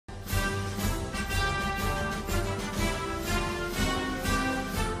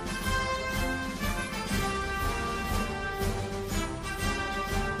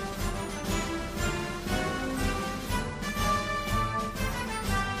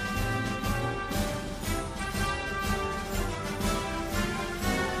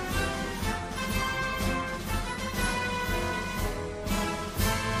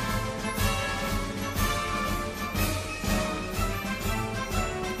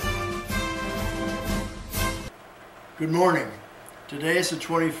Good morning. Today is the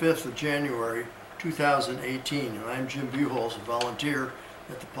 25th of January 2018 and I'm Jim Buchholz, a volunteer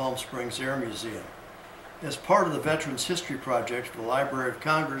at the Palm Springs Air Museum. As part of the Veterans History Project for the Library of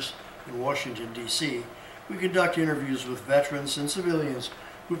Congress in Washington, D.C., we conduct interviews with veterans and civilians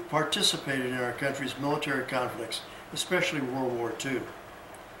who've participated in our country's military conflicts, especially World War II.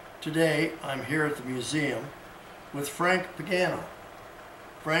 Today, I'm here at the museum with Frank Pagano.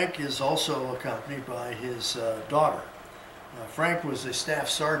 Frank is also accompanied by his daughter. Frank was a staff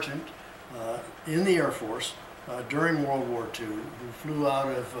sergeant in the Air Force during World War II who flew out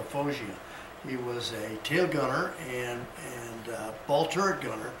of Foggia. He was a tail gunner and ball turret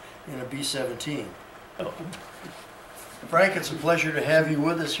gunner in a B-17. Oh. Frank, it's a pleasure to have you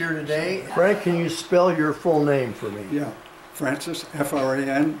with us here today. Frank, can you spell your full name for me? Yeah, Francis,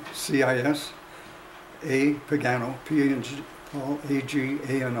 F-R-A-N-C-I-S, A. Pagano, P-A-G-A-N-O.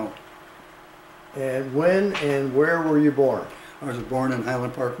 And when and where were you born? I was born in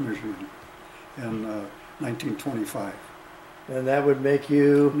Highland Park, Michigan in 1925. And that would make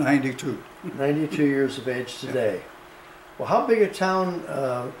you? 92. 92 years of age today. Yeah. Well, how big a town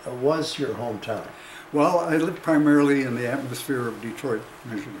was your hometown? Well, I lived primarily in the atmosphere of Detroit,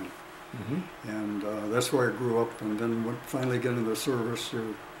 Michigan. Mm-hmm. And that's where I grew up, and then when finally get into the service,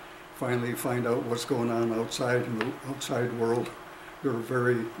 you finally find out what's going on outside in the outside world. You're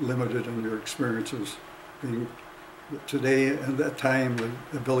very limited in your experiences. Today, at that time, the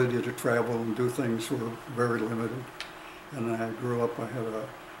ability to travel and do things were very limited. And I grew up, I had an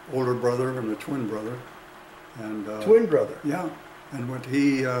older brother and a twin brother. And twin brother? Yeah. And what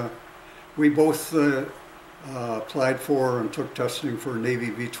we both applied for and took testing for Navy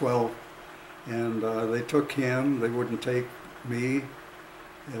V-12. And they took him. They wouldn't take me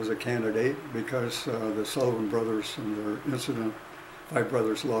as a candidate because the Sullivan brothers and their incident, 5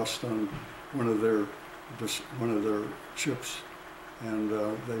 brothers lost on one of their ships, and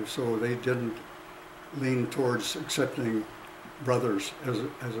so they didn't lean towards accepting brothers as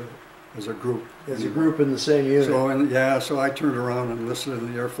a group. As a group in the same unit. So I turned around and enlisted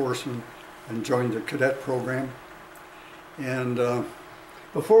in the Air Force and joined the cadet program. And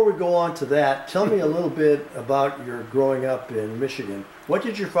before we go on to that, tell me a little bit about your growing up in Michigan. What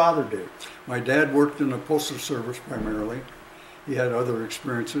did your father do? My dad worked in the Postal Service primarily. He had other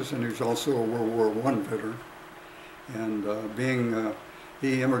experiences, and he was also a World War I veteran. And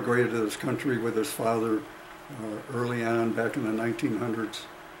he immigrated to this country with his father early on, back in the 1900s.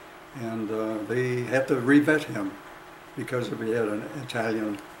 And they had to re-vet him because he had an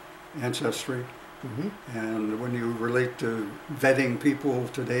Italian ancestry. Mm-hmm. And when you relate to vetting people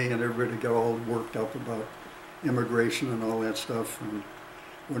today, and everybody got all worked up about immigration and all that stuff, and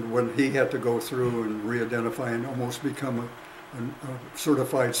when he had to go through and re-identify and almost become a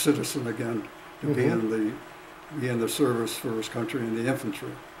certified citizen again to mm-hmm. be in the service for his country in the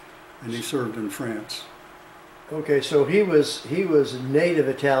infantry, and he served in France. Okay, so he was native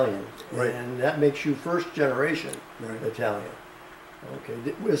Italian, right? And that makes you first generation right. Italian. Okay,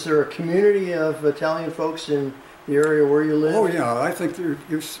 was there a community of Italian folks in the area where you lived? Oh yeah, I think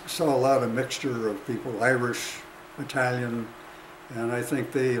you saw a lot of mixture of people, Irish, Italian, and I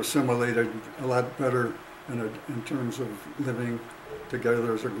think they assimilated a lot better in terms of living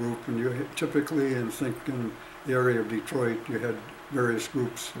together as a group. And you typically, in the area of Detroit, you had various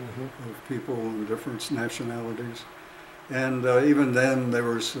groups mm-hmm. of people in different nationalities. And even then, there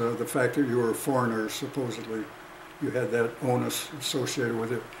was the fact that you were a foreigner, supposedly. You had that onus associated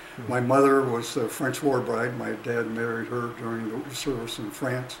with it. Mm-hmm. My mother was a French war bride. My dad married her during the service in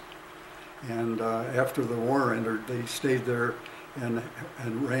France. And after the war ended, they stayed there and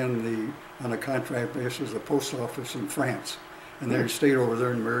ran on a contract basis, the post office in France. And then stayed over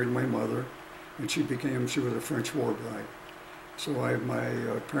there and married my mother, and she was a French war bride. So my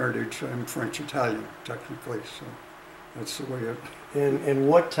parentage, I'm French-Italian, technically, so that's the way it... And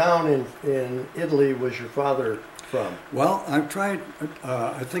what town in Italy was your father from? Well, I've tried,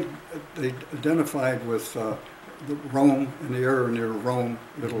 I think they identified with Rome, in the area near Rome,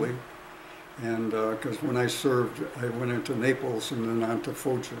 Italy. And because when I served, I went into Naples and then on to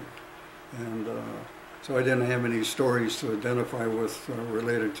Foggia. And so I didn't have any stories to identify with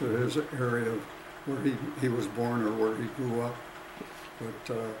related to his area of where he was born or where he grew up. But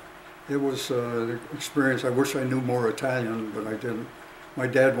it was an experience. I wish I knew more Italian, but I didn't. My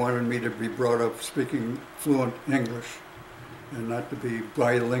dad wanted me to be brought up speaking fluent English and not to be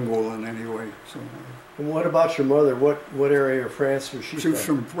bilingual in any way. So. And what about your mother? What area of France was she from? She was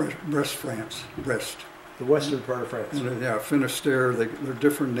from Brest, France. Brest. The western part of France. And, yeah, Finistère. Their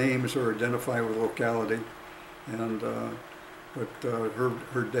different names are identified with locality, and but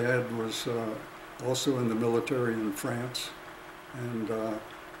her dad was also in the military in France. And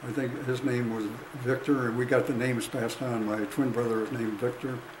I think his name was Victor, and we got the names passed on. My twin brother was named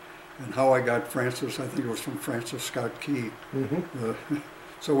Victor. And how I got Francis, I think it was from Francis Scott Key.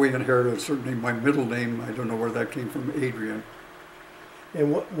 So we inherited certainly my middle name. I don't know where that came from, Adrian.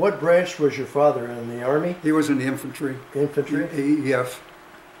 And what branch was your father in? The Army? He was in the infantry. Infantry? AEF.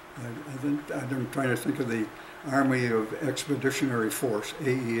 I'm trying to think of the Army of Expeditionary Force,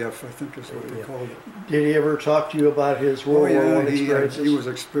 AEF, I think is what they called it. Did he ever talk to you about his World War I experiences? He was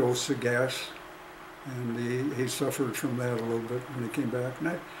exposed to gas, and he suffered from that a little bit when he came back.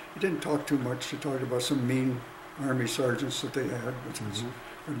 And he didn't talk too much. He talked about some mean Army sergeants that they had,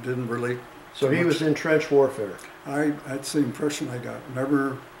 but didn't relate. So he was in trench warfare? That's the impression I got.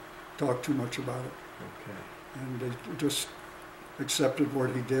 Never talked too much about it. Okay. And they just accepted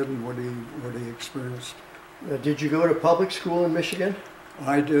what he did and what he experienced. Did you go to public school in Michigan?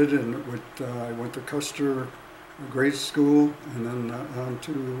 I did, and I went to Custer grade school, and then on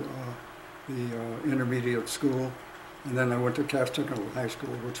to the intermediate school, and then I went to Cass Technical High School,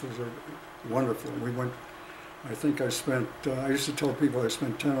 which was wonderful. We went. I think I used to tell people I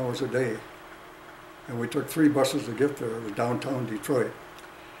spent 10 hours a day, and we took 3 buses to get there to downtown Detroit.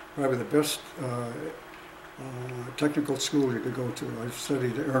 Probably the best technical school you could go to. I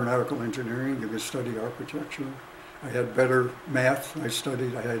studied aeronautical engineering. You could study architecture. I had better math. I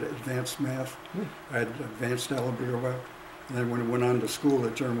had advanced math. I had advanced algebra. And then when I went on to school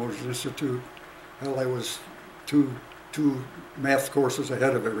at General Motors Institute, hell, I was two math courses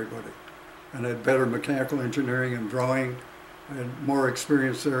ahead of everybody. And I had better mechanical engineering and drawing. I had more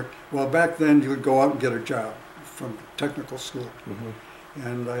experience there. Well, back then you would go out and get a job from technical school.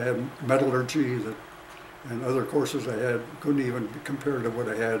 And I had metallurgy and other courses I had couldn't even compare to what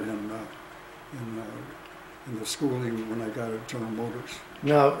I had in the schooling when I got at General Motors.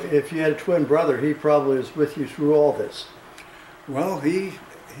 Now, if you had a twin brother, he probably was with you through all this. Well, he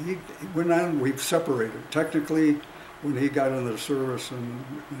went on. We've separated. Technically, when he got into the service and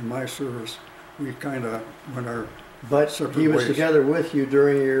in my service, we kind of went our separate ways. But he was together with you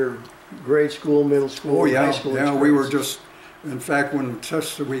during your grade school, middle school, high school experience. Yeah, we were just. In fact, when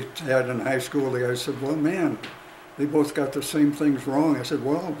tests we had in high school, the guy said, "Well, man, they both got the same things wrong." I said,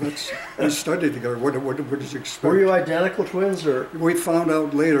 "Well, we studied together. What did you expect?" Were you identical twins, or? We found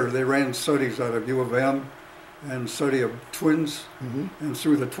out later. They ran studies out of U of M, and study of twins, and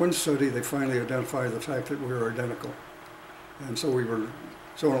through the twin study, they finally identified the fact that we were identical. And so we were,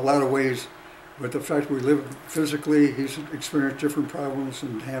 so in a lot of ways, but the fact we lived physically, he's experienced different problems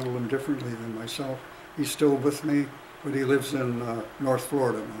and handled them differently than myself. He's still with me. But he lives in North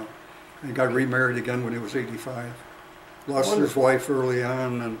Florida now. He got remarried again when he was 85. Lost his wife early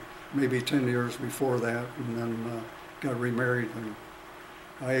on, and maybe 10 years before that, and then got remarried. And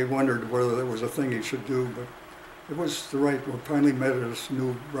I wondered whether that was a thing he should do, but it was the right. We finally met his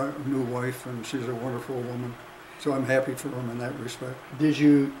new wife, and she's a wonderful woman. So I'm happy for him in that respect. Did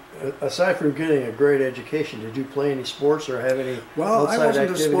you, aside from getting a great education, did you play any sports or have any Well, I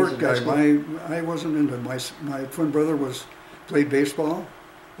wasn't a sport guy. I wasn't into my twin brother played baseball.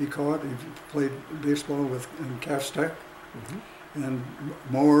 He played baseball in Cass Tech, and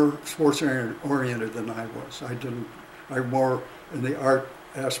more sports oriented than I was. I'm more in the art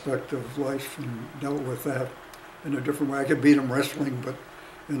aspect of life and dealt with that in a different way. I could beat him wrestling, but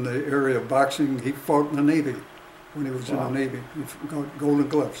in the area of boxing, he fought in the Navy. When he was in the Navy, he got Golden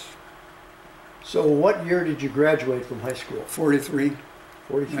Gloves. So what year did you graduate from high school? 43.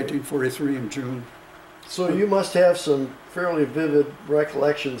 1943 in June. So you must have some fairly vivid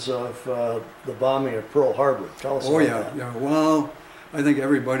recollections of the bombing of Pearl Harbor. Tell us about that. Yeah. Well, I think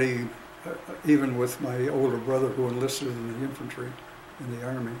everybody, even with my older brother who enlisted in the infantry, in the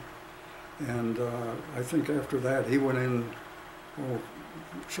Army, and I think after that he went in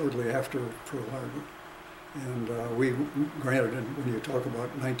shortly after Pearl Harbor. And we, granted, when you talk about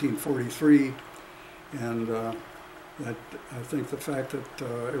 1943, and that I think the fact that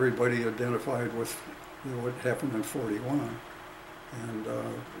everybody identified with what happened in 41, and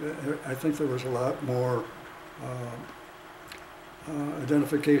I think there was a lot more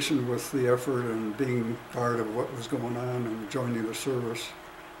identification with the effort and being part of what was going on and joining the service,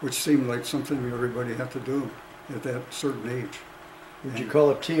 which seemed like something everybody had to do at that certain age. Would you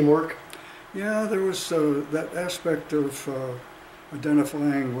call it teamwork? Yeah, there was that aspect of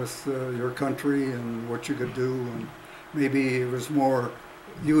identifying with your country and what you could do, and maybe it was more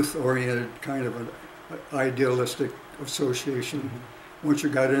youth-oriented, kind of an idealistic association. Once you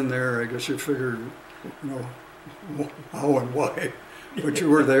got in there, I guess you figured, how and why. But you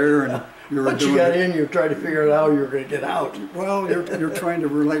were there, and you were Once you got in, you tried to figure out how you were going to get out. Well, you're trying to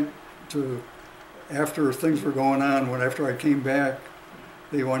relate to after things were going on, after I came back,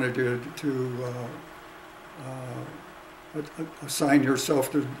 they wanted to assign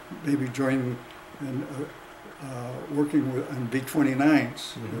yourself to maybe join in working on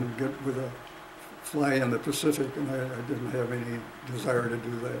B-29s and get with a fly in the Pacific, and I didn't have any desire to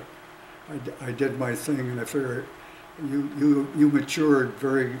do that. I did my thing, and I figured you matured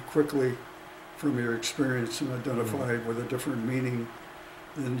very quickly from your experience and identified with a different meaning,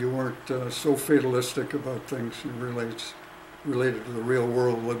 and you weren't so fatalistic about things. You related to the real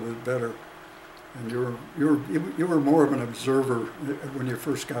world a little bit better, and you were more of an observer when you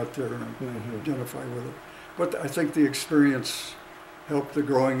first got there and identified with it. But I think the experience helped the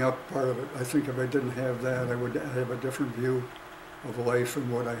growing up part of it. I think if I didn't have that, I would have a different view of life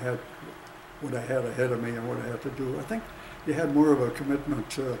and what I had ahead of me and what I had to do. I think you had more of a commitment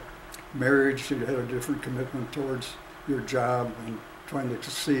to marriage. You had a different commitment towards your job and trying to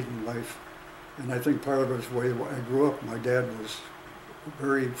succeed in life. And I think part of it is the way I grew up. My dad was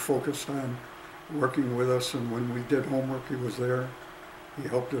very focused on working with us, and when we did homework, he was there. He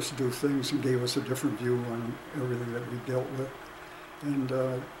helped us do things and gave us a different view on everything that we dealt with. And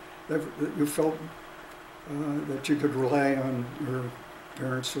that you felt that you could rely on your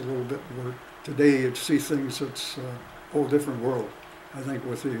parents a little bit more. Today you'd see things, it's a whole different world. I think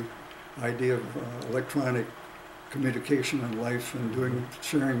with the idea of electronic communication in life and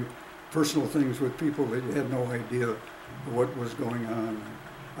sharing personal things with people that you had no idea what was going on.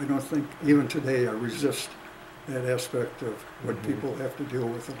 I don't think, even today, I resist that aspect of what people have to deal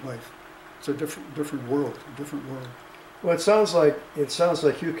with in life. It's a different world, Well, it sounds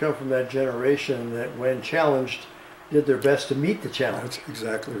like you come from that generation that, when challenged, did their best to meet the challenge. That's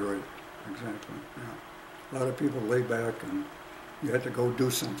exactly right. Exactly. Yeah. A lot of people lay back, and you had to go do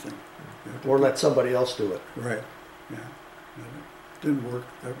something. Or let somebody else do it. Right. Yeah. It didn't work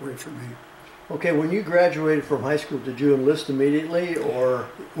that way for me. Okay, when you graduated from high school, did you enlist immediately, or?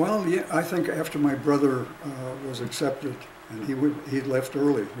 Well, yeah, I think after my brother was accepted, and he left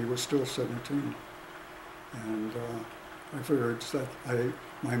early. He was still 17, and I figured that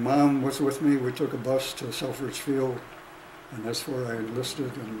my mom was with me. We took a bus to Selfridge Field, and that's where I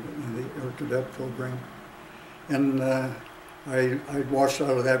enlisted in the Air Cadet program. And I washed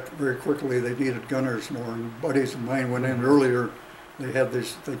out of that very quickly. They needed gunners more, and buddies of mine went in earlier. They had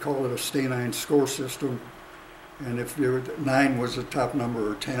this, they call it a stay 9 score system, and if 9 was the top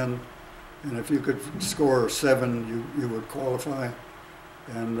number, or 10, and if you could score 7, you would qualify.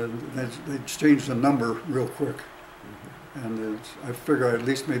 And they changed the number real quick, and I figure I'd at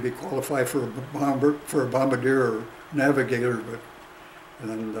least maybe qualify for a bombardier or navigator, but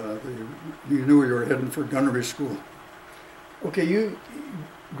you knew you were heading for gunnery school. Okay, you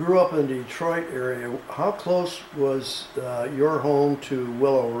grew up in the Detroit area. How close was your home to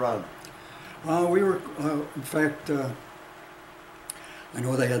Willow Run? We were, in fact, I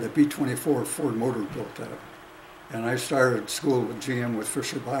know they had the B-24 Ford motor built out, and I started school with GM with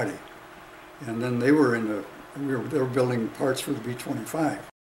Fisher Body, and then they were they were building parts for the B-25.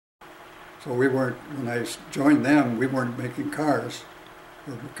 So when I joined them, we weren't making cars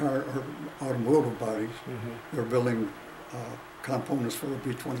or automotive bodies. They were building components for a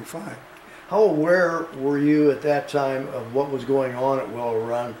B-25. How aware were you at that time of what was going on at Willow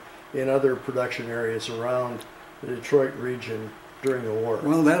Run in other production areas around the Detroit region during the war?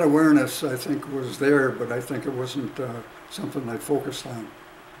 Well, that awareness, I think, was there, but I think it wasn't something I focused on.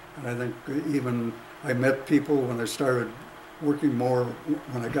 And I think even I met people when I started working more,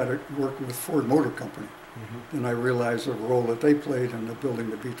 when I got to work with Ford Motor Company, then I realized the role that they played in the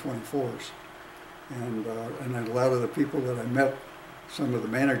building the B-24s. And a lot of the people that I met, some of the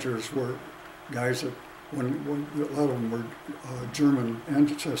managers were guys that, a lot of them were German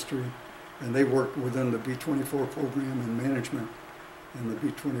ancestry, and they worked within the B-24 program and management in the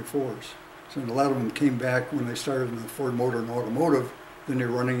B-24s. So a lot of them came back when they started in the Ford Motor and Automotive, then you're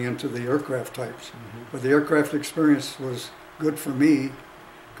running into the aircraft types. But the aircraft experience was good for me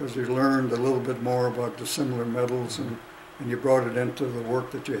because you learned a little bit more about the similar metals, and you brought it into the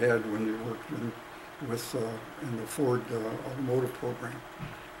work that you had when you worked in the Ford automotive program.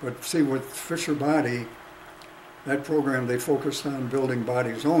 But see, with Fisher Body, that program, they focused on building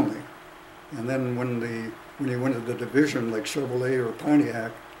bodies only. And then when you went to the division like Chevrolet or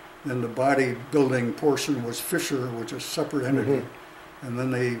Pontiac, then the body building portion was Fisher, which is a separate entity. And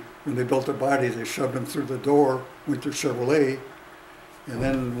then when they built the body, they shoved them through the door, went to Chevrolet. And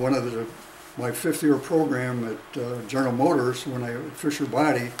then my 5th-year program at General Motors, at Fisher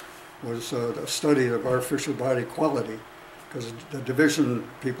Body, was a study of our Fisher Body quality, because the division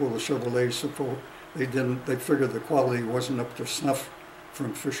people, the Chevrolet, they figured the quality wasn't up to snuff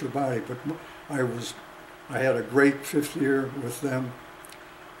from Fisher Body. But I had a great 5th year with them,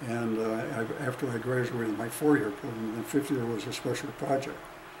 and after I graduated my 4-year program, the 5th year was a special project,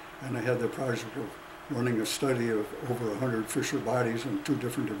 and I had the project of running a study of over 100 Fisher bodies in 2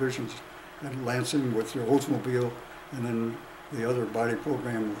 different divisions at Lansing with the Oldsmobile, and then the other body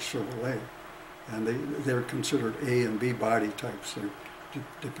program was Chevrolet. And they're considered A and B body types.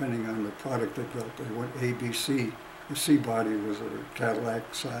 Depending on the product they built, they went A, B, C. The C body was a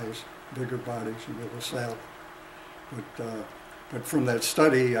Cadillac size, bigger bodies, and a little saddle. But from that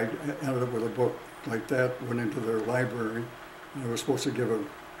study, I ended up with a book like that, went into their library, and I was supposed to give a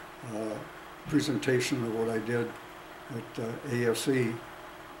presentation of what I did at AFC.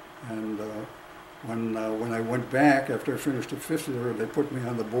 And when I went back after I finished the 5th year, they put me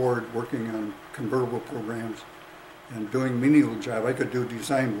on the board working on convertible programs and doing menial job. I could do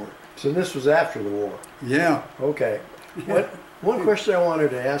design work. So this was after the war? Yeah. Okay. Yeah. One question I wanted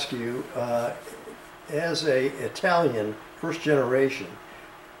to ask you, as a Italian, first generation,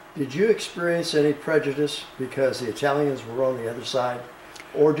 did you experience any prejudice because the Italians were on the other side?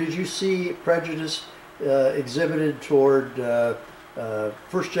 Or did you see prejudice exhibited toward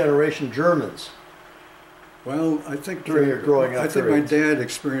first generation Germans? Well, I think during your growing up, I think my dad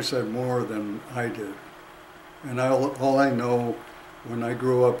experienced that more than I did. And all I know, when I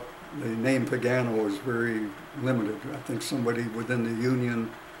grew up, the name Pagano was very limited. I think somebody within the union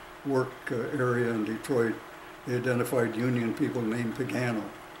work area in Detroit, they identified union people named Pagano.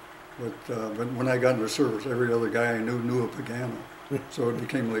 But when I got into service, every other guy I knew a Pagano. So it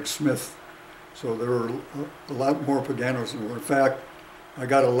became like Smith. So there were a lot more Paganos than there were. In fact, I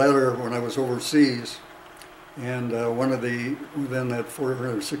got a letter when I was overseas, and within that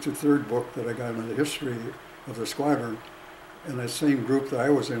 463rd book that I got in the history of the squadron, and that same group that I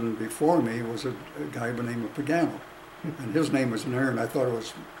was in before me was a guy by the name of Pagano. And his name was in there, and I thought it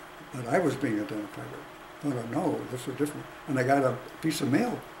was that I was being identified with. I thought, no, this is different. And I got a piece of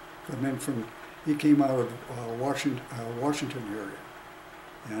mail from him he came out of Washington area.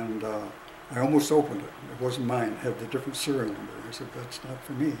 And I almost opened it. It wasn't mine. It had the different serial number. I said, that's not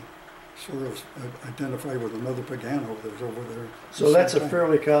for me. Sort of identified with another Pagano that was over there. So that's a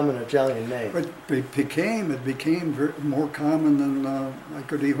fairly common Italian name. But it became more common than I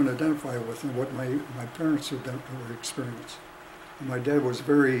could even identify with, and what my parents had experienced. And my dad was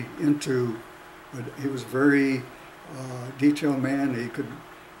very into, he was very detailed man.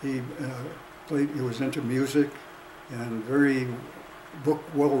 He was into music and very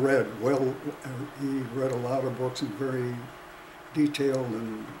well read. He read a lot of books and very detailed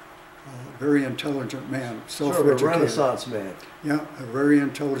and very intelligent man, self-educated. Sort of a Renaissance man. Yeah, a very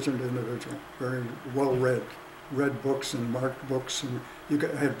intelligent individual, very well read. Read books and marked books, and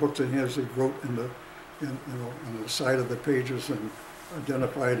I had books of his he wrote on the side of the pages and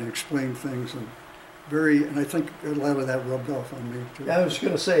identified and explained things, and I think a lot of that rubbed off on me too. Yeah, I was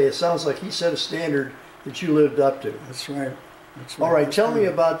going to say, it sounds like he set a standard that you lived up to. That's right. All right, tell me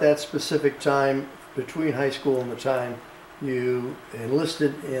about that specific time between high school and the time you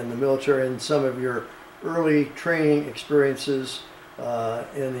enlisted in the military and some of your early training experiences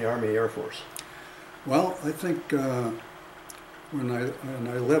in the Army Air Force. Well, I think when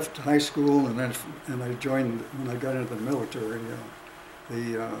I left high school and I joined when I got into the military,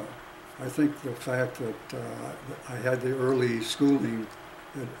 I think the fact that I had the early schooling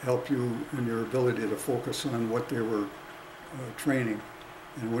that helped you in your ability to focus on what they were training.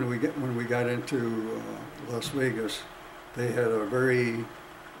 And when we got into Las Vegas, they had a very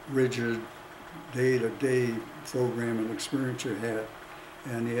rigid day-to-day program and experience you had,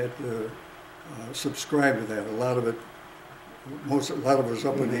 and you had to subscribe to that. A lot of it was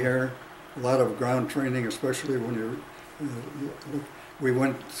up in the air. A lot of ground training, especially when we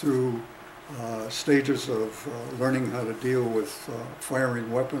went through stages of learning how to deal with firing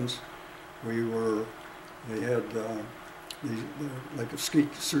weapons. They had like a ski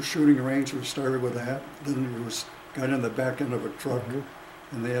shooting range. We started with that. Then we got in the back end of a truck,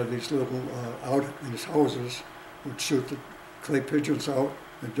 and they had these little these houses would shoot the clay pigeons out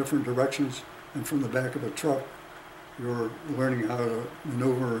in different directions, and from the back of the truck, you were learning how to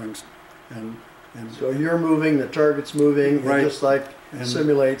maneuver and so you're moving, the target's moving, right. It just like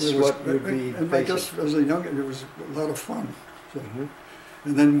simulates what would be and I guess as a young, it was a lot of fun. So, Mm-hmm.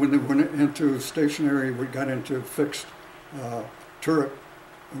 And then when they went into stationary, we got into fixed turret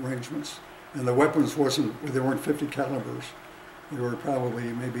arrangements, and the weapons they weren't 50 calibers. They were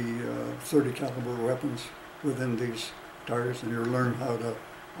probably maybe 30 caliber weapons within these targets, and you learn how to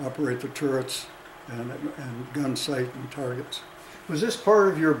operate the turrets and gun sight and targets. Was this part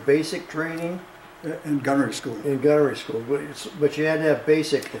of your basic training in gunnery school. In gunnery school, but you had to have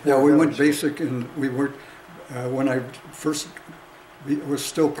basic. Yeah, we went basic, and we were, when I first, it was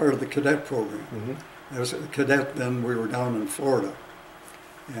still part of the cadet program. Mm-hmm. As a cadet, then we were down in Florida,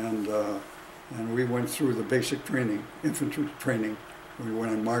 and we went through the basic training, infantry training. We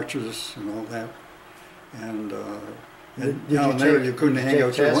went on marches and all that, and down there you couldn't hang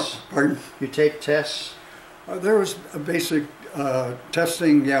out your pardon? You take tests? There was a basic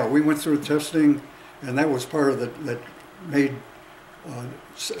testing. Yeah, we went through testing, and that was part of that made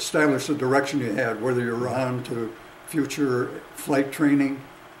establish the direction you had, whether you're on to future flight training,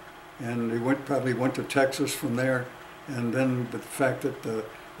 and we probably went to Texas from there, and then the fact that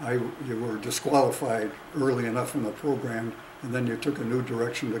you were disqualified early enough in the program, and then you took a new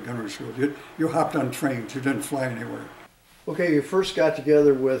direction to gunnery school. You hopped on trains. You didn't fly anywhere. Okay, you first got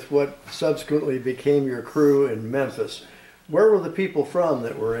together with what subsequently became your crew in Memphis. Where were the people from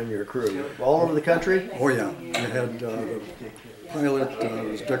that were in your crew? All over the country? Oh yeah, you had the pilot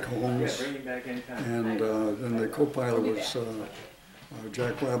was Dick Holmes, and then the co-pilot was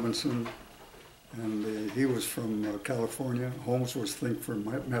Jack Robinson, and he was from California. Holmes was, I think, from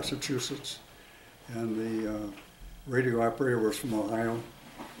Massachusetts, and the radio operator was from Ohio,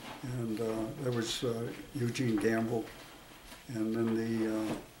 and there was Eugene Gamble. And then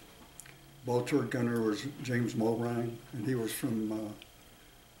the ball-turret gunner was James Mulrine, and he was from,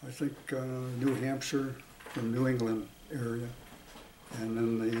 I think, New Hampshire, from New England area. And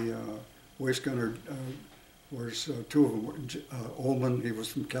then the waist gunner was two of them. Ullman, he was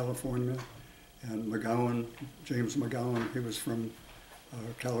from California, and McGowan, James McGowan, he was from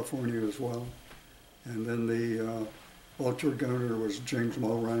California as well. And then the ball-turret gunner was James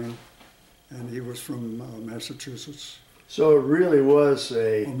Mulrine, and he was from Massachusetts. So it really was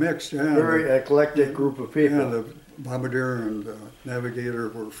a mixed, yeah, very eclectic group of people. Yeah, the bombardier and navigator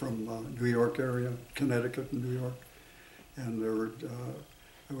were from New York area, Connecticut and New York, and there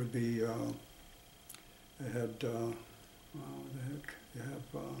would be they had what the heck, you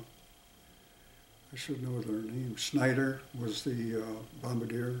have I should know their name. Snyder was the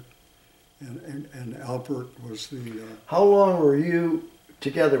bombardier, and Alpert was the. How long were you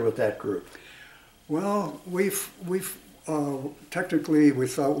together with that group? Well, technically, we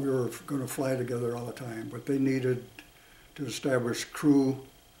thought we were going to fly together all the time, but they needed to establish crew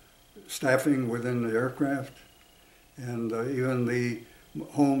staffing within the aircraft, and even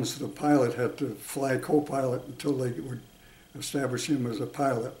Holmes, the pilot, had to fly co-pilot until they would establish him as a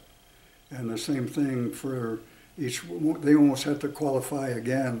pilot. And the same thing for each, they almost had to qualify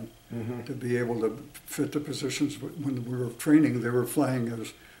again to be able to fit the positions. When we were training, they were flying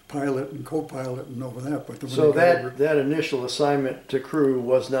as pilot and co-pilot and over that. But so that initial assignment to crew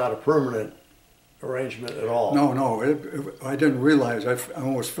was not a permanent arrangement at all? No, I didn't realize. I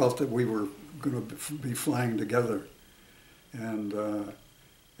almost felt that we were going to be flying together. And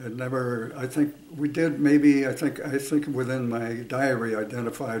it never, I think we did maybe, I think within my diary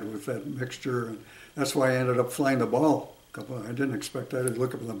identified with that mixture. And that's why I ended up flying the ball. I didn't expect that. I'd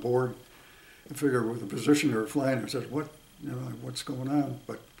look up on the board and figure with the position they were flying. I said, what's going on?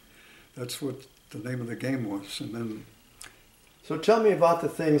 But that's what the name of the game was. And then. So tell me about the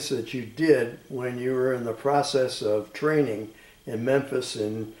things that you did when you were in the process of training in Memphis,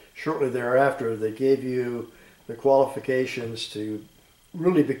 and shortly thereafter they gave you the qualifications to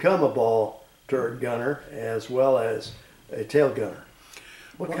really become a ball turret gunner as well as a tail gunner.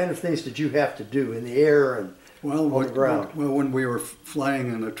 What kind of things did you have to do in the air and on the ground? Well, when we were flying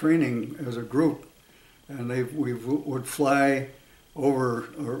in the training as a group, and we would fly over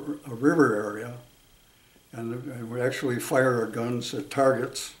a river area, and we actually fire our guns at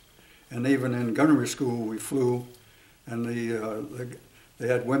targets. And even in gunnery school, we flew, and they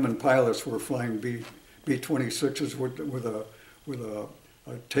had women pilots who were flying B-26s with a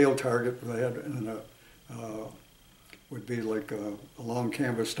tail target. They had would be like a long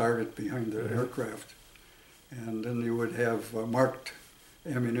canvas target behind the aircraft, and then you would have marked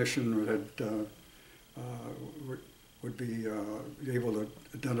ammunition that would be able to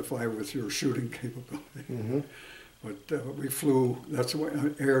identify with your shooting capability. But we flew, that's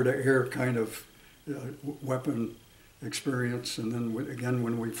air-to-air kind of weapon experience. And then again,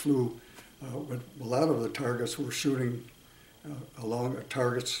 when we flew, a lot of the targets were shooting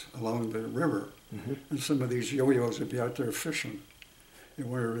targets along the river. And some of these yo-yos would be out there fishing,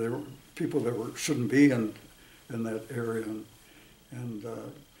 where there were people that shouldn't be in that area. And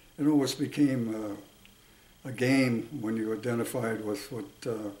it almost became a game when you identified with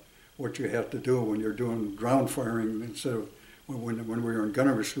what you had to do when you're doing ground firing instead of when we were in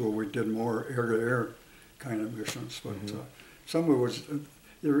gunnery school. We did more air-to-air kind of missions, but some of it was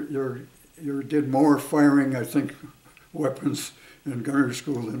you're you did more firing, I think, weapons in gunnery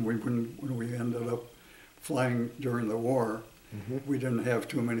school than when we ended up flying during the war. We didn't have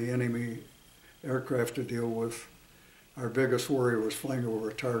too many enemy aircraft to deal with. Our biggest worry was flying over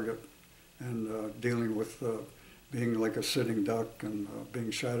a target and dealing with being like a sitting duck and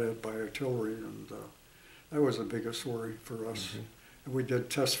being shot at by artillery, and that was the biggest worry for us. And we did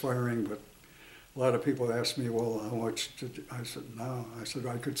test firing, but a lot of people asked me, well, how much did I said, no. I said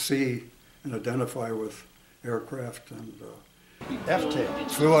I could see and identify with aircraft and F-tail.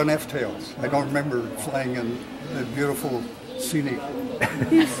 flew on F-tails. I don't remember flying in a beautiful scenic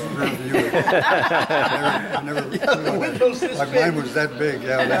rear view. I never mine was that big,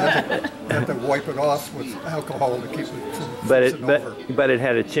 yeah. I had to wipe it off with alcohol to keep it from freezing over. But it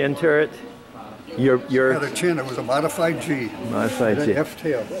had a chin turret? It had a chin, it was a modified G. Modified G. An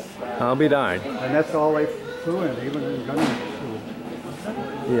F-tail. I'll be darned. And that's all I flew in, even in gunnery school.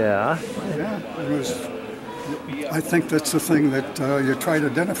 Yeah. Yeah, it was. I think that's the thing that you try to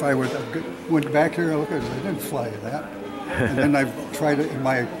identify with. I went back here, look, I didn't fly that. And then I tried it in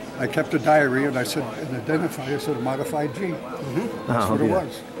I kept a diary and I said, and identify, I said a modified G. That's what it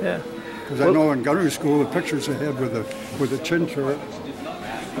was. Yeah. Because I know in gunnery school, the pictures they had with the chin turret,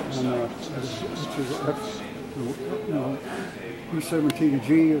 and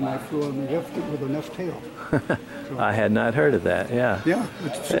B-17G, and I flew on the F with an F-tail. So, I had not heard of that, yeah. Yeah,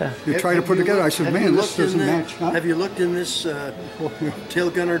 you try to put together. I said, man, this doesn't match. Huh? Have you looked in this tail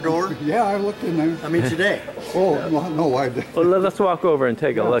gunner door? Yeah, I looked in there. I mean, today. Oh, no, I did. Well, let's walk over and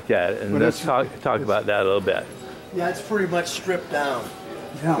take a look at it, and let's talk about that a little bit. Yeah, it's pretty much stripped down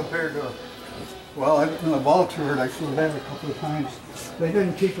compared to... Well, in the ball tour, I flew that a couple of times. They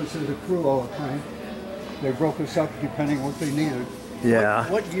didn't keep us as a crew all the time. They broke us up depending on what they needed. Yeah.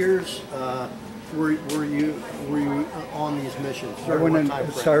 What years were you on these missions?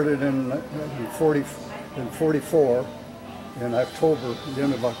 It started in 44, in October, the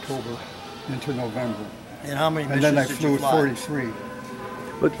end of October, into November. And how many and missions then I did flew you with fly? 43.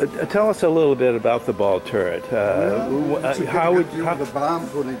 But tell us a little bit about the ball turret. How would the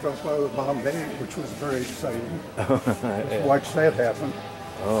bombs when they dropped out of the bomb bay, which was very exciting. Watch that happen.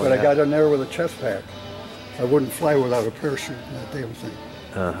 But I got in there with a chest pack. I wouldn't fly without a parachute in that damn thing.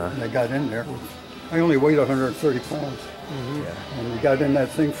 And I got in there. I only weighed 130 pounds. And we got in that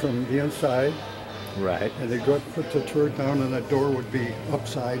thing from the inside. Right. And they put the turret down, and that door would be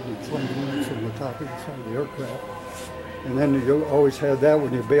upside and flung in from the top inside of the aircraft. And then you always had that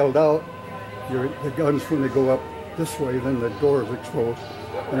when you bailed out, the guns, when they go up this way, then the door is exposed.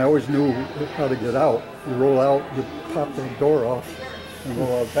 And I always knew how to get out. You roll out, you pop the door off, and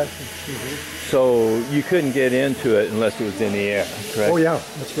roll out backwards. So you couldn't get into it unless it was in the air, correct? Oh yeah,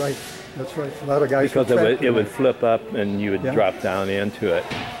 that's right. That's right. A lot of guys because it would flip up and you would drop down into it.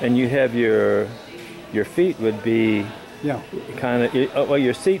 And you have your feet would be kind of, well,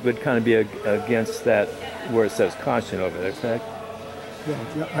 your seat would kind of be against that where it says caution over there, correct?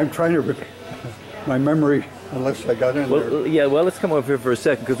 Yeah, I'm trying to, my memory, unless I got in there. Yeah, well, let's come over here for a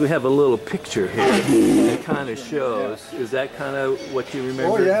second because we have a little picture here that kind of shows. Is that kind of what you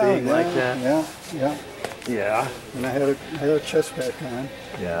remember being like that? Yeah. And I had a chest pack on.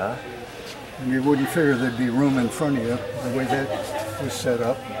 Yeah. And you wouldn't figure there'd be room in front of you the way that was set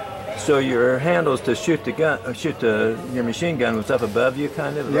up. So your handles to shoot the gun, your machine gun was up above you,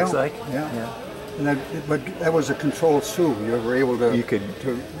 kind of. It looks like. Yeah. And but that was a controlled too. You were able to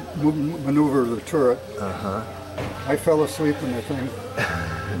maneuver the turret. I fell asleep in the thing.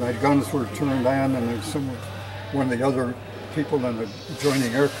 My guns were turned on, and then one of the other people in the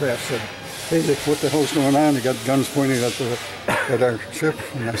adjoining aircraft said, "Hey, Dick, what the hell's going on?" They got guns pointing at our ship,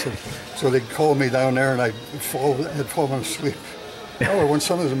 and I said, so they called me down there, and had fallen asleep. Oh, when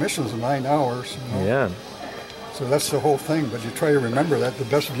some of the missions are 9 hours. Yeah. So that's the whole thing, but you try to remember that. The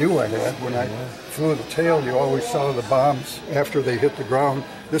best view I had when I flew the tail, you always saw the bombs after they hit the ground.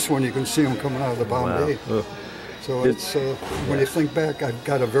 This one, you can see them coming out of the bomb bay. So it's when you think back, I've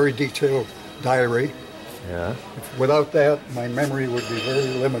got a very detailed diary. Yeah. Without that, my memory would be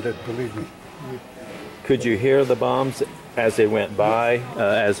very limited, believe me. Could you hear the bombs as they went by,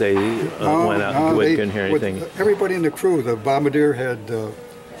 as they went out? You couldn't hear anything? Everybody in the crew, the bombardier had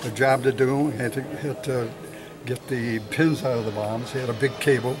a job to do, had to get the pins out of the bombs. He had a big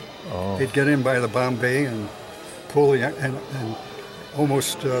cable. He'd get in by the bomb bay and pull and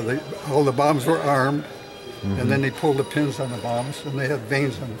almost all the bombs were armed, and then they pulled the pins on the bombs, and they had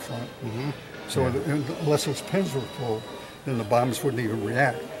vanes on the front. So unless those pins were pulled, then the bombs wouldn't even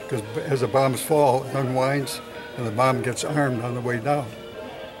react, because as the bombs fall, it unwinds, and the bomb gets armed on the way down.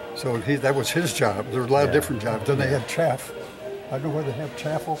 So that was his job. There were a lot of different jobs. Then they had chaff. I don't know whether they have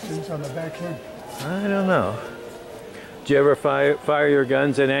chaff openings on the back here. I don't know. Did you ever fire your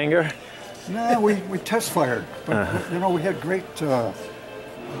guns in anger? No, we test fired. But, you know, we had great, we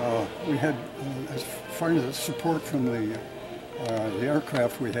had, as far as the support from the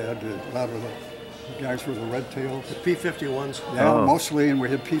aircraft we had, a lot of the guys were the red tails. The P-51s? Yeah, mostly, and we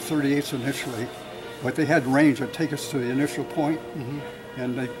had P-38s initially. But they had range. They'd take us to the initial point,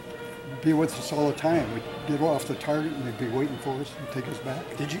 and they'd be with us all the time. We'd get off the target, and they'd be waiting for us and take us back.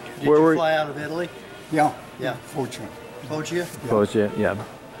 Did you fly out of Italy? Yeah. Yeah. Foggia. Foggia? Yeah. Foggia, yeah.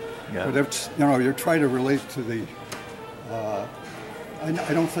 But it's, you know, you try to relate to the, I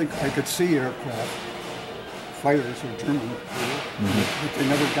don't think I could see aircraft, fighters or German, but they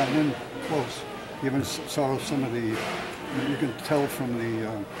never got in close. Even saw some of the, you can tell from the,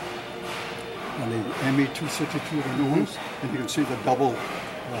 on the ME-262, the new ones, and you can see the double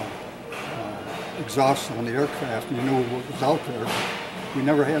exhaust on the aircraft, and you knew what was out there. We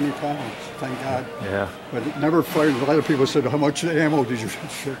never had any problems, thank God. Yeah. But it never fired. A lot of people said, how much ammo did you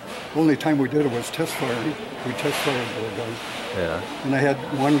shoot? The only time we did it was test firing. We test fired the guns. Yeah. And I had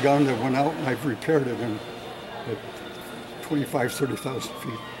one gun that went out, and I've repaired it at 25, 30,000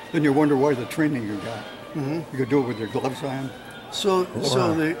 feet. Then you wonder why the training you got. You could do it with your gloves on. So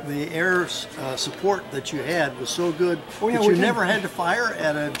the air support that you had was so good that you never had to fire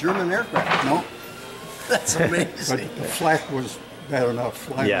at a German aircraft. No. That's amazing. But the flak was bad enough.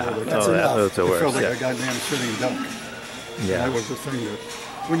 Flying Yeah, over that's that was the It worst. felt like Yeah. a goddamn sitting duck. Yeah. That was the thing that,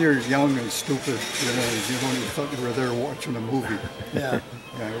 when you're young and stupid, you know, you don't even thought you were there watching a movie. Yeah.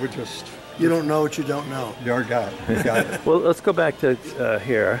 Yeah, it would just. You don't know what you don't know. Your guy. You got it. Well, let's go back to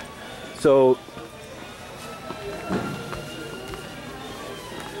here. So,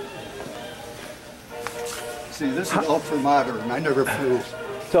 See, this is ultra modern. I never flew.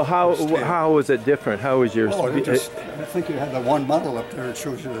 so how was it different? How was your? Oh, I think you had the one model up there that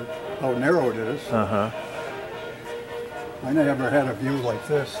shows you how narrow it is. I never had a view like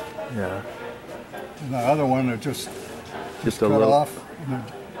this. Yeah. And the other one that just a cut little. off.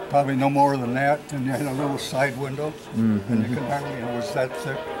 Probably no more than that. And you had a little side window, and you could hardly. It was that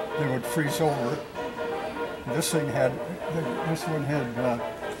thick. They would freeze over. This thing had. This one had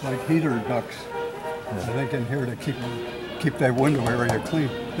like heater ducts. I think in here to keep that window area clean.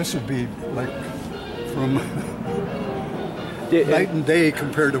 This would be like from night and day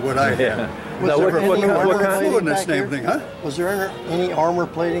compared to what I had. Was there any armor plating in this back here? damn thing, huh? Was there any armor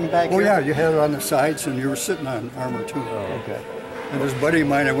plating back here? Oh yeah, you had it on the sides, and you were sitting on armor too. Oh, okay. And this buddy of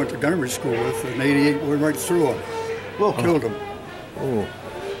mine I went to gunnery school with, in '88, went right through him. Well, killed him. Oh.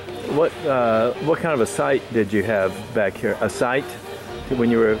 What kind of a sight did you have back here? A sight when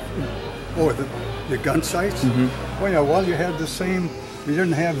you were? Oh, the gun sights? Oh yeah, well you had the same, you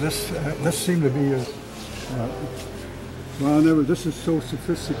didn't have this, this seemed to be a, well never, this is so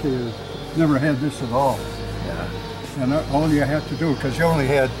sophisticated, never had this at all. Yeah. And all you had to do, because you only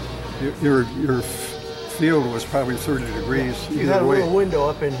had, your field was probably 30 degrees You had a little window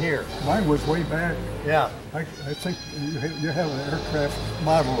up in here. Mine was way back. Yeah. I think you have an aircraft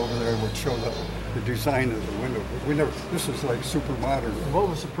model over there which showed the design of the window. But we never, this is like super modern. What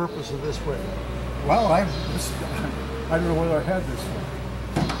was the purpose of this window? Well, I don't know whether I had this one.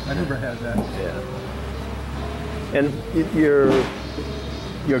 I never had that. Yeah. And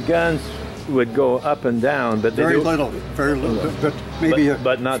your guns would go up and down, but they very little, but maybe.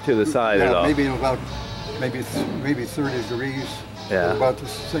 But not to the side at all. Maybe about maybe 30 degrees. Yeah. About the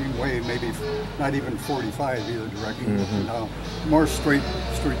same way, maybe not even 45 either direction. No, more straight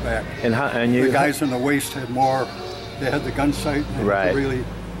back. And you the guys in the waist had more. They had the gun sight. And they had to really.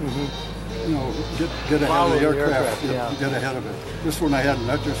 You know, get ahead of the aircraft, get ahead of it. This one I had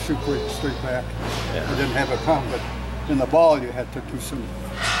not just shoot straight back. Yeah. I didn't have a problem, but in the ball you had to do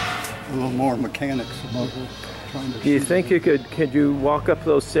a little more mechanics about trying to. Do you think you could you walk up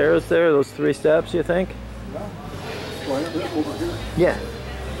those stairs there, those 3 steps? You think? Yeah. Well, over here. Yeah.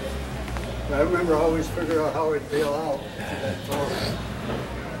 I remember I always figured out how it'd bail out.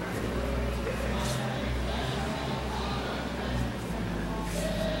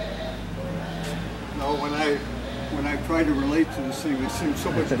 No, when I try to relate to this thing, it seems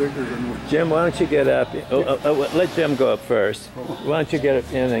so much bigger than what. Jim, why don't you get up? Let Jim go up first. Why don't you get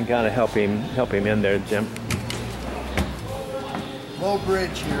in and kind of help him in there, Jim? Low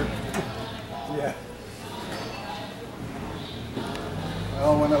bridge here. Yeah.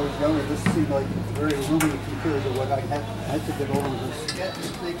 Well, when I was younger, this seemed like very roomy compared to what I had to get over this. Get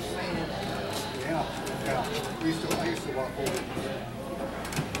this big fan. Yeah. I used to walk over here,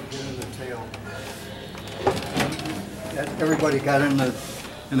 get in the tail. Everybody got in the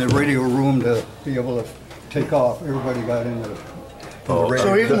radio room to be able to take off. Everybody got in the Oh, radio.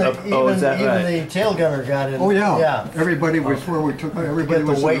 So even is that right? the tail gunner got in. Oh yeah. Yeah. Everybody before we took everybody Get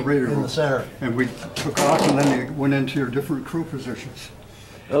was the in weight the radio in room. the center. And we took off, and then you went into your different crew positions.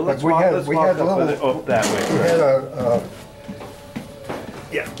 Well, let's But we walk, had- let's we walk had up little- with it. Oh, that way. We had a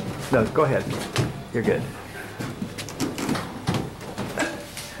Yeah. No, go ahead. You're good.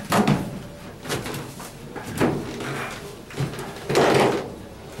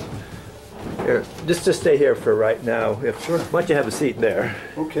 Here, just to stay here for right now. Sure. Why don't you have a seat there,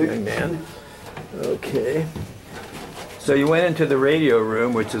 Okay. young man? Okay. So you went into the radio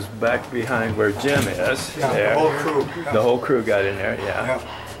room, which is back behind where Jim is. yeah, there. the whole crew. Yeah. The whole crew got in there, yeah. Yeah.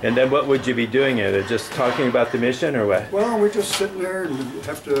 And then what would you be doing in it? Just talking about the mission or what? Well, we're just sitting there and we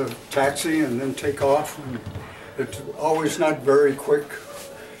have to taxi and then take off. And it's always not very quick,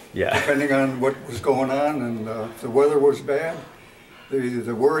 Yeah. depending on what was going on. And if the weather was bad,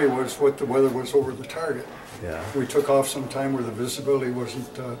 the worry was what the weather was over the target. Yeah. We took off sometime where the visibility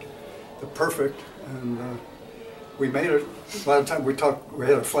wasn't the perfect, and we made it. A lot of time we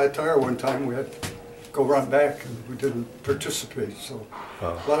had a flat tire one time. We had to go run back, and we didn't participate. So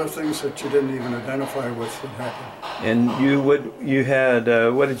a lot of things that you didn't even identify with would happen. And you had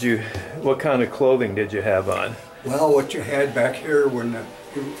what kind of clothing did you have on? Well, what you had back here when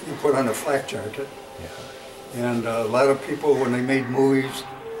you put on a flak jacket, and a lot of people when they made movies,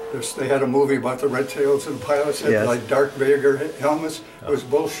 they had a movie about the red tails and the pilots had Yes. like Darth Vader helmets. It was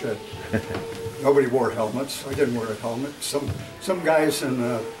bullshit. Nobody wore helmets. I didn't wear a helmet. Some guys in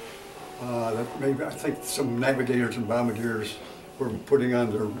that maybe I think some navigators and bombardiers were putting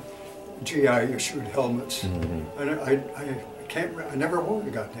on their GI issued helmets. I never wore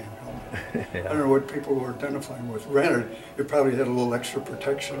the goddamn helmet. Yeah. I don't know what people were identifying with. Granted, it probably had a little extra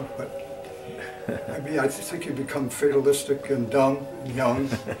protection, but I think you become fatalistic and dumb and young,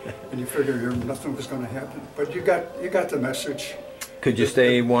 and you figure nothing was going to happen. But you got the message. Could you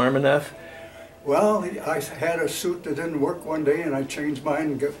stay warm enough? Well, I had a suit that didn't work one day, and I changed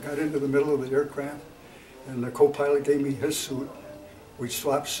mine and got into the middle of the aircraft, and the co-pilot gave me his suit. We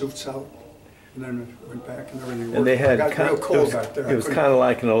swapped suits out, and then went back and everything worked. And they had I got real cold back there. It was kind of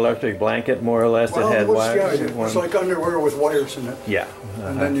like an electric blanket, more or less. Well, it had wires. yeah, it was like underwear with wires in it. Yeah.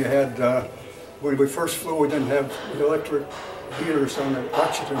 And then you had, when we first flew, we didn't have the electric heaters on the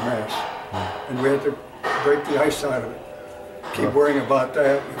oxygen mask, and we had to break the ice out of it. Keep worrying about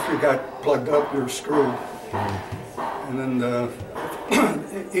that. If you got plugged up, you're screwed. And then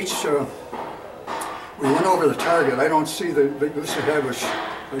we went over the target. I don't see they used to have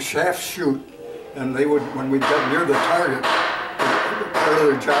a shaft chute, and they would, when we got near the target, part of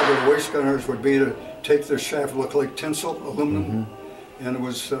their job of the waist gunners would be to take the shaft, look like tinsel, aluminum, and it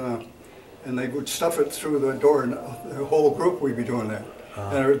was, and they would stuff it through the door, and the whole group would be doing that.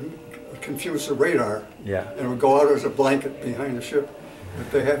 And it would confuse the radar. Yeah. And it would go out as a blanket behind the ship. But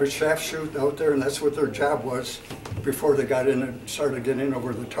they have a shaft chute out there, and that's what their job was before they got in and started getting in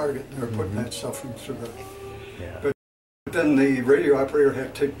over the target. They were putting that stuff in through the. Yeah. But then the radio operator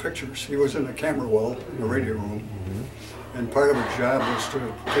had to take pictures. He was in the camera well in the radio room, and part of his job was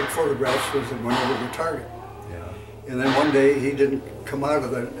to take photographs as it went over the target. Yeah. And then one day he didn't come out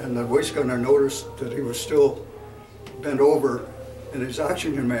of it, and the waist gunner noticed that he was still bent over, and his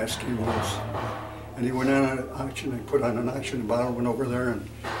oxygen mask came loose. And he went on an oxygen, he put on an oxygen bottle, went over there and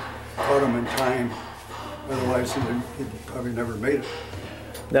caught him in time. Otherwise, he'd probably never made it.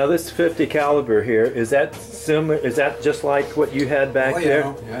 Now this 50 caliber here, is that similar? Is that just like what you had back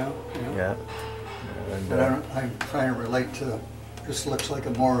there? Yeah. Yeah. But I'm trying to relate to, this looks like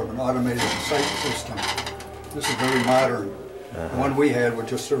more of an automated sight system. This is very modern. The one we had was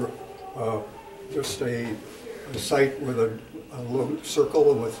just a sight with a little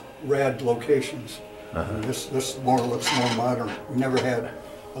circle with rad locations. And this looks more modern. We never had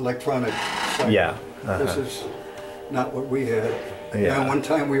electronic sight. Yeah. This is not what we had. Yeah. And one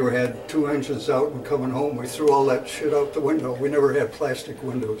time we had 2 engines out, and coming home we threw all that shit out the window. We never had plastic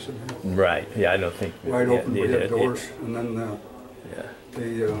windows in here. Right. Yeah, I don't think. Wide open, we had doors, Yeah. and then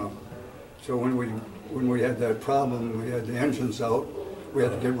Yeah. so when we had that problem, we had the engines out. We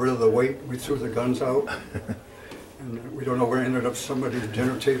had to get rid of the weight. We threw the guns out, and we don't know where it ended up. Somebody's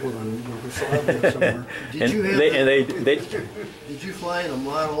dinner table, and we saw it somewhere. Did you have Did you fly in a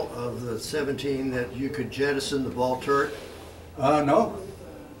model of the 17 that you could jettison the ball turret? No.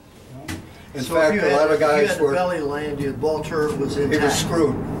 In So fact, if you a lot of if you guys had to were. belly land, your ball turret was intact. He was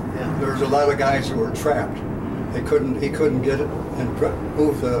screwed. Yeah. There was a lot of guys who were trapped. He couldn't get it and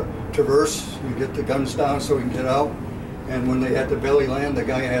move the traverse. You get the guns down so he can get out. And when they had to belly land, the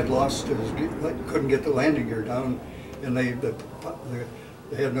guy had lost couldn't get the landing gear down, and the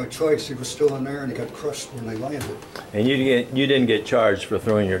they had no choice. He was still in there and he got crushed when they landed. And you didn't get charged for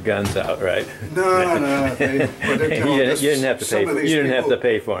throwing your guns out, right? No, no. You didn't have to pay. You didn't have to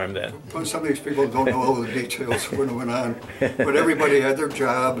pay for them then. Some of these people don't know all the details of what went on, but everybody had their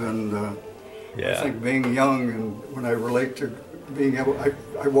job, and I think being young, and when I relate to being able,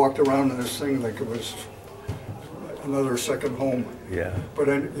 I walked around in this thing like it was another second home. Yeah. But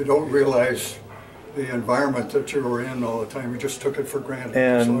you don't realize the environment that you were in all the time. You just took it for granted.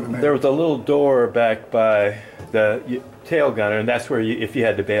 And there was a little door back by the tail gunner, and that's where if you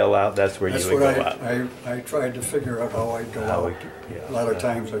had to bail out, that's where you would go out. I tried to figure out how I'd go out. A lot of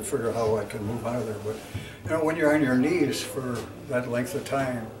times I figure out how I can move out of there. But you know, when you're on your knees for that length of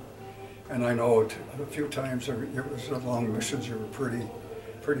time, and I know a few times it was long missions, you were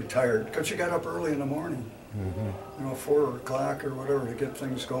pretty tired because you got up early in the morning. You know, 4 o'clock or whatever to get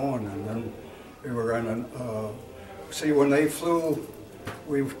things going, and then we were on see, when they flew,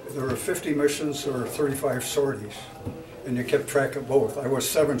 there were 50 missions or 35 sorties, and you kept track of both. I was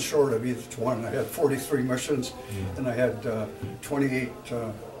 7 short of each one. I had 43 missions, and I had 28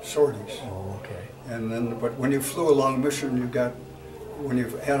 sorties. Oh, okay. And then, but when you flew a long mission, when you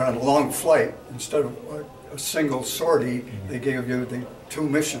had on a long flight, instead of a single sortie, they gave you the 2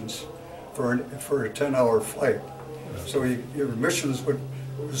 missions for a 10-hour flight. So your missions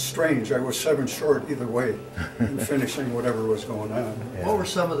it was strange. I was 7 short either way in finishing whatever was going on. Yeah. What were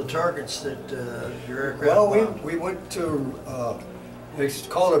some of the targets that your aircraft bombed? We went to, they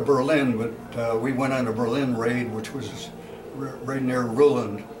called it Berlin, but we went on a Berlin raid, which was right near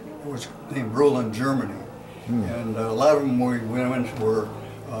Ruhland. It was named Ruhland, Germany. And a lot of them we went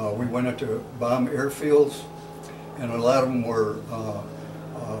into bomb airfields, and a lot of them were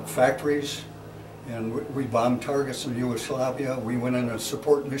factories, and we bombed targets in Yugoslavia. We went in a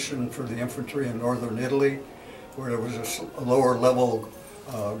support mission for the infantry in northern Italy, where there was a lower level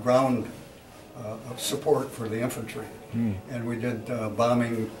ground support for the infantry. And we did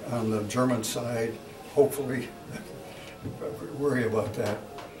bombing on the German side, hopefully, worry about that.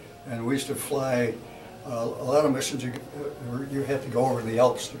 And we used to fly a lot of missions. You had to go over the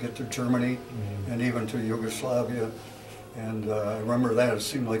Alps to get to Germany and even to Yugoslavia. And I remember that. It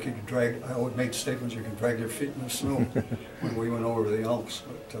seemed like you could I always made statements, you could drag your feet in the snow when we went over the Alps.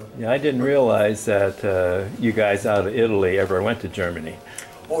 But, yeah, I didn't realize that you guys out of Italy ever went to Germany.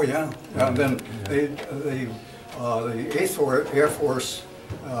 Oh, yeah. And then the 8th Air Force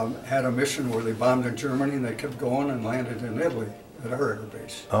had a mission where they bombed in Germany, and they kept going and landed in Italy at our air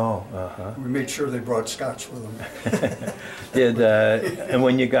base. Oh, We made sure they brought scotch with them. And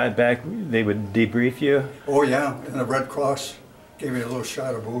when you got back, they would debrief you? Oh, yeah. And the Red Cross gave you a little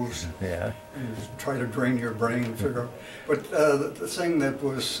shot of booze. Yeah. And try to drain your brain and figure out. But the thing that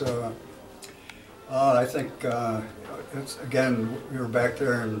was, I think, it's, again, we were back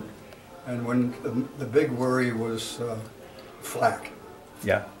there, and when the big worry was flak.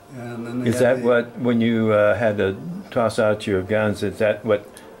 Yeah. And then is that when you had to toss out your guns, is that what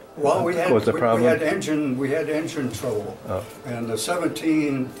was the problem? We had engine trouble. Oh. And the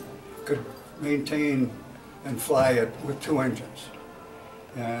 17 could maintain and fly it with 2 engines.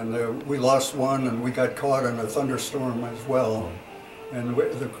 And we lost one, and we got caught in a thunderstorm as well. And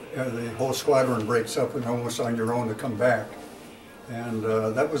the whole squadron breaks up, and almost on your own to come back. And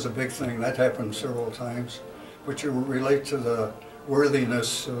that was a big thing. That happened several times. But you relate to the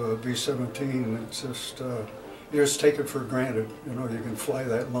worthiness of B-17. It's just you just take it for granted. You know, you can fly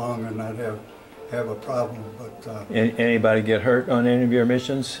that long and not have a problem. But anybody get hurt on any of your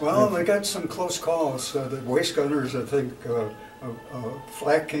missions? Well, they got some close calls. The waist gunners, I think, a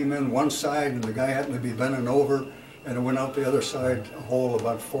flak came in one side, and the guy happened to be bending over, and it went out the other side, a hole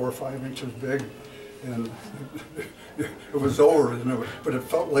about 4 or 5 inches big, and it was over. But it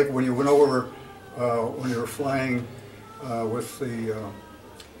felt like when you went over, when you were flying with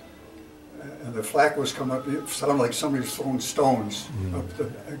and the flak was coming up, it sounded like somebody's throwing stones up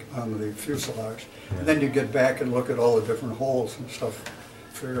on the fuselage. And then you get back and look at all the different holes and stuff,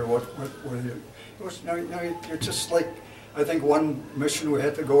 figure what you, it was, now you're just like, I think one mission we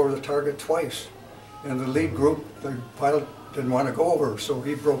had to go over the target twice. And the lead group, the pilot didn't want to go over, so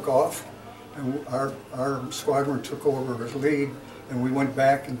he broke off, and our squadron took over his lead, and we went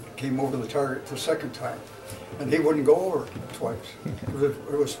back and came over the target the second time. And he wouldn't go over twice.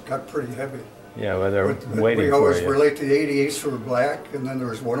 It got pretty heavy. Yeah, well, they're waiting for you. We always relate the 88s were black, and then there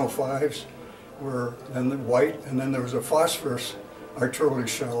was 105s were then white, and then there was a phosphorus artillery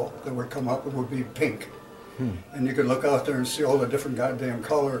shell that would come up and would be pink. And you could look out there and see all the different goddamn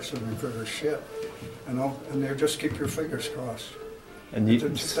colors, and you figure, shit, you know, and they just keep your fingers crossed. And that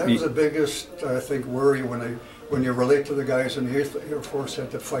was the biggest, I think, worry when you relate to the guys in the Air Force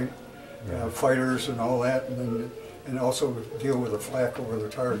had to fight fighters and all that, and also deal with the flak over the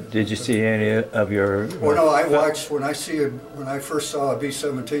target. Did you see any of your? Well, no, I watched when I first saw a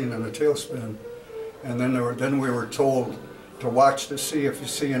B-17 in a tailspin, and then we were told to watch to see if you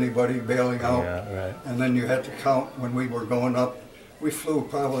see anybody bailing out, and then you had to count when we were going up. We flew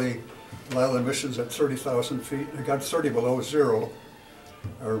probably a lot of the missions at 30,000 feet. It got 30 below zero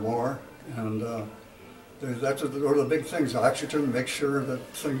or more, and that's one of the big things. Oxygen, make sure that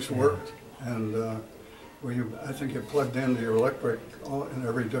things worked, and I think you plugged into your electric in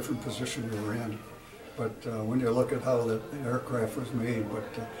every different position you were in. But when you look at how the aircraft was made,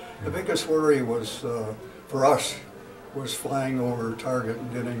 the biggest worry was for us was flying over target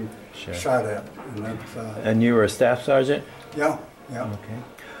and getting shot at. And you were a staff sergeant? Yeah.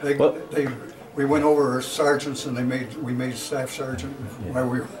 Okay. We went over as sergeants, and we made staff sergeant.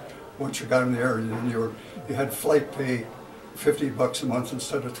 Once you got in the air, and you had flight pay $50 a month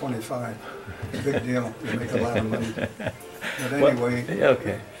instead of 25. Big deal. You make a lot of money. But anyway.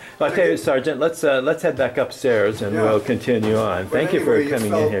 Okay. Well, okay, Sergeant. Let's head back upstairs, and we'll continue on. Thank you for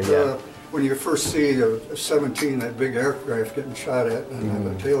coming in here. When you first see a 17, that big aircraft getting shot at, and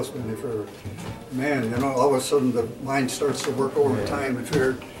the tailspin, man, all of a sudden the mind starts to work overtime. If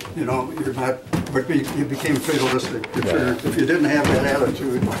you're not, but you became fatalistic. If you didn't have that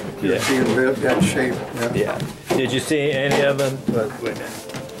attitude, you'd be in bad shape. Yeah. Did you see any of them?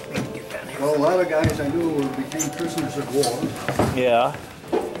 Well, a lot of guys I knew became prisoners of war. Yeah.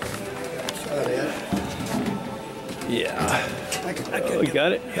 Shot at. Yeah. Oh, you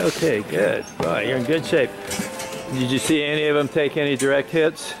got it? Okay, good. Wow, you're in good shape. Did you see any of them take any direct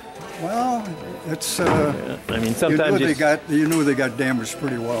hits? Well, it's. I mean, sometimes you knew they got damaged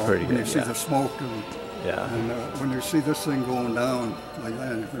pretty well. Pretty good, when you see the smoke and when you see this thing going down like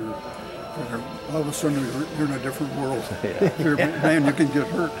that, all of a sudden you're in a different world. Man, you can get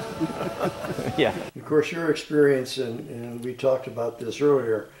hurt. Yeah. Of course, your experience, and we talked about this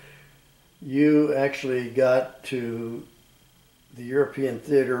earlier. You actually got to the European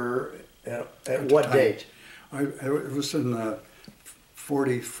theater at what date? It was in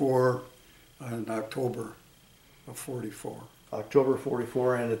 44, in October of 44. October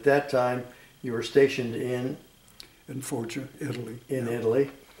 44, and at that time you were stationed in Foggia, Italy. Italy,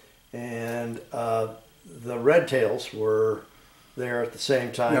 and the Red Tails were there at the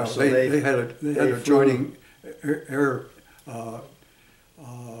same time. Yeah, so they had adjoining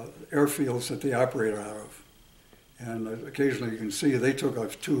airfields that they operated out of, and occasionally you can see they took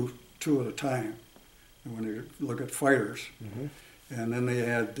off two at a time. And when you look at fighters, and then they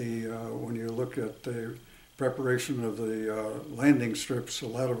had when you look at the preparation of the landing strips, a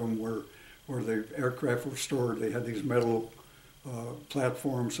lot of them were where the aircraft were stored. They had these metal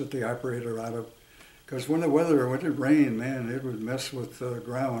platforms that they operated out of. Because when it rained, man, it would mess with the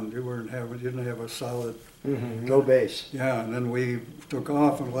ground. You didn't have a solid. No base. Yeah, and then we took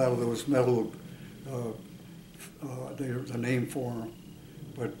off, and a lot of those metal, the name for them,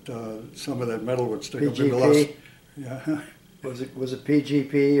 but some of that metal would stick up in the lust. Yeah. Was it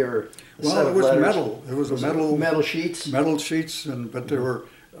PGP or? Well, it was letters? Metal. It was metal sheets. Metal sheets, but they were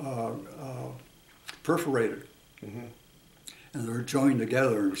perforated. And they were joined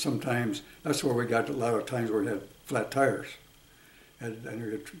together, and sometimes, that's where we got a lot of times where we had flat tires. And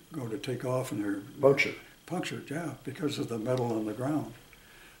you'd go to take off and they're punctured, yeah, because of the metal on the ground.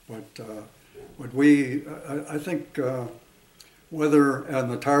 But I think weather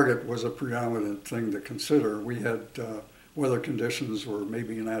and the target was a predominant thing to consider. We had weather conditions were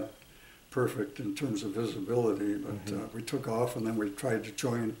maybe not perfect in terms of visibility, but we took off, and then we tried to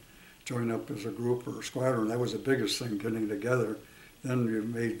join up as a group or a squadron. That was the biggest thing, getting together. Then you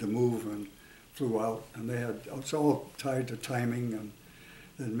made the move and flew out, and it's all tied to timing, and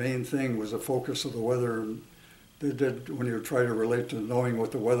the main thing was the focus of the weather. And they did, when you try to relate to knowing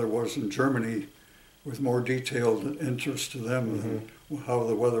what the weather was in Germany, with more detailed interest to them than how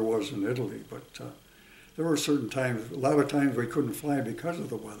the weather was in Italy. But there were certain times, a lot of times we couldn't fly because of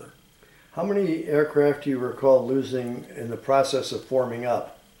the weather. How many aircraft do you recall losing in the process of forming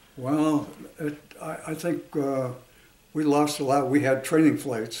up? Well, I think we lost a lot. We had training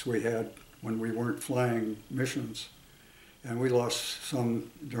flights when we weren't flying missions, and we lost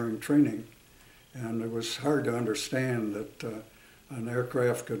some during training. And it was hard to understand that an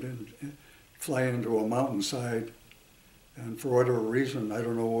aircraft could fly into a mountainside, and for whatever reason, I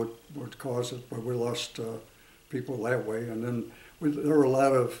don't know what caused it, but we lost people that way. And then there were a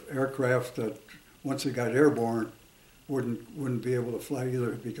lot of aircraft that, once they got airborne, wouldn't be able to fly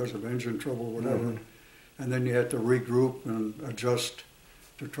either because of engine trouble or whatever. and then you had to regroup and adjust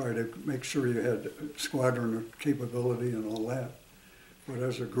to try to make sure you had squadron capability and all that. But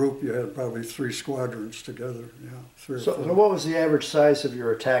as a group, you had probably 3 squadrons together, yeah, 3 or 4. So what was the average size of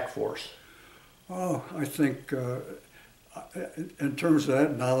your attack force? Oh, I think in terms of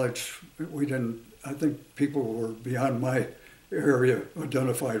that knowledge, I think people were beyond my area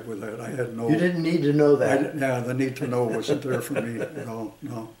identified with that. I had no... You didn't need to know that. Yeah, the need to know wasn't there for me at all,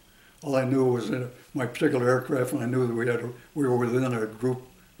 no. All I knew was in my particular aircraft, and I knew that we were within a group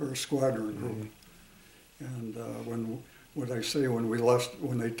or a squadron group. And when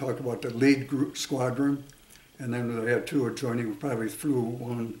they talked about the lead group squadron, and then they had 2 adjoining, we probably flew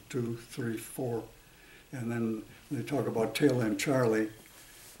 1, 2, 3, 4. And then they talk about tail end Charlie.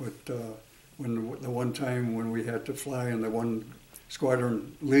 But the one time when we had to fly, and the one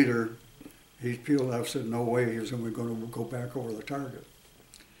squadron leader, he peeled out, said no way, he was going to go back over the target.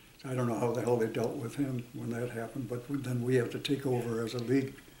 I don't know how the hell they dealt with him when that happened, but then we have to take over as a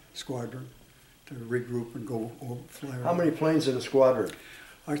lead squadron to regroup and go fly. How many planes in a squadron?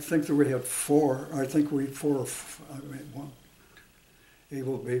 I think that we had 4. I think we 4. One.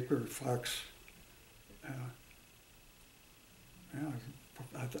 Abel, Baker, Fox.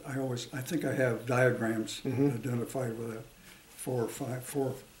 I think I have diagrams identified with that. 4 or 5.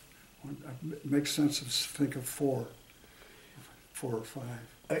 4. It makes sense to think of 4 or 5.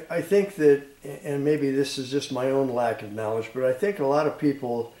 I think that, and maybe this is just my own lack of knowledge, but I think a lot of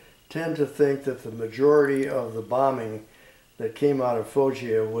people tend to think that the majority of the bombing that came out of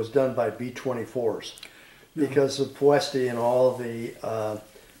Foggia was done by B-24s because of Puesti and all the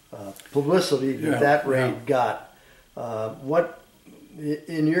publicity that raid got. What,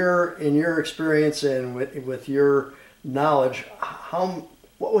 in your experience and with your knowledge,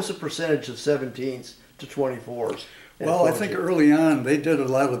 what was the percentage of 17s to 24s? Well, I think early on they did a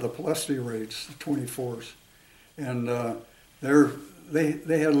lot of the Puesti raids, the 24s, and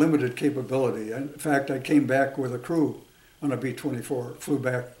they had limited capability. In fact, I came back with a crew on a B-24, flew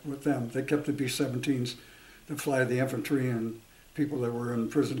back with them. They kept the B-17s to fly the infantry and people that were in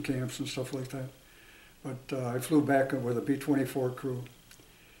prison camps and stuff like that. But I flew back with a B-24 crew,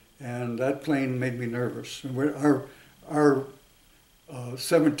 and that plane made me nervous. And our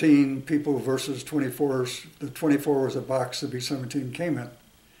 17 people versus 24s, the 24 was a box the B-17 came in.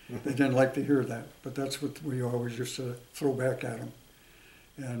 They didn't like to hear that, but that's what we always used to throw back at them.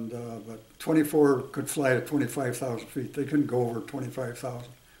 And but 24 could fly at 25,000 feet. They couldn't go over 25,000.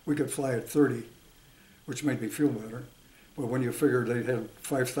 We could fly at 30, which made me feel better. But when you figured they had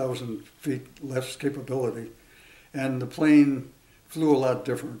 5,000 feet less capability, and the plane flew a lot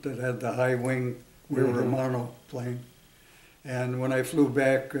different. It had the high wing. We were a monoplane. And when I flew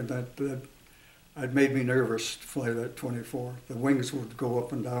back, it made me nervous to fly that 24. The wings would go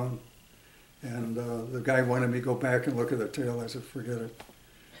up and down. And the guy wanted me to go back and look at the tail. I said, forget it.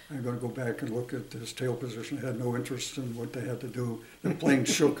 I'm going to go back and look at his tail position. I had no interest in what they had to do. The plane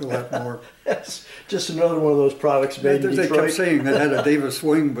shook a lot more. That's just another one of those products made in Detroit. They kept saying it had a Davis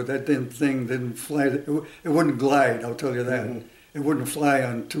wing, but that thing didn't fly. It wouldn't glide, I'll tell you that. It wouldn't fly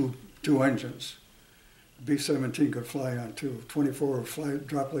on two engines. B-17 could fly on 2. 24 would fly,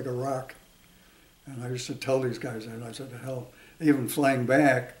 drop like a rock. And I used to tell these guys that. I said, to hell. Even flying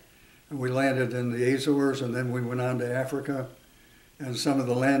back, and we landed in the Azores, and then we went on to Africa. And some of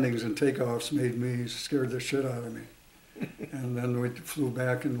the landings and takeoffs scared the shit out of me. And then we flew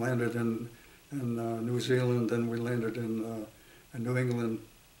back and landed in New Zealand. Then we landed in New England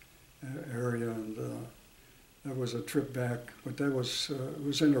area, and that was a trip back. But that was it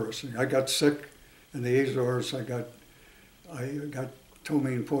was interesting. I got sick in the Azores. I got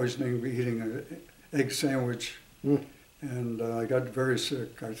ptomaine poisoning eating an egg sandwich, and I got very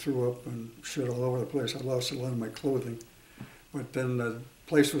sick. I threw up and shit all over the place. I lost a lot of my clothing. But then the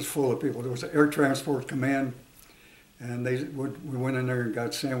place was full of people. There was an air transport command, and we went in there and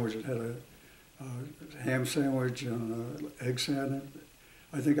got sandwiches. It had a ham sandwich and an egg sandwich.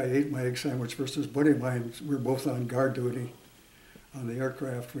 I think I ate my egg sandwich versus buddy of mine. We were both on guard duty on the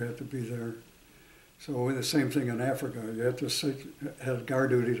aircraft. We had to be there. So the same thing in Africa. You had to have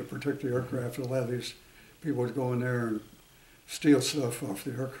guard duty to protect the aircraft. A lot of these people would go in there and steal stuff off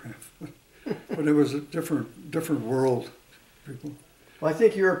the aircraft. But it was a different world. People. Well, I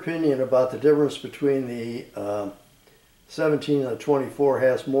think your opinion about the difference between the 17 and the 24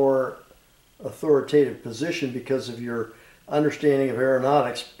 has more authoritative position because of your understanding of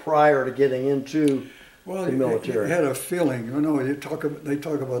aeronautics prior to getting into the military. You had a feeling, you know, they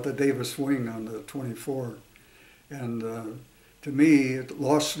talk about the Davis wing on the 24, and to me, it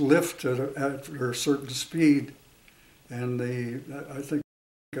lost lift at a certain speed, and I think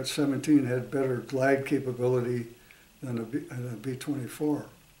B-17 had better glide capability than a B-24.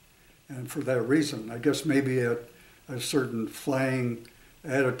 And for that reason, I guess maybe a certain flying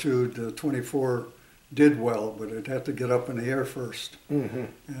attitude, the 24 did well, but it had to get up in the air first. Mm-hmm.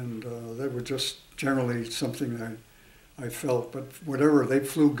 And that was just generally something I felt. But whatever, they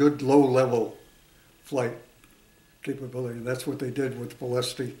flew good low-level flight capability. And that's what they did with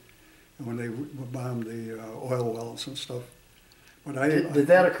Balesti when they bombed the oil wells and stuff. But did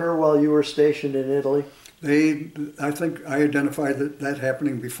that occur while you were stationed in Italy? I think I identified that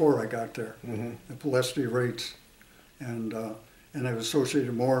happening before I got there. Mm-hmm. The Balesti rates, and I've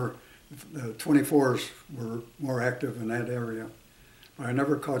associated more. 24s were more active in that area. But I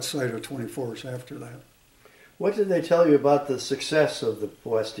never caught sight of 24s after that. What did they tell you about the success of the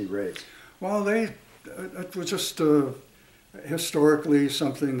Balesti raids? Well, it was just historically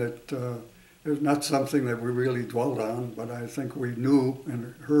something that it was not something that we really dwelled on, but I think we knew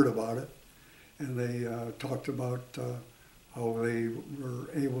and heard about it. And they talked about how they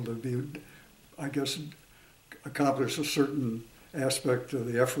were able to be, I guess, accomplish a certain aspect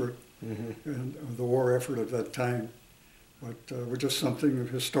of the effort Mm-hmm. and of the war effort at that time. But it was just something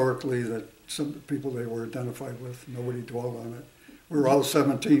historically that some people they were identified with. Nobody dwelled on it. We were all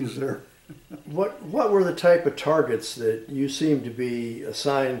 17s there. What were the type of targets that you seemed to be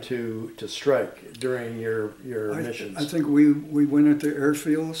assigned to strike during your missions? I think we went into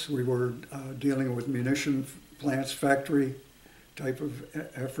airfields. We were dealing with munition plants, factory type of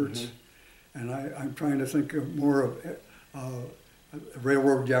efforts. Mm-hmm. And I'm trying to think of more of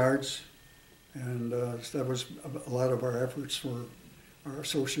railroad yards. And that was a lot of our efforts are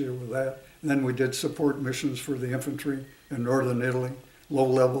associated with that. And then we did support missions for the infantry in northern Italy, low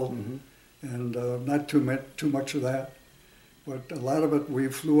level. Mm-hmm. And not too much of that, but a lot of it we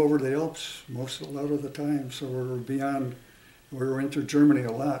flew over the Alps a lot of the time. So we were into Germany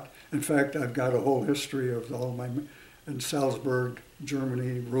a lot. In fact, I've got a whole history of all my in Salzburg,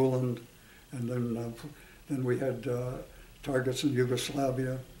 Germany, Ruland, and then we had targets in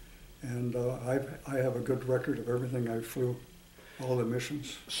Yugoslavia, and I have a good record of everything I flew, all the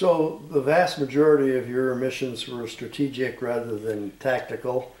missions. So the vast majority of your missions were strategic rather than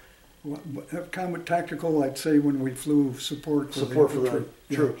tactical. Combat tactical, I'd say when we flew support for the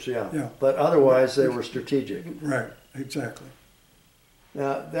troops, yeah. But otherwise they were strategic. Right, exactly.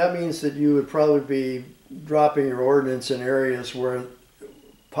 Now that means that you would probably be dropping your ordnance in areas where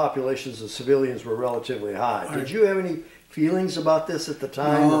populations of civilians were relatively high. Did you have any feelings about this at the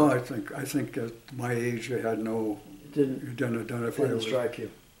time? No, I think at my age I had didn't identify. Didn't strike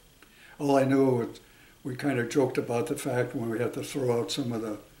you. All I knew was we kind of joked about the fact when we had to throw out some of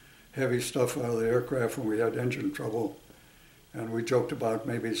the heavy stuff out of the aircraft when we had engine trouble. And we joked about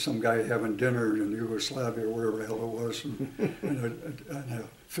maybe some guy having dinner in Yugoslavia or wherever the hell it was, and a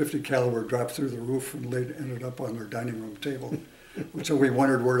 50 caliber dropped through the roof and ended up on their dining room table. So we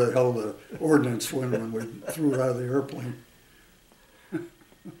wondered where the hell the ordnance went when we threw it out of the airplane.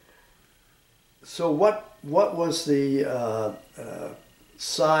 So what was the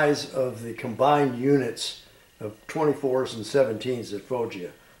size of the combined units of 24s and 17s at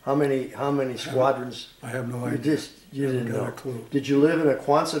Foggia? How many squadrons? I have no idea. You didn't know. A clue. Did you live in a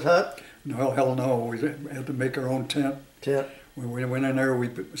Quonset hut? No, hell no. We had to make our own tent. When we went in there, we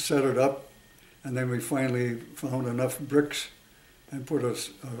set it up, and then we finally found enough bricks and put a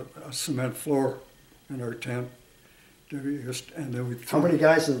cement floor in our tent. And then How many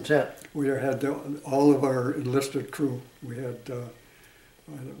guys in the tent? We had all of our enlisted crew. We had,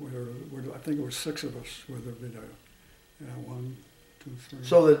 I think it was 6 of us. Whether it be 1, 2,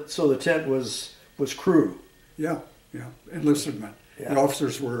 3. So the tent was crew. Yeah, enlisted men. Yeah. The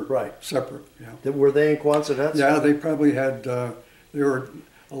officers were separate. Yeah. Were they in Quonset huts? Yeah, they probably had. There were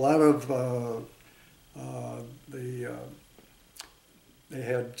a lot of they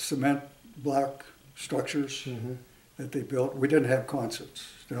had cement block structures that they built. We didn't have Quonsets.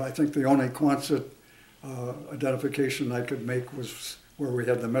 I think the only Quonset identification I could make was where we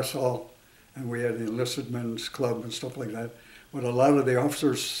had the mess hall and we had the enlisted men's club and stuff like that. But a lot of the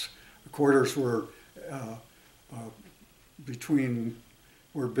officers' quarters were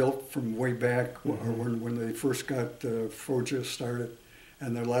were built from way back, or when they first got Foggia started,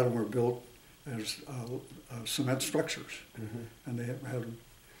 and a lot of them were built as cement structures, and they had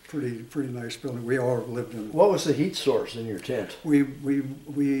pretty nice building. We all lived in. What was the heat source in your tent? We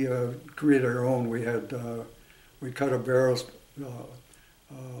created our own. We had we cut a barrel,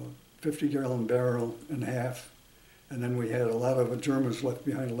 50-gallon barrel in half, and then we had a lot of the Germans left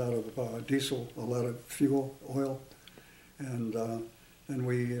behind a lot of diesel, a lot of fuel, oil, and then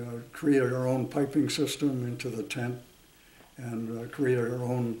we created our own piping system into the tent, and created our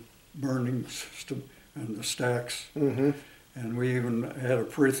own burning system and the stacks. Mm-hmm. And we even had a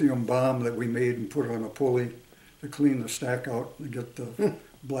perithium bomb that we made and put on a pulley to clean the stack out and get the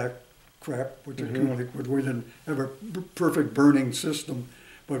black crap, which we didn't have a perfect burning system,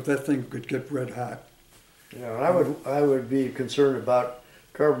 but that thing could get red hot. Yeah, I would be concerned about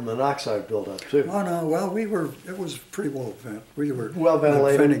carbon monoxide buildup too. Oh no, well it was pretty well vent. We were well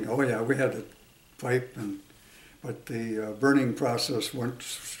ventilated. Venting. Oh yeah, we had a pipe, but the burning process went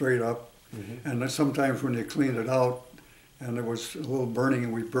straight up, and then sometimes when you cleaned it out, and there was a little burning,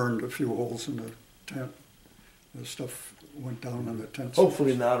 and we burned a few holes in the tent. The stuff went down on the tent.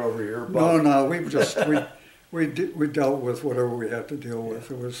 Hopefully not over here. No, we dealt with whatever we had to deal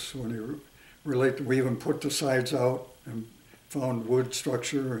with. It was when you relate. We even put the sides out and found wood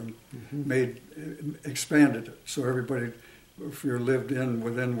structure and expanded it so everybody, if you lived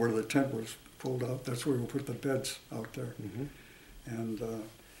within where the tent was pulled out, that's where we put the beds out there. And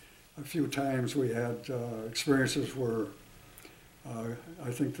a few times we had experiences where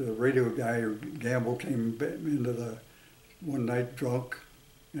I think the radio guy, Gamble, came into the one night drunk,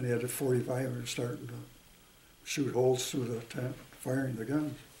 and he had a 45 and starting to shoot holes through the tent, firing the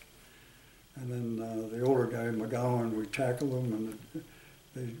guns. And then the older guy, McGowan, we tackled him, and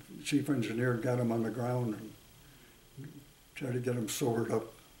the chief engineer got him on the ground and tried to get him sobered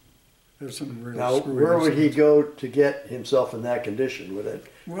up. There's some real now, where would he go to get himself in that condition? Would it?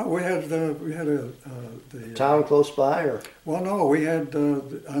 Well, we had the town close by, or? Well, no, we had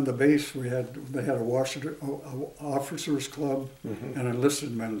on the base they had a officers club and an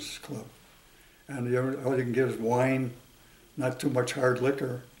enlisted men's club, and all you can get is wine, not too much hard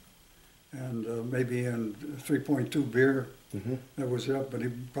liquor, and maybe in 3.2 beer. That was it, but he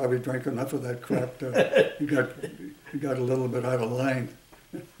probably drank enough of that crap that he got a little bit out of line.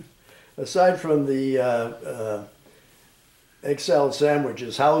 Aside from the egg salad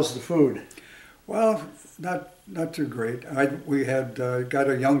sandwiches, how was the food? Well, not too great. We had got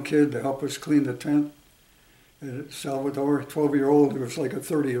a young kid to help us clean the tent. Salvador, 12-year-old, he was like a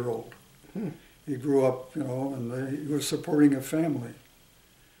 30-year-old. He grew up, and he was supporting a family.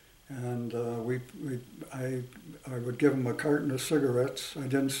 And I would give him a carton of cigarettes. I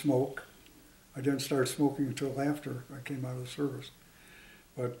didn't smoke. I didn't start smoking until after I came out of service.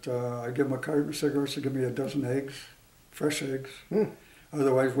 But I give him a carton of cigarettes to give me a dozen eggs, fresh eggs.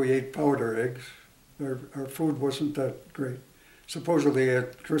 Otherwise, we ate powder eggs. Our food wasn't that great. Supposedly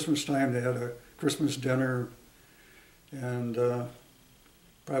at Christmas time, they had a Christmas dinner, and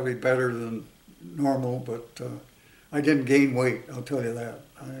probably better than normal, but I didn't gain weight, I'll tell you that.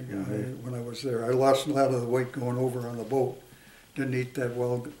 When I was there, I lost a lot of the weight going over on the boat. Didn't eat that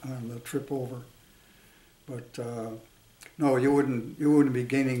well on the trip over. But no, you wouldn't be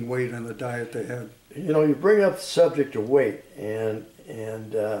gaining weight on the diet they had. You bring up the subject of weight, and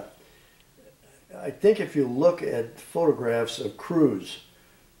I think if you look at photographs of crews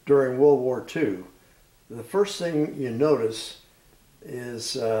during World War II, the first thing you notice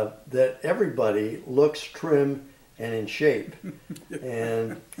is that everybody looks trim and in shape,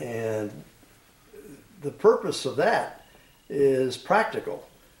 and the purpose of that is practical,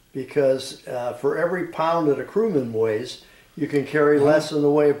 because for every pound that a crewman weighs, you can carry less in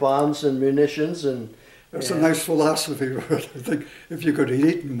the way of bombs and munitions. And that's a nice philosophy. I think if you could have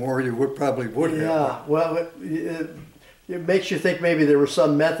eaten more, you probably would have. Yeah, well, it makes you think maybe there was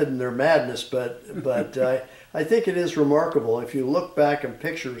some method in their madness, but I think it is remarkable if you look back in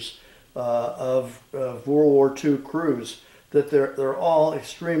pictures of World War II crews that they're all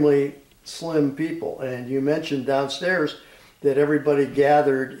extremely slim people. And you mentioned downstairs that everybody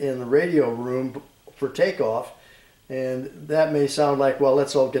gathered in the radio room for takeoff. And that may sound like, well,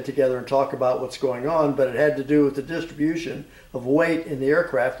 let's all get together and talk about what's going on, but it had to do with the distribution of weight in the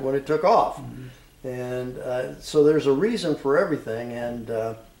aircraft when it took off. And so there's a reason for everything.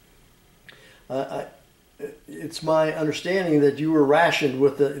 And it's my understanding that you were rationed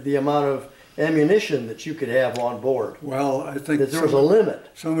with the amount of ammunition that you could have on board. Well, I think that there was a limit.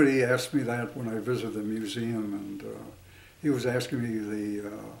 Somebody asked me that when I visited the museum, and he was asking me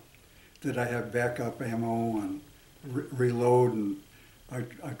did I have backup ammo and reload, and I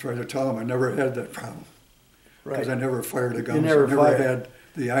tried to tell him I never had that problem, because I never fired a gun. I never had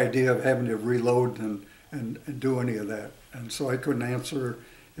the idea of having to reload and do any of that, and so I couldn't answer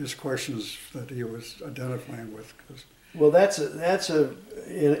his questions that he was identifying with. Well, that's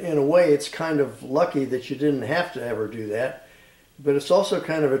in a way, it's kind of lucky that you didn't have to ever do that, but it's also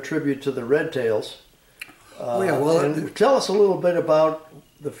kind of a tribute to the Red Tails. And tell us a little bit about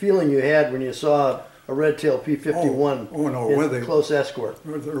the feeling you had when you saw a Red Tail P-51 in close escort.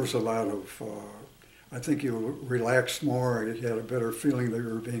 There was a lot of I think you relaxed more. You had a better feeling that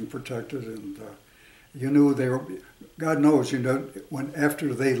you were being protected, and you knew they were. God knows, you know, when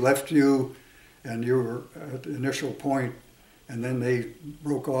after they left you, and you were at the initial point, and then they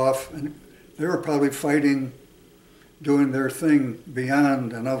broke off, and they were probably fighting, doing their thing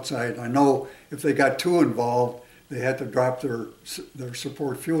beyond and outside. I know if they got too involved, they had to drop their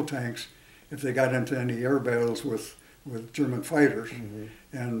support fuel tanks if they got into any air battles with German fighters. Mm-hmm.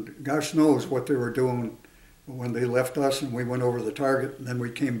 And gosh knows what they were doing when they left us and we went over the target, and then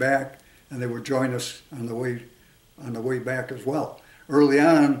we came back and they would join us on the way back as well. Early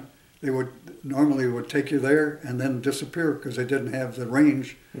on, they would take you there and then disappear because they didn't have the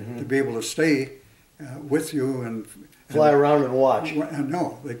range mm-hmm. to be able to stay with you and fly around and watch.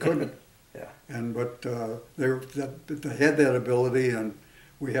 No, they couldn't. Yeah. But they had that ability, and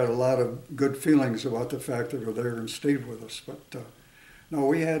we had a lot of good feelings about the fact that they were there and stayed with us. But no,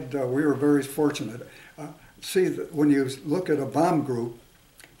 we were very fortunate. See, when you look at a bomb group,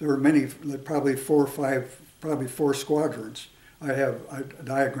 there were many, probably 4 or 5, probably 4 squadrons. I have a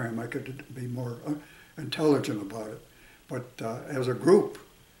diagram. I could be more intelligent about it. But as a group,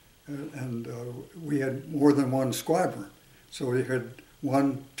 we had more than one squadron. So we had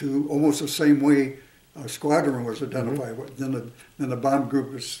 1, 2, almost the same way a squadron was identified. Mm-hmm. Then the bomb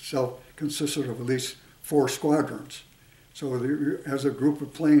group itself consisted of at least 4 squadrons. So as a group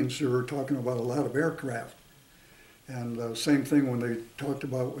of planes, you were talking about a lot of aircraft. And same thing when they talked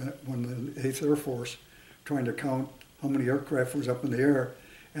about when the 8th Air Force trying to count how many aircraft was up in the air,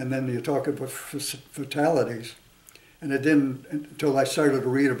 and then you talk about fatalities. And it didn't, until I started to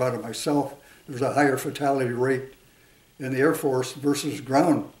read about it myself, there was a higher fatality rate in the Air Force versus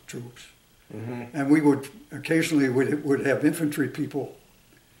ground troops. Mm-hmm. And we would occasionally would have infantry people,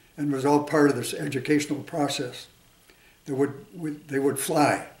 and it was all part of this educational process. They would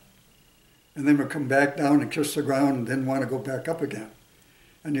fly, and then would come back down and kiss the ground and then want to go back up again.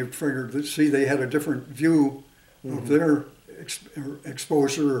 And you figured that, see, they had a different view mm-hmm. of their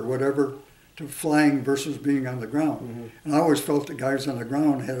exposure or whatever to flying versus being on the ground. Mm-hmm. And I always felt the guys on the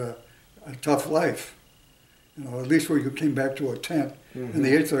ground had a tough life. You know, at least when you came back to a tent. Mm-hmm. In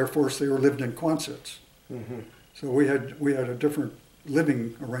the 8th Air Force, they were lived in Quonsets. Mm-hmm. So we had a different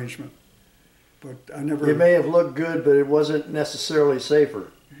living arrangement. But I never... It may have looked good, but it wasn't necessarily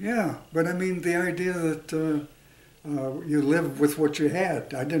safer. Yeah, but I mean, the idea that you live with what you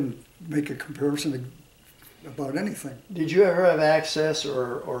had. I didn't make a comparison about anything. Did you ever have access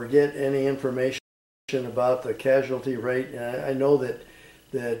or get any information about the casualty rate? I know that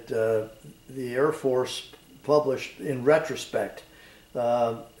the Air Force published in retrospect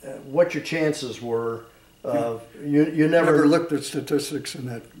what your chances were of you never looked at statistics in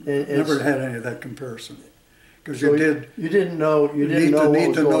that. Never had any of that comparison because so you didn't know what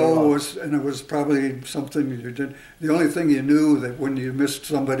was going on. And it was probably something you did. The only thing you knew that when you missed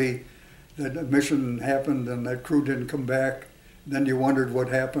somebody, that a mission happened and that crew didn't come back, then you wondered what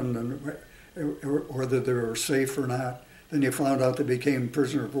happened and or whether they were safe or not. Then you found out they became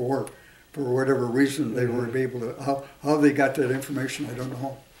prisoner of war for whatever reason. They were able to how they got that information. I don't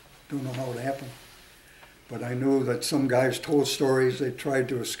know. Don't know how it happened. But I knew that some guys told stories. They tried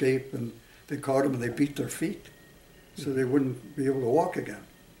to escape and they caught them and they beat their feet so they wouldn't be able to walk again.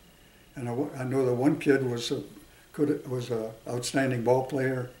 And I know that one kid was a outstanding ball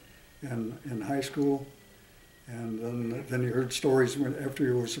player in high school, and then you heard stories after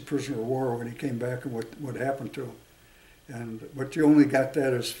he was a prisoner of war when he came back and what happened to him. But you only got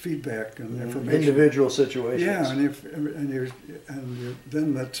that as feedback and information. Individual situations. Yeah,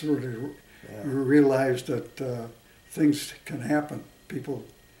 then that sort of you realize that things can happen. People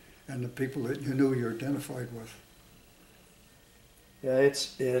and the people that you knew you're identified with. Yeah,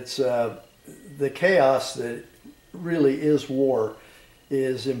 it's the chaos that really is war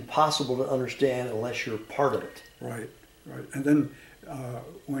is impossible to understand unless you're part of it. Right. And then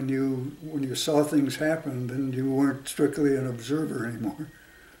when you saw things happen, then you weren't strictly an observer anymore.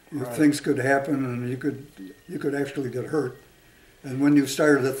 Right. Things could happen, and you could actually get hurt. And when you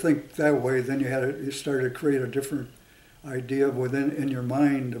started to think that way, then you started to create a different idea in your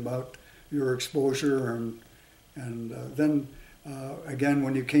mind about your exposure, and then again,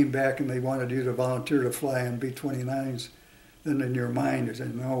 when you came back and they wanted you to volunteer to fly on B-29s, then in your mind you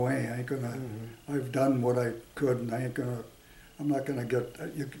said, "No way, I ain't gonna. I've done what I could, and I'm not gonna get.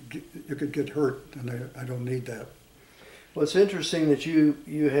 You could get hurt, and I don't need that." Well, it's interesting that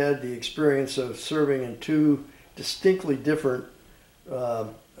you had the experience of serving in 2 distinctly different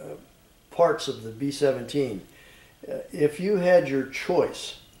parts of the B-17. If you had your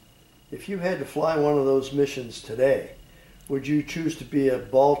choice, if you had to fly one of those missions today, would you choose to be a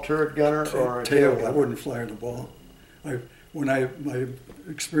ball turret gunner or a tail gunner? I wouldn't fly the ball. My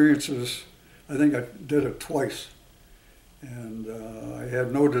experiences, I think I did it twice, and I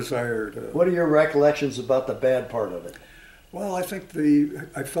had no desire to. What are your recollections about the bad part of it? Well, I think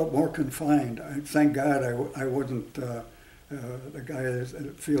I felt more confined. Thank God I wasn't the guy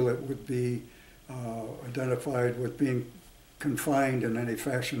that feel it would be identified with being confined in any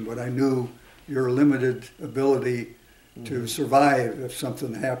fashion, but I knew your limited ability to survive if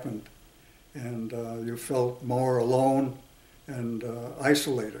something happened, and you felt more alone and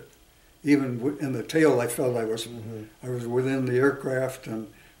isolated. Even in the tail, I felt I was within the aircraft, and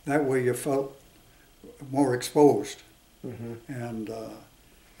that way you felt more exposed. And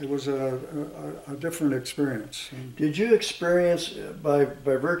it was a different experience. Did you experience, by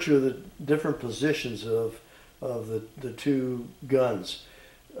virtue of the different positions of the two guns,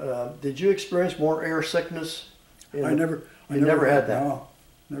 did you experience more air sickness? I never had that. No,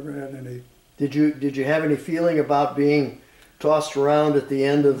 never had any. Did you have any feeling about being tossed around at the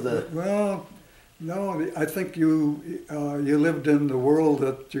end of the? Well, no. I think you lived in the world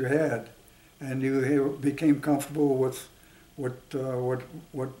that you had, and you became comfortable with what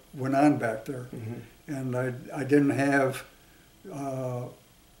went on back there. And I didn't have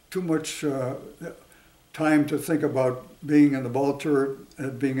too much time to think about being in the ball turret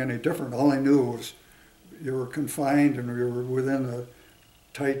as being any different. All I knew was you were confined and you were within a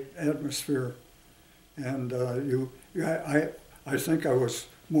tight atmosphere. And I think I was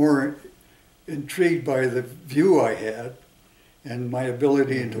more intrigued by the view I had and my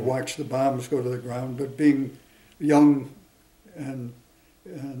ability to watch the bombs go to the ground, but being young and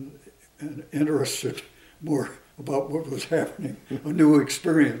interested more about what was happening, a new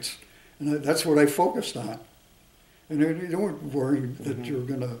experience. And that's what I focused on. And you weren't worrying that you were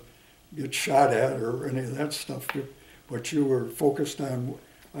going to get shot at or any of that stuff, but you were focused on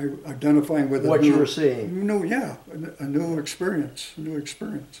identifying with what you were seeing. A new experience,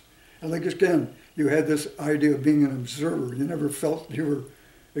 And like again, you had this idea of being an observer. You never felt you were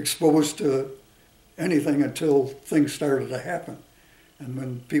exposed to anything until things started to happen. And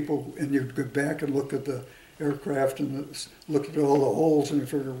when you'd go back and look at the aircraft and look at all the holes and you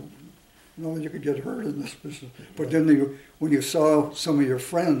figure, you could get hurt in this business. But then when you saw some of your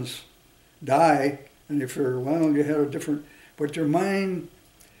friends die and you figure, well, you had a different, but your mind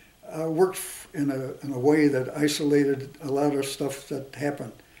worked in a way that isolated a lot of stuff that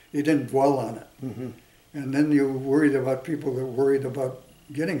happened. You didn't dwell on it. And then you worried about people that worried about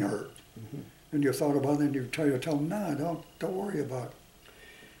getting hurt. And you thought about it and you try to tell them, no, don't worry about it.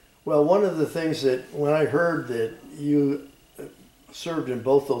 Well, one of the things that when I heard that you served in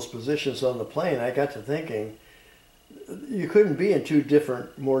both those positions on the plane, I got to thinking you couldn't be in two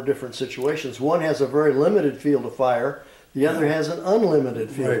more different situations. One has a very limited field of fire. The other has an unlimited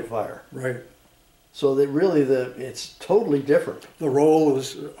field of fire. Right. So that really it's totally different. The role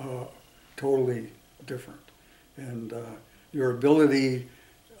is totally different. And your ability,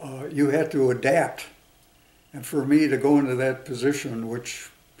 you had to adapt. And for me to go into that position, which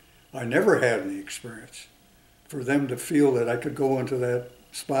I never had any experience, for them to feel that I could go into that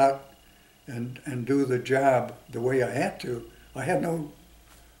spot and do the job the way I had to, I had no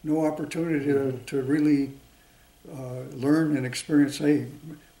opportunity to really learn and experience,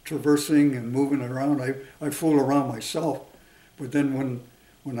 traversing and moving around. I fooled around myself, but then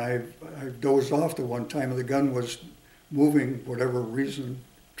when I dozed off the one time, the gun was moving, whatever reason,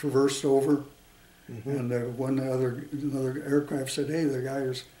 traversed over, and another aircraft said, "Hey,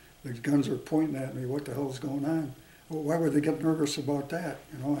 the guns are pointing at me. What the hell's going on?" Well, why would they get nervous about that?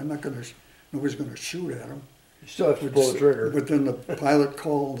 Nobody's going to shoot at them. You still have to pull the trigger. But then the pilot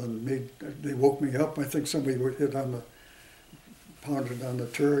called and they woke me up. I think somebody pounded on the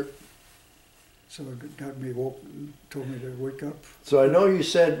turret. So it got me told me to wake up. So I know you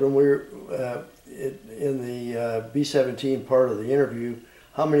said when we were in the B-17 part of the interview,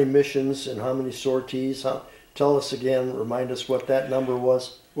 how many missions and how many sorties? Tell us again, remind us what that number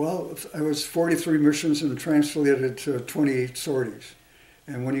was. Well, I was 43 missions and translated to 28 sorties.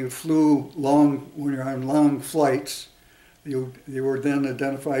 And when you when you're on long flights, you were then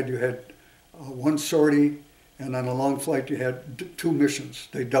identified, you had one sortie, and on a long flight you had 2 missions.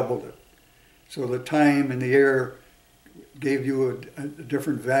 They doubled it. So the time in the air gave you a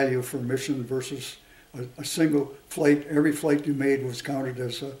different value for mission versus a single flight. Every flight you made was counted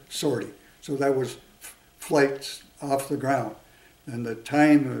as a sortie. So that was flights off the ground. And the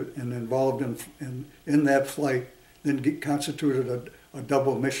time involved in that flight then constituted a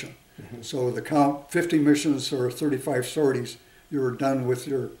double mission. So the count, 50 missions or 35 sorties, you were done with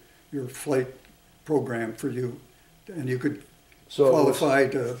your flight program for you and you could So it was qualify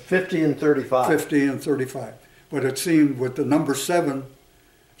to 50 and 35. 50 and 35. But it seemed with the number 7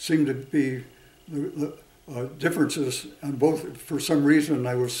 seemed to be the differences on both. For some reason,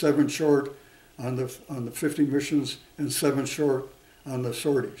 I was 7 short on the 50 missions and 7 short on the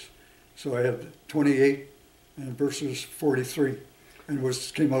sorties. So I had 28 and versus 43,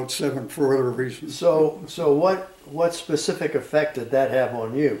 and came out 7 for other reasons. So what specific effect did that have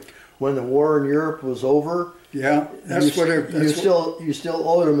on you? When the war in Europe was over, yeah, you still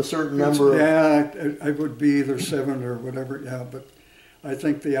owed them a certain number. Yeah, I would be either 7 or whatever. Yeah, but I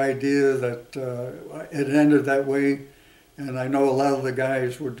think the idea that it ended that way, and I know a lot of the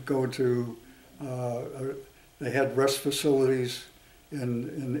guys would go to. They had rest facilities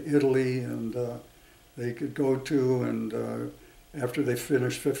in Italy, and they could go to, and after they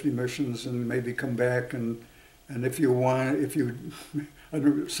finished 50 missions, and maybe come back, and if you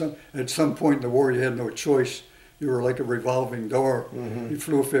at some point in the war you had no choice. You were like a revolving door. Mm-hmm. You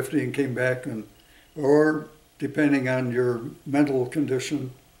flew 50 and came back, or depending on your mental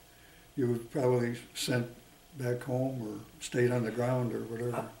condition, you were probably sent back home or stayed on the ground or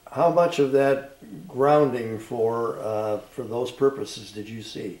whatever. How much of that grounding for those purposes did you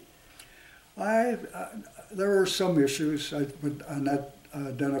see? There were some issues, but I'm not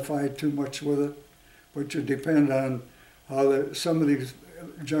identified too much with it. But you depend on how some of these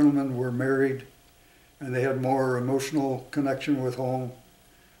gentlemen were married, and they had more emotional connection with home.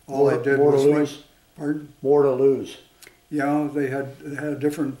 All I did was lose. Pardon? More to lose. Yeah, they had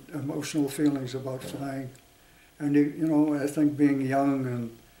different emotional feelings about flying, and I think being young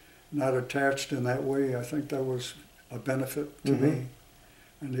and not attached in that way, I think that was a benefit to me.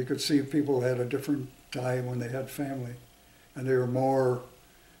 And you could see people had a different time when they had family, and they were more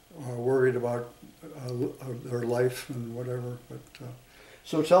worried about their life and whatever. But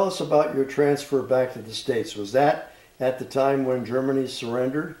so tell us about your transfer back to the States. Was that at the time when Germany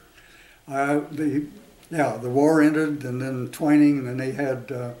surrendered? The war ended, and then Twining, and then they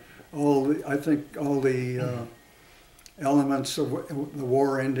had all the elements of the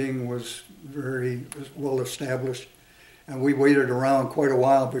war ending was very well established, and we waited around quite a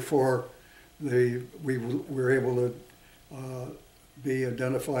while before we were able to be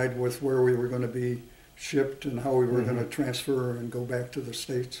identified with where we were going to be shipped and how we were going to transfer and go back to the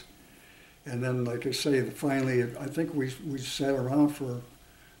States. And then, like I say, finally, I think we sat around for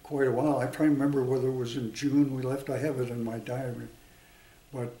quite a while. I can't remember whether it was in June we left. I have it in my diary.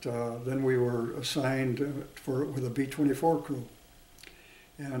 But then we were assigned with a B-24 crew.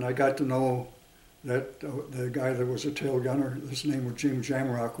 And I got to know that the guy that was a tail gunner, his name was Jim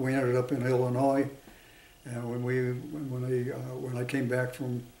Jamrock. We ended up in Illinois. And when I came back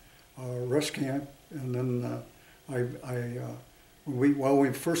from rest camp, and then while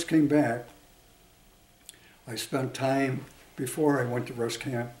we first came back, I spent time before I went to rest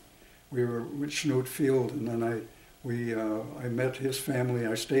camp. We were with Schnoot Field, and then I met his family.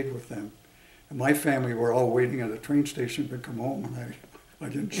 I stayed with them, and my family were all waiting at the train station to come home, and I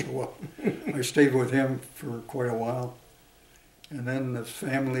didn't show up. I stayed with him for quite a while, and then the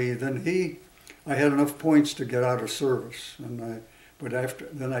family. I had enough points to get out of service, but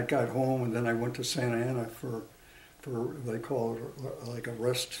then I got home, and then I went to Santa Ana for they call it like a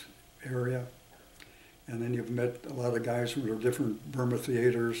rest area. And then you've met a lot of guys who were different Burma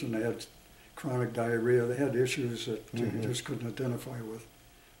theaters, and they had chronic diarrhea. They had issues that you just couldn't identify with.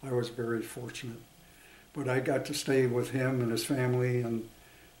 I was very fortunate. But I got to stay with him and his family, and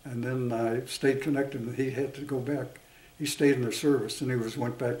then I stayed connected. And he had to go back. He stayed in the service, and he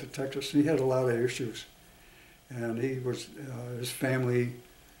went back to Texas. And he had a lot of issues. And his family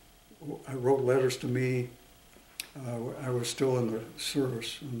wrote letters to me. I was still in the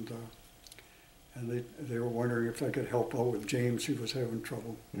service, and they were wondering if I could help out with James. He was having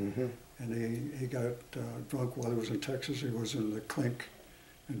trouble. And he got drunk while he was in Texas. He was in the clink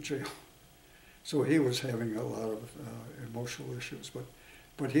in jail. So he was having a lot of emotional issues.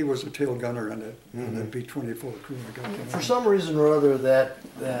 But he was a tail gunner on that B-24 crew. For some reason or other, that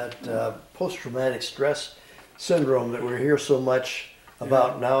post-traumatic stress syndrome that we hear so much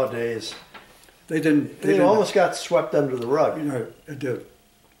about nowadays, they almost got swept under the rug. It did.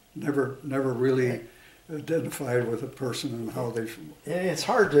 Never really identified with a person and how they. It's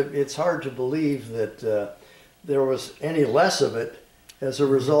hard to believe that there was any less of it as a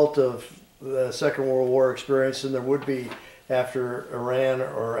result of the Second World War experience than there would be after Iran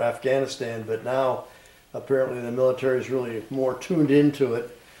or Afghanistan. But now, apparently, the military is really more tuned into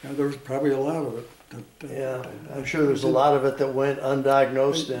it. Yeah, there was probably a lot of it. I'm sure there's a lot of it that went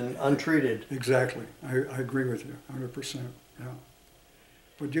undiagnosed and untreated. Exactly. I agree with you 100%. Yeah.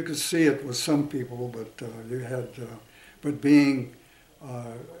 but you could see it with some people. But you had, but being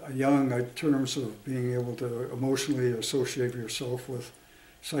young in terms of being able to emotionally associate yourself with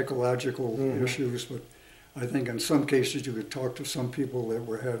psychological issues. But I think in some cases you could talk to some people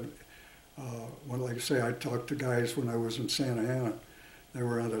that had. Well, like I say, I talked to guys when I was in Santa Ana. They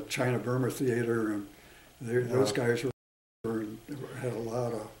were at a China-Burma theater, and those guys had a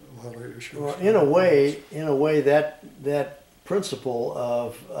lot of issues. Well, in a way, that principle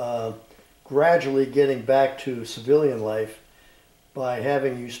of gradually getting back to civilian life by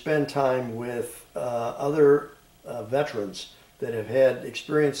having you spend time with other veterans that have had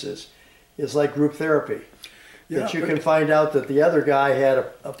experiences is like group therapy. That you can find out that the other guy had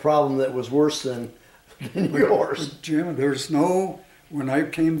a problem that was worse than yours. But Jim, when I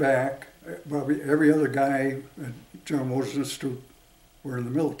came back, probably every other guy at General Motors Institute were in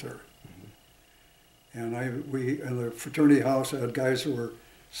the military. And we in the fraternity house, I had guys who were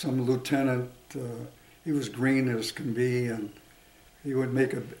some lieutenant. He was green as can be, and he would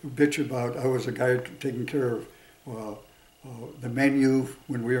make a bitch about, I was a guy taking care of the menu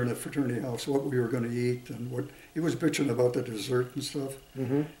when we were in the fraternity house, what we were going to eat, and what he was bitching about the dessert and stuff.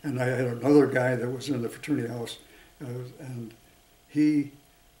 And I had another guy that was in the fraternity house, and he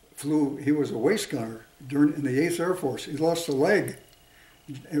was a waist gunner in the 8th Air Force. He lost a leg,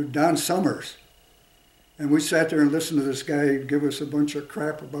 Don Summers. And we sat there and listened to this guy give us a bunch of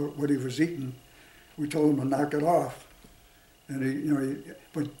crap about what he was eating. We told him to knock it off. And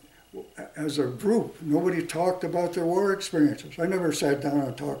but as a group, nobody talked about their war experiences. I never sat down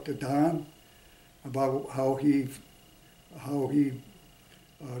and talked to Don about how he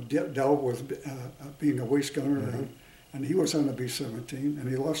dealt with being a waist gunner, and he was on the B-17, and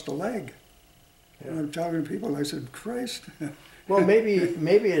he lost a leg. And I'm talking to people, and I said, Christ. Well, maybe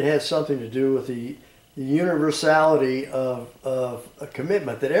it has something to do with the universality of a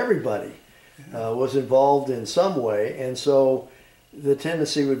commitment that everybody was involved in some way, and so the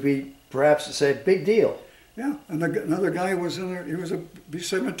tendency would be perhaps to say, big deal. Yeah, and another guy was in there, he was a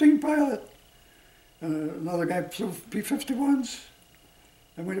B-17 pilot. Another guy flew B-51s.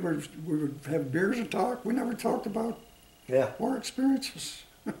 And we would have beers and talk. We never talked about war experiences.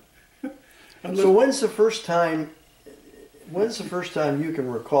 So when's the first time you can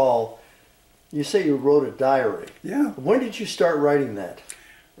recall, you say you wrote a diary. Yeah. When did you start writing that?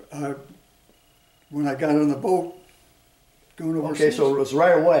 When I got on the boat going overseas. Okay, so it was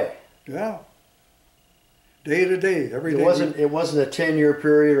right away. Yeah. Day to day, every day. It wasn't a 10-year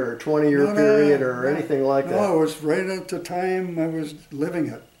period or a 20-year period or anything like that? No, it was right at the time I was living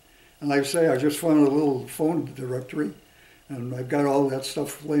it. And like I say, I just found a little phone directory, and I've got all that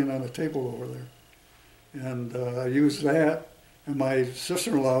stuff laying on the table over there. And I used that, and my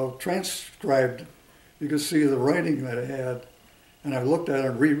sister-in-law transcribed. You could see the writing that I had. And I looked at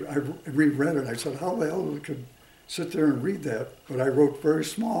it and I reread it. I said, how the hell could I sit there and read that? But I wrote very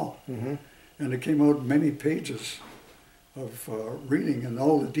small. And it came out many pages of reading and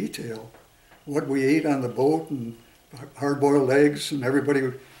all the detail. What we ate on the boat, and hard-boiled eggs, and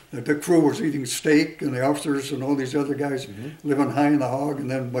everybody, the crew was eating steak, and the officers and all these other guys living high in the hog. And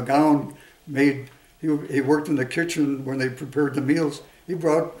then McGowan he worked in the kitchen when they prepared the meals. He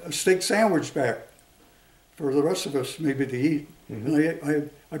brought a steak sandwich back for the rest of us maybe to eat. And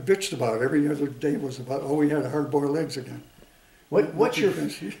I bitched about it. Every other day was about, we had hard-boiled eggs again. What's your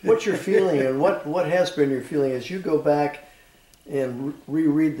feeling, and what has been your feeling as you go back and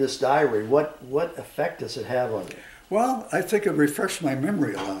reread this diary? What effect does it have on you? Well, I think it refreshed my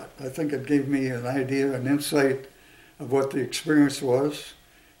memory a lot. I think it gave me an idea, an insight of what the experience was,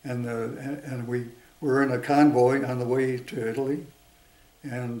 and we were in a convoy on the way to Italy,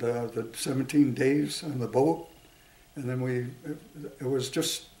 and the 17 days on the boat, and then it was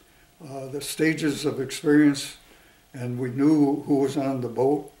just the stages of experience. And we knew who was on the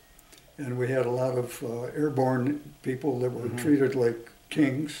boat, and we had a lot of airborne people that were treated like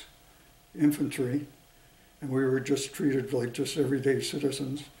kings, infantry, and we were just treated like just everyday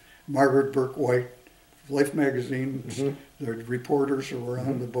citizens. Margaret Burke White, Life magazine, the reporters who were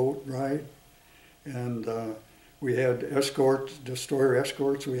on the boat ride, and we had escorts, destroyer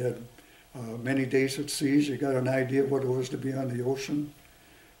escorts. We had many days at sea. You got an idea of what it was to be on the ocean,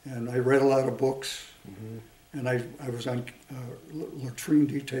 and I read a lot of books. And I was on latrine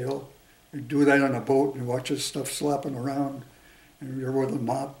detail. You do that on a boat and you watch this stuff slopping around, and you're with a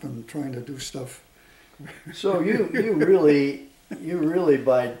mop and trying to do stuff. So you really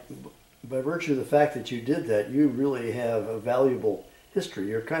by virtue of the fact that you did that, you really have a valuable history.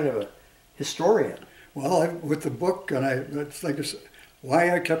 You're kind of a historian. Well, with the book, and I think it's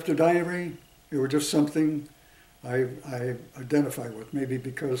why I kept a diary. It was just something I identify with, maybe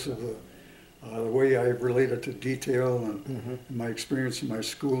because of the way I related to detail and my experience in my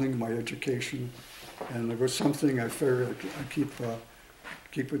schooling, my education, and it was something I figured I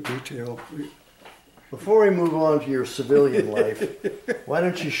keep with detail. Before we move on to your civilian life, why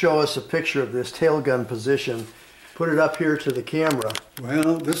don't you show us a picture of this tail gun position? Put it up here to the camera.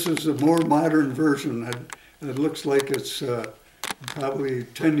 Well, this is a more modern version. It looks like it's probably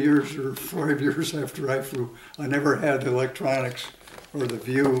 10 years or 5 years after I flew. I never had the electronics or the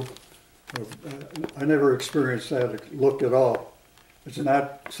view. I never experienced that look at all. It's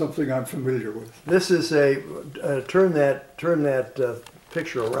not something I'm familiar with. This is turn that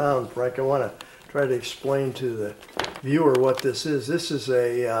picture around, Frank. I want to try to explain to the viewer what this is. This is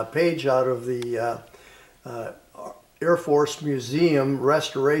a page out of the Air Force Museum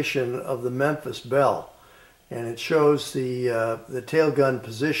restoration of the Memphis Belle, and it shows the tail gun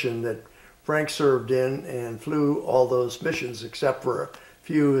position that Frank served in and flew all those missions except for a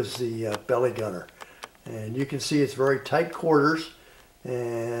few as the belly gunner. And you can see it's very tight quarters,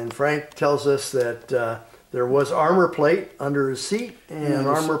 and Frank tells us that there was armor plate under his seat and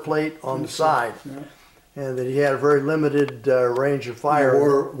armor plate on the side, and that he had a very limited range of fire.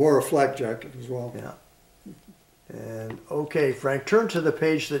 Wore a flak jacket as well. Yeah. And okay, Frank, turn to the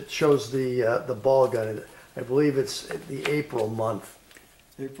page that shows the ball gun. I believe it's the April month.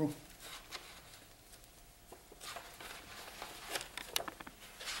 April.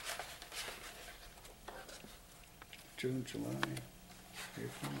 June, July,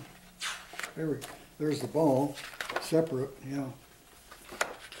 April. There's the ball, separate. Yeah.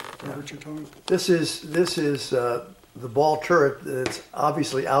 What you're talking about? This is the ball turret that's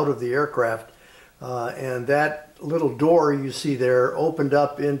obviously out of the aircraft, and that little door you see there opened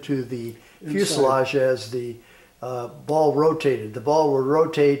up into the fuselage as the ball rotated. The ball would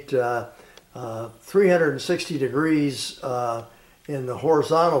rotate 360 degrees in the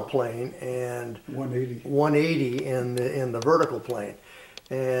horizontal plane and 180 in the vertical plane.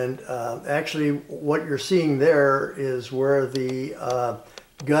 And actually what you're seeing there is where the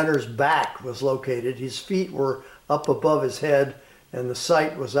gunner's back was located. His feet were up above his head and the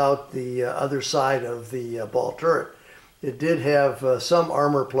sight was out the other side of the ball turret. It did have some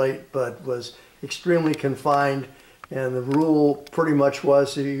armor plate, but was extremely confined, and the rule pretty much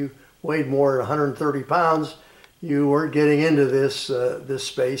was if you weighed more than 130 pounds, you weren't getting into this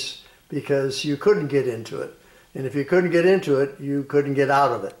space because you couldn't get into it. And if you couldn't get into it, you couldn't get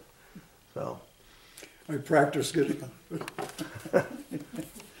out of it. So I practiced getting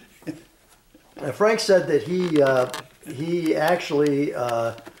Frank said that he actually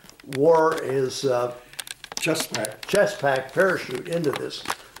wore his chest pack parachute into this.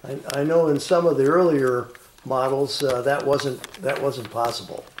 I know in some of the earlier models that wasn't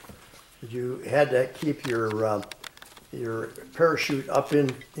possible. You had to keep your parachute up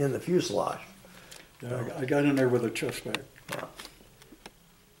in the fuselage. Yeah, I got in there with a chest pack. Yeah.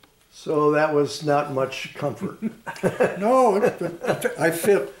 So that was not much comfort. No, I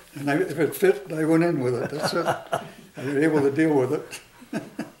fit, and if it fit, I went in with it. That's it. I was able to deal with it.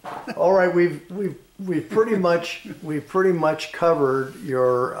 All right, we've pretty much covered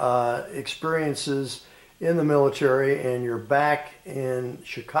your experiences in the military, and you're back in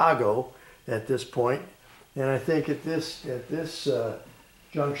Chicago at this point. And I think at this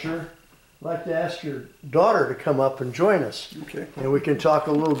juncture, I'd like to ask your daughter to come up and join us. Okay. And we can talk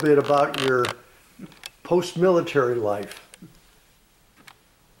a little bit about your post-military life.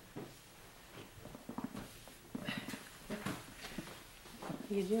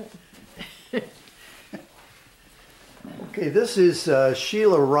 You do it. Okay, this is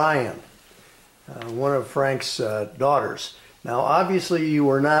Sheila Ryan, one of Frank's daughters. Now, obviously, you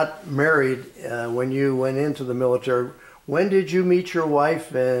were not married when you went into the military. When did you meet your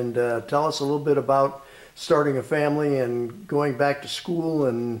wife? And tell us a little bit about starting a family and going back to school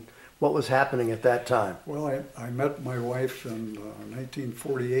and what was happening at that time. Well, I met my wife in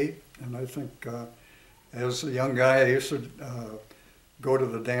 1948, and I think as a young guy, I used to go to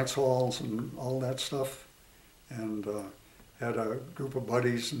the dance halls and all that stuff, and had a group of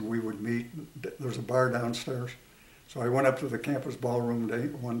buddies, and we would meet. There's a bar downstairs. So I went up to the campus ballroom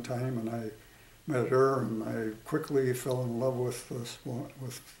one time, and I met her, and I quickly fell in love with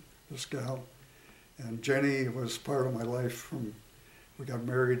this gal. And Jenny was part of my life we got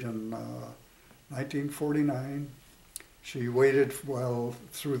married in 1949. She waited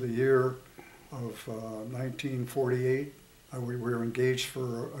through the year of 1948. We were engaged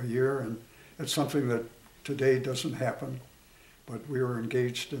for a year, and it's something that today doesn't happen. But we were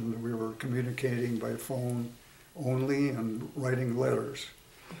engaged, and we were communicating by phone only and writing letters.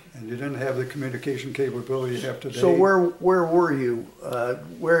 And you didn't have the communication capability you have today. So where were you?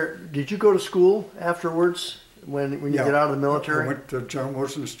 Where did you go to school afterwards when you get out of the military? I went to General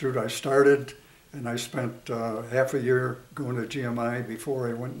Motors Institute. I started, and I spent half a year going to GMI before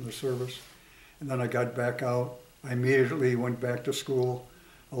I went in the service. And then I got back out. I immediately went back to school.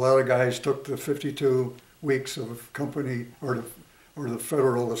 A lot of guys took the 52 weeks of company or the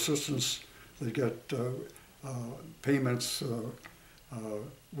federal assistance. They get payments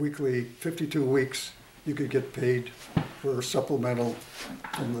weekly, 52 weeks. You could get paid for supplemental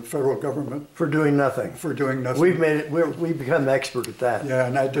from the federal government. For doing nothing. For doing nothing. We've made it. We've become expert at that. Yeah,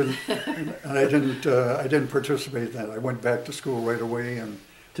 and I didn't participate in that. I went back to school right away and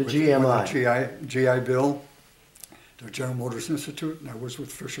To with GMI. the GI Bill, the General Motors Institute, and I was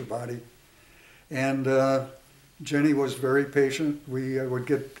with Fisher Body. And Jenny was very patient. I would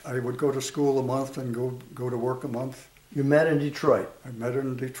go to school a month and go to work a month. You met in Detroit. I met her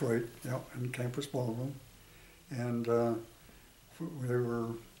in Detroit, yeah, in Campus Ballroom. And we were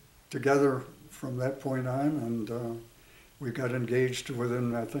together from that point on, and we got engaged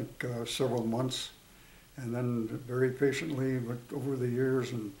within, I think, several months. And then very patiently, but over the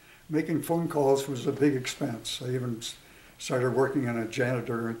years, and making phone calls was a big expense. I even started working as a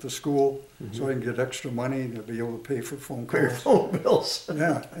janitor at the school, so I can get extra money to be able to pay for phone Pay your calls. phone bills.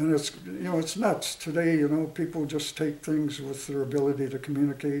 Yeah, and it's nuts. Today, people just take things with their ability to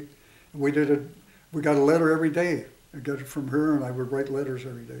communicate. We got a letter every day. I got it from her, and I would write letters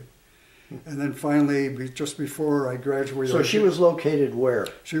every day. And then finally, just before I graduated. So she was located where?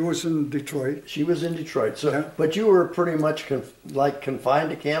 She was in Detroit. She was in Detroit. So, Yeah. but you were pretty much confined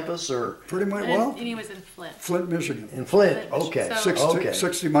to campus, or Pretty much, And he was in Flint. Flint, Michigan. in Flint? Flint, Michigan. Okay. So-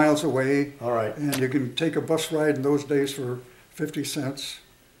 60 miles away. All right. And you can take a bus ride in those days for 50 cents.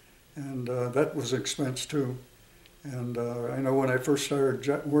 And that was expense too. And I know when I first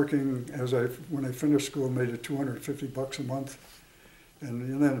started working, when I finished school, made it $250 a month.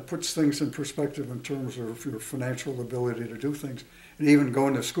 And then it puts things in perspective in terms of your financial ability to do things. And even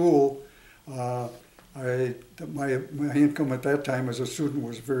going to school, my income at that time as a student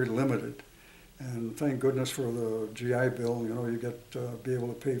was very limited. And thank goodness for the GI Bill, you get be able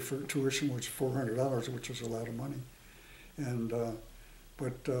to pay for tuition, which is $400, which is a lot of money. And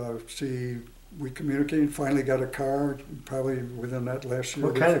we communicated, finally got a car, probably within that last year.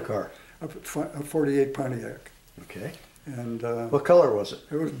 What kind of car? A 48 Pontiac. Okay. And What color was it?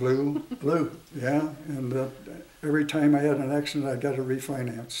 it was blue. Blue. Yeah, and every time I had an accident, I got it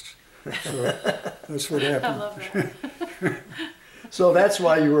refinanced. So that's what I happened. love that. So that's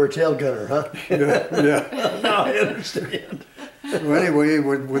why you were a tail gunner, huh? Yeah. Now I understand. So anyway,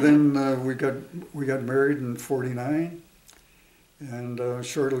 we got married in '49, and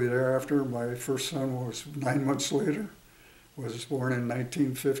shortly thereafter, my first son was 9 months later. Was born in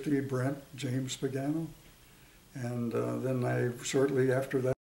 1950, Brent James Pagano. And then shortly after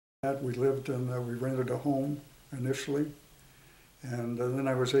that, we lived and we rented a home initially. And then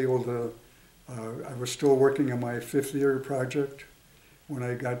I was able to, I was still working on my 5th year project when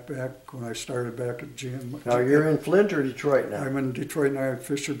I started back at GM. Now you're in Flint or Detroit now? I'm in Detroit now at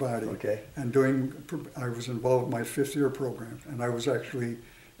Fisher Body. Okay. And I was involved in my 5th year program. And I was actually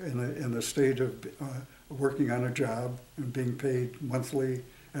in the state of working on a job and being paid monthly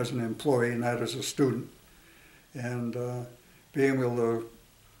as an employee, not as a student. And being able to,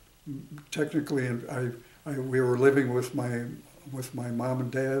 technically, we were living with my mom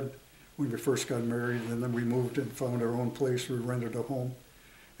and dad when we first got married, and then we moved and found our own place. We rented a home,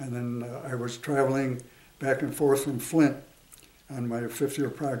 and then I was traveling back and forth from Flint on my 5th year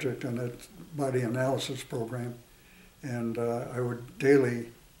project on that body analysis program, and I would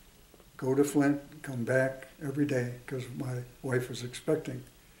daily go to Flint, come back every day because my wife was expecting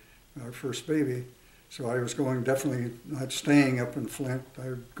our first baby. So I was definitely not staying up in Flint.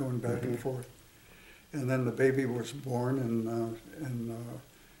 I was going back and forth. And then the baby was born in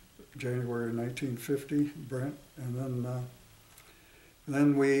January 1950, Brent. And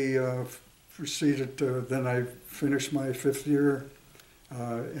then we proceeded to, then I finished my 5th year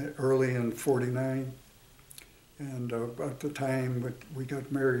early in '49. And at the time we got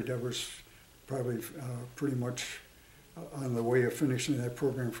married, I was probably pretty much on the way of finishing that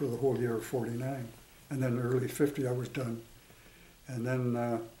program for the whole year of '49. And then early '50, I was done. And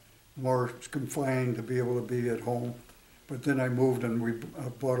then more confined to be able to be at home. But then I moved and we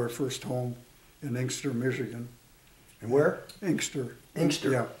bought our first home in Inkster, Michigan. And where? Inkster.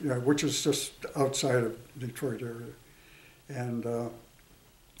 Inkster. Yeah, which is just outside of Detroit area. And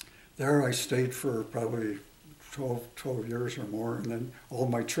there I stayed for probably 12 years or more, and then all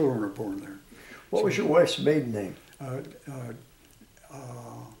my children were born there. What was your wife's maiden name?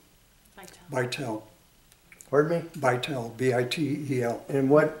 Bitel. Pardon me? Bitel, B-I-T-E-L. And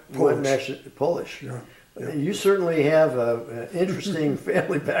what Polish? Yeah. You certainly have an interesting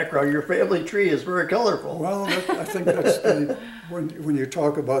family background. Your family tree is very colorful. Well, I think that's when you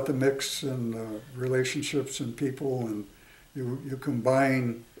talk about the mix and relationships and people, and you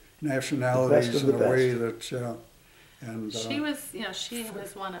combine nationalities in a way that, and she was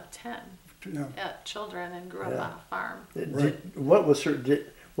one of 10 children and grew up on a farm. What was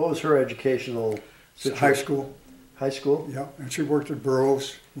her educational situation? high school. High school? Yeah, and she worked at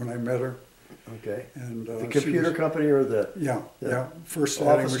Burroughs when I met her. Okay. And the computer company or the first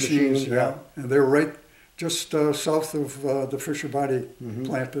adding machines, yeah. And they were right just south of the Fisher Body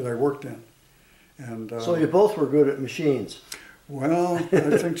plant that I worked in. And so you both were good at machines. Well,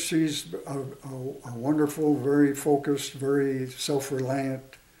 I think she's a wonderful, very focused, very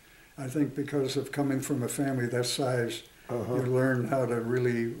self-reliant. I think because of coming from a family that size, you learn how to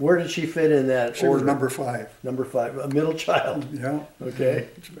really... Where did she fit in that She was number 5. Number 5, a middle child. Yeah. Okay.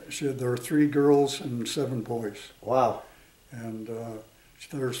 There were 3 girls and 7 boys. Wow. And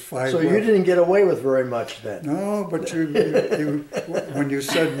there's 5 So left. you didn't get away with very much then. No, but when you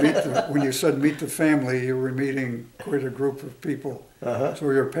said meet the family, you were meeting quite a group of people. So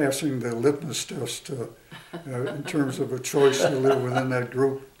you're passing the litmus test in terms of a choice to live within that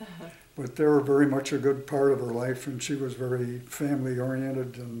group. But they were very much a good part of her life, and she was very family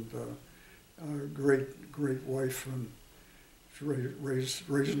oriented and a great wife, and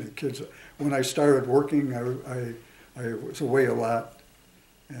raising the kids. When I started working, I was away a lot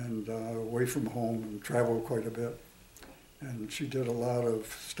and away from home and traveled quite a bit. And she did a lot of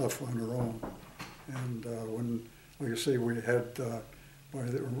stuff on her own. And when, like I say, we had,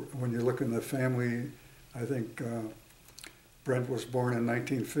 when you look in the family, I think Brent was born in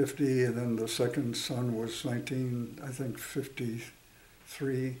 1950, and then the second son was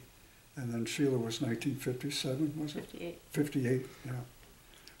 53, and then Sheila was 1957, was it? 58. 58, yeah.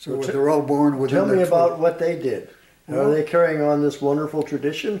 So they're all born within. Tell me about what they did. Are they carrying on this wonderful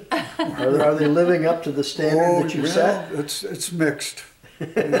tradition? Are they living up to the standard that you set? It's mixed.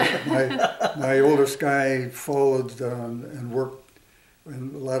 My oldest guy followed and worked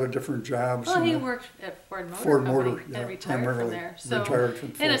in a lot of different jobs. Well, he worked at Ford Motor yeah, and retired from there. So, retired from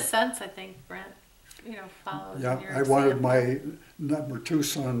Ford. in a sense, I think Brent, followed. Yeah, in your I wanted example. my number 2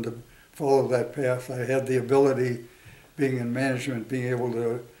 son to follow that path. I had the ability, being in management, being able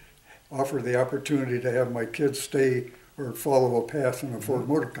to offer the opportunity to have my kids stay or follow a path in a Ford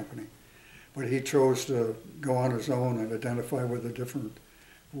Motor Company. But he chose to go on his own and identify with a different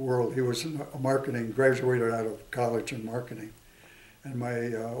world. He was in marketing, graduated out of college in marketing. And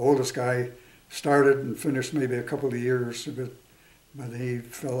my oldest guy started and finished maybe a couple of years, but he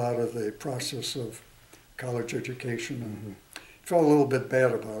fell out of the process of college education and felt a little bit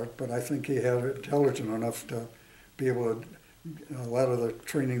bad about it, but I think he had intelligent enough to be able to, a lot of the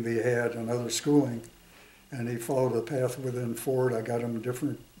training that he had and other schooling, and he followed a path within Ford. I got him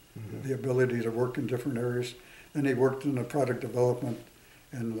the ability to work in different areas. Then he worked in the product development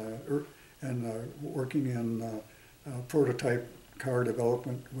and working in prototype car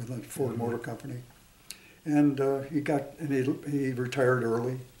development within Ford Motor Company. And he retired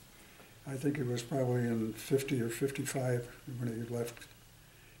early. I think he was probably in 50 or 55 when he left.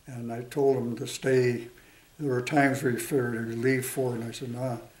 And I told him to stay. There were times where he figured he'd leave Ford, and I said,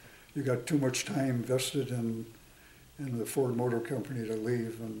 nah, you got too much time vested in the Ford Motor Company to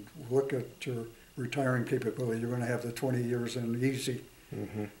leave, and look at your retiring capability. You're going to have the 20 years in easy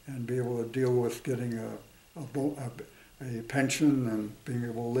and be able to deal with getting a pension and being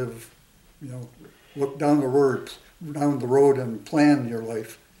able to live, look down the road and plan your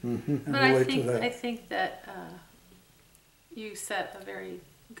life and relate to that. I think that you set a very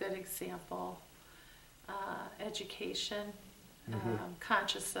good example. Education,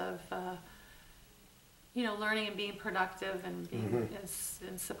 conscious of learning and being productive and being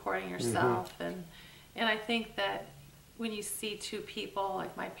and supporting yourself, and I think that when you see 2 people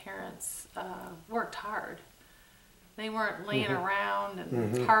like my parents worked hard. They weren't laying around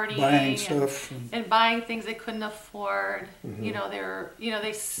and partying buying stuff and buying things they couldn't afford. They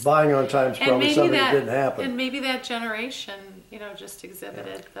buying on time's probably something that didn't happen. And maybe that generation, just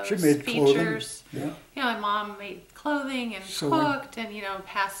exhibited those she made features. Clothing. Yeah. My mom made clothing and cooked and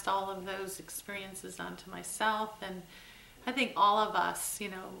passed all of those experiences on to myself. And I think all of us,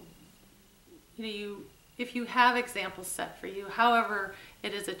 if you have examples set for you, however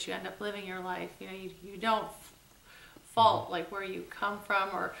it is that you end up living your life, you don't fault like where you come from,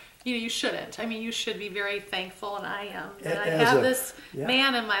 or you shouldn't. I mean, you should be very thankful, and I am that I have this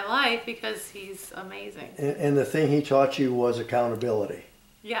man in my life because he's amazing. And the thing he taught you was accountability.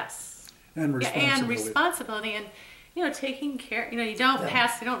 Yes. And responsibility. And responsibility, and taking care. You don't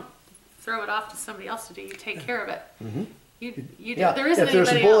you don't throw it off to somebody else to do. You take care of it. Mm-hmm. You do. There isn't if there's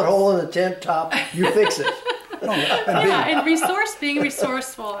a anybody bullet else. hole in the tent top, you fix it. And being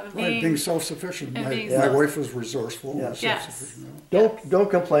resourceful and being self-sufficient. And My wife was resourceful and Yes. self-sufficient. Don't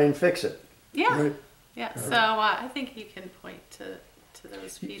complain, fix it. Yeah. Right. Yeah. So I think you can point to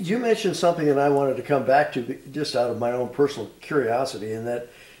those features. You mentioned something that I wanted to come back to just out of my own personal curiosity, and that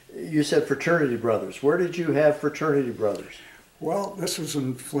you said fraternity brothers. Where did you have fraternity brothers? Well, this was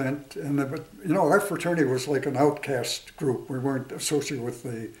in Flint, and but our fraternity was like an outcast group. We weren't associated with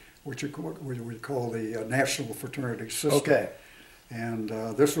what we call the national fraternity system. Okay. And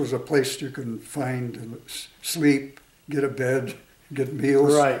this was a place you can find and sleep, get a bed, get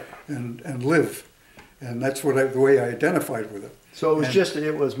meals, right, and live. And that's the way I identified with it. So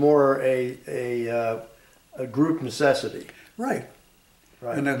it was more a group necessity. Right.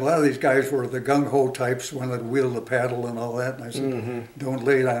 Right. And then a lot of these guys were the gung-ho types, one that wheel the paddle and all that. And I said, don't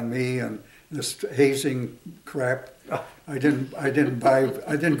lay it on me, and this hazing crap. I didn't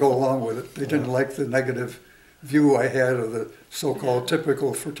go along with it. They didn't like the negative view I had of the so-called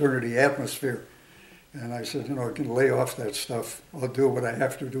typical fraternity atmosphere. And I said, I can lay off that stuff. I'll do what I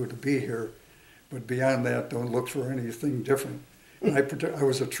have to do to be here. But beyond that, don't look for anything different. And I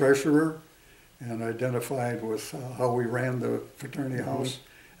was a treasurer, and identified with how we ran the fraternity house,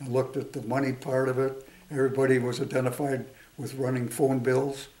 and looked at the money part of it. Everybody was identified with running phone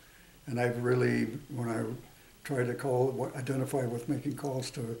bills, and I really, when I tried to identify with making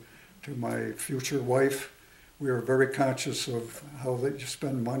calls to my future wife, we were very conscious of how they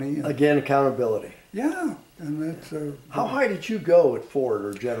spend money. Again, accountability. Yeah, and that's. How high did you go at Ford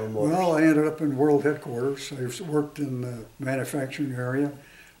or General Motors? Well, I ended up in world headquarters. I worked in the manufacturing area.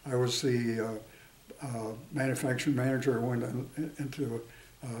 I was the manufacturing manager. I went into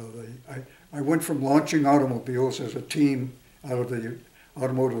I went from launching automobiles as a team out of the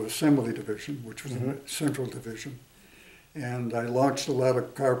automotive assembly division, which was the central division, and I launched a lot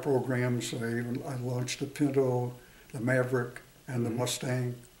of car programs. I launched the Pinto, the Maverick, and the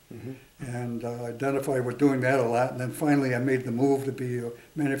Mustang, and identified with doing that a lot. And then finally, I made the move to be a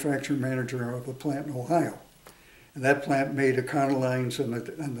manufacturing manager of a plant in Ohio. And that plant made Econolines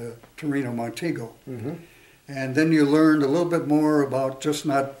and the Torino Montego. And then you learned a little bit more about just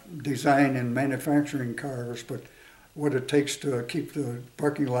not design and manufacturing cars, but what it takes to keep the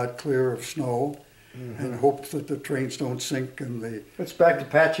parking lot clear of snow and hope that the trains don't sink. And it's back to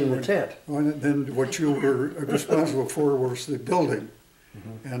patching the tent. And then what you were responsible for was the building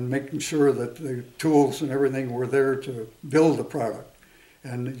and making sure that the tools and everything were there to build the product.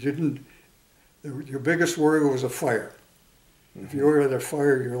 And you didn't. Your biggest worry was a fire. If you were at a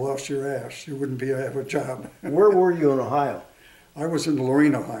fire, you lost your ass. You wouldn't have a job. Where were you in Ohio? I was in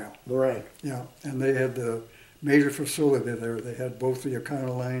Lorain, Ohio. Lorain. Yeah, and they had the major facility there. They had both the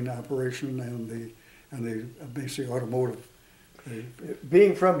Econoline operation and the basic automotive.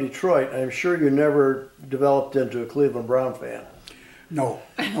 Being from Detroit, I'm sure you never developed into a Cleveland Brown fan. No.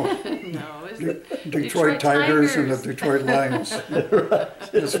 No, Detroit Tigers and the Detroit Lions.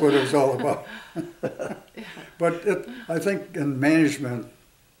 That's what it was all about. But I think in management,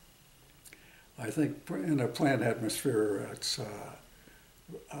 in a plant atmosphere, it's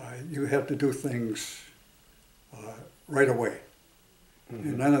you have to do things right away.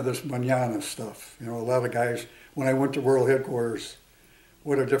 None of this mañana stuff. A lot of guys, when I went to world headquarters,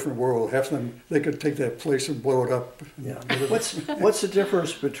 what a different world. Half of them, they could take that place and blow it up. Yeah. What's the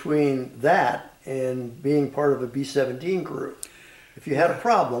difference between that and being part of a B-17 crew? If you had a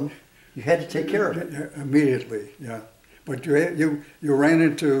problem, you had to take care of it. Immediately, yeah. But you ran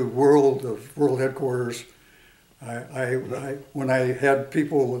into world headquarters. When I had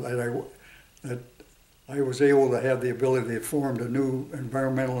people that I was able to have the ability, they formed a new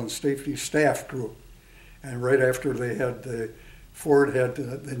environmental and safety staff group. And right after they had Ford had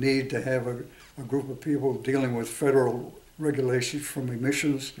the need to have a group of people dealing with federal regulations from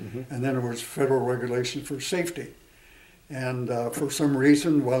emissions, and then there was federal regulation for safety. And for some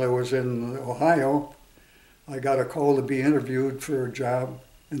reason, while I was in Ohio, I got a call to be interviewed for a job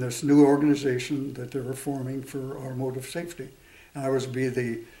in this new organization that they were forming for automotive safety. And I was to be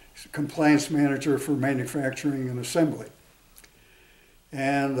the compliance manager for manufacturing and assembly.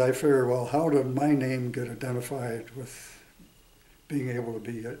 And I figured, well, how did my name get identified with being able to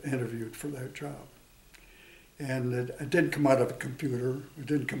be interviewed for that job? And it didn't come out of a computer. It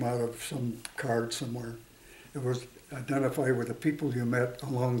didn't come out of some card somewhere. It was identify with the people you met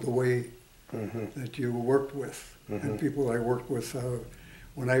along the way that you worked with, and people I worked with.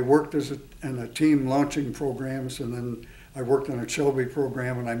 When I worked in a team launching programs, and then I worked on a Shelby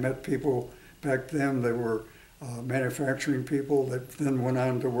program, and I met people back then that were manufacturing people that then went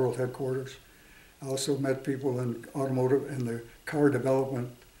on to world headquarters. I also met people in automotive and the car development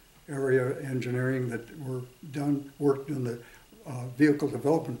area, engineering, that worked in the vehicle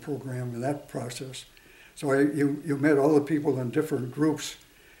development program in that process. So you met all the people in different groups,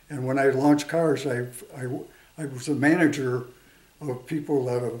 and when I launched cars, I was the manager of people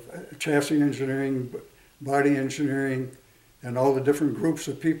out of chassis engineering, body engineering, and all the different groups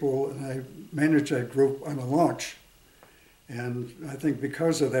of people, and I managed that group on a launch. And I think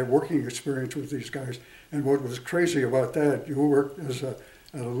because of that working experience with these guys, and what was crazy about that, you worked at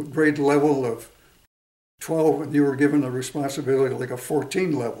a grade level of 12, and you were given a responsibility like a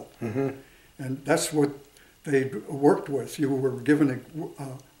 14 level. And that's what they worked with. You were given a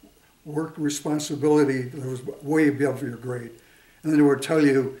work responsibility that was way above your grade. And then they would tell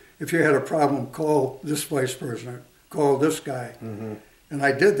you, if you had a problem, call this vice president, call this guy. And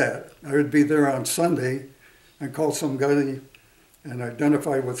I did that. I would be there on Sunday and call somebody and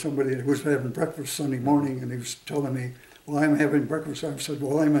identify with somebody who was having breakfast Sunday morning, and he was telling me, well, I'm having breakfast. I said,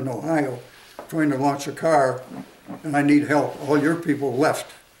 well, I'm in Ohio trying to launch a car, and I need help. All your people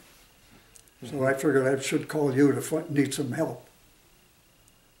left. So I figured I should call you to need some help.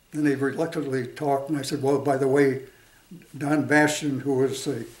 Then they reluctantly talked, and I said, well, by the way, Don Bastian, who was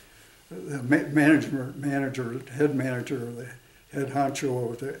the head manager, the head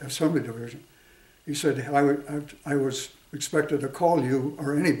honcho of the assembly division, he said, I was expected to call you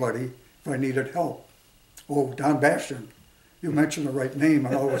or anybody if I needed help. Oh, Don Bastian, you mentioned the right name,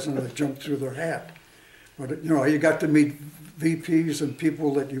 and all of a sudden I jumped through their hat. But you got to meet VPs and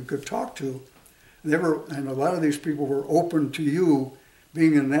people that you could talk to. And a lot of these people were open to you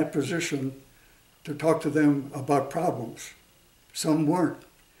being in that position to talk to them about problems. Some weren't.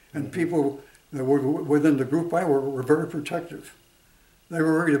 And people that were within the group I were very protective. They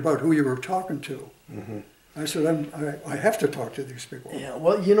were worried about who you were talking to. I said, I have to talk to these people. Yeah,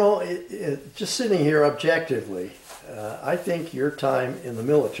 well, just sitting here objectively, I think your time in the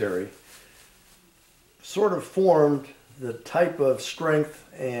military sort of formed the type of strength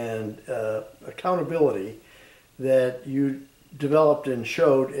and accountability that you developed and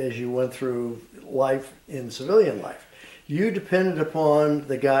showed as you went through life in civilian life. You depended upon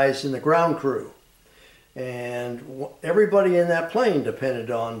the guys in the ground crew, and everybody in that plane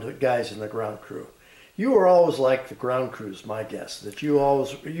depended on the guys in the ground crew. You were always like the ground crews, my guess, that you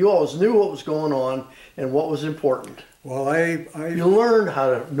always knew what was going on and what was important. Well, you learned how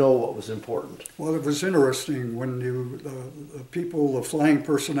to know what was important. Well, it was interesting when the people, the flying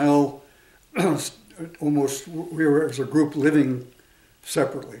personnel, we were as a group living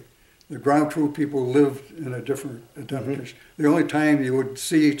separately. The ground crew people lived in a different identification. The only time you would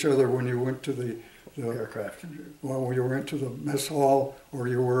see each other when you went to the aircraft. Well, you were into the mess hall, or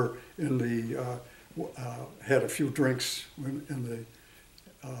you were in the had a few drinks in the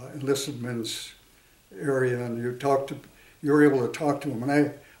enlisted men's area, and you were able to talk to them.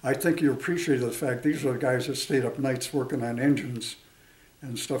 And I think you appreciated the fact these are the guys that stayed up nights working on engines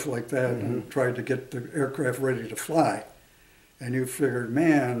and stuff like that, and tried to get the aircraft ready to fly. And you figured,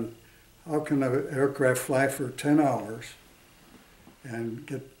 man, how can an aircraft fly for 10 hours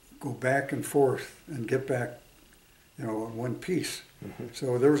and go back and forth and get back, in one piece?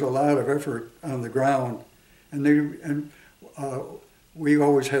 So there was a lot of effort on the ground, and we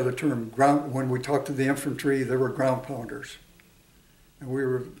always had the term ground. When we talked to the infantry, they were ground pounders, and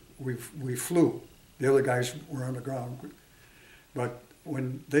we flew. The other guys were on the ground, but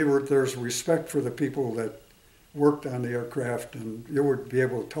when there's respect for the people that worked on the aircraft, and you would be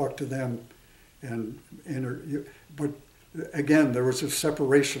able to talk to them, but again, there was a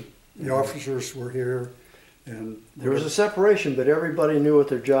separation. The officers were here, and there was a separation, but everybody knew what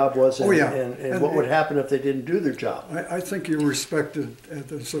their job was and, and what would happen if they didn't do their job. I think you respected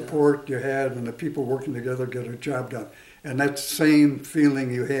the support you had and the people working together to get a job done. And that same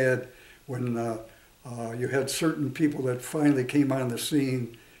feeling you had when you had certain people that finally came on the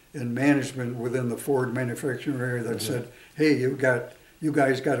scene in management within the Ford manufacturing area that said, hey, you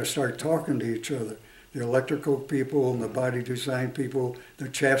guys got to start talking to each other. The electrical people and the body design people, the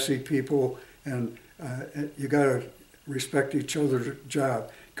chassis people, and you got to respect each other's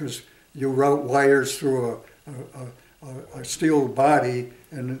job, because you route wires through a steel body,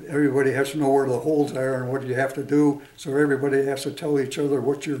 and everybody has to know where the holes are and what you have to do. So everybody has to tell each other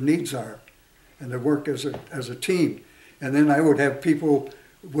what your needs are, and to work as a team. And then I would have people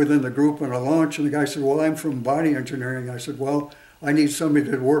within the group on a launch, and the guy said, well, I'm from body engineering. I said, well, I need somebody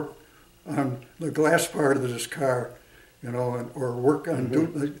to work on the glass part of this car, you know, or work on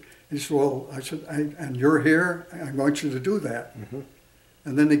doing. He said, well, I said, and you're here, I want you to do that.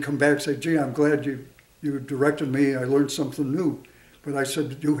 And then they come back and say, gee, I'm glad you directed me, I learned something new. But I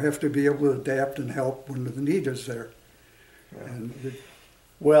said, you have to be able to adapt and help when the need is there. And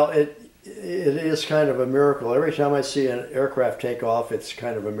well, it is kind of a miracle. Every time I see an aircraft take off, it's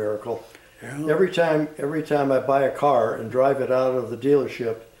kind of a miracle. yeah. Every time I buy a car and drive it out of the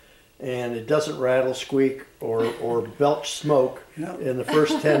dealership, and it doesn't rattle, squeak, or belch smoke Yeah. in the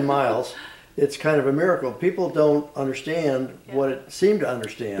first 10 miles, it's kind of a miracle. People don't understand what it seem to The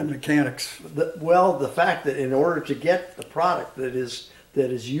understand. mechanics. The fact that in order to get the product that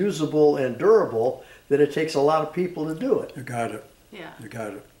is usable and durable, that it takes a lot of people to do it. You got it. Yeah. You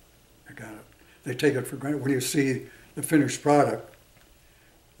got it. You got it. They take it for granted. When you see the finished product,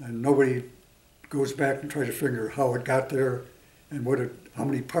 and nobody goes back and tries to figure how it got there and how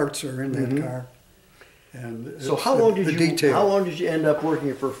many parts are in that car. And So how long did you end up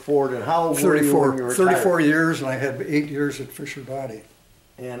working for Ford, and how old were you when you were 34 years, and I had 8 years at Fisher Body.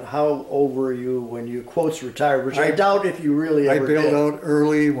 And how old were you when you quotes retired? Which I doubt if you really ever did. I bailed out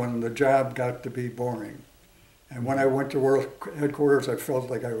early when the job got to be boring. And when I went to World Headquarters, I felt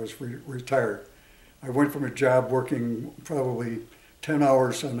like I was retired. I went from a job working probably 10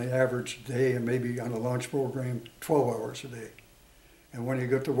 hours on the average day, and maybe on a launch program, 12 hours a day. And when you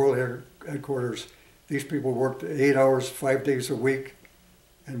get to World Headquarters, these people worked 8 hours, 5 days a week,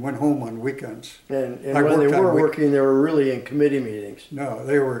 and went home on weekends. And when they were working, they were really in committee meetings. No,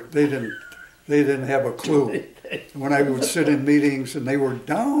 they didn't have a clue. When I would sit in meetings and they were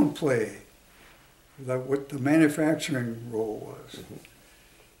downplay what the manufacturing role was.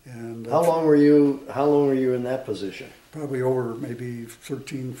 And How long were you in that position? probably over maybe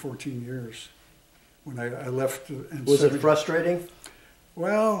 13, 14 years when I left. Was it frustrating?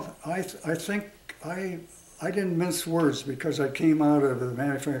 Well, I think I didn't mince words, because I came out of the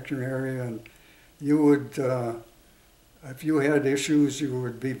manufacturing area, and you would, if you had issues, you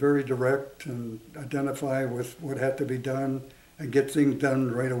would be very direct and identify with what had to be done and get things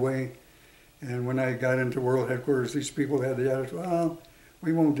done right away. And when I got into World Headquarters, these people had the attitude, well,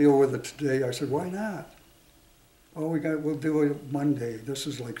 we won't deal with it today. I said, why not? Oh, we'll do it Monday. This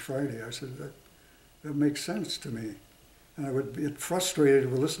is like Friday. I said, that makes sense to me. And I would get frustrated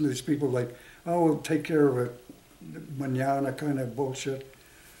with listening to these people like, oh, we'll take care of it, manana kind of bullshit.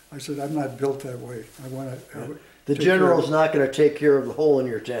 I said, I'm not built that way. I want to. The general's not going to take care of the hole in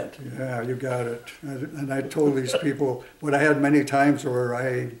your tent. Yeah, you got it. And I told these people, but I had many times where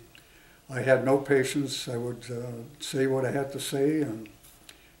I had no patience. I would say what I had to say and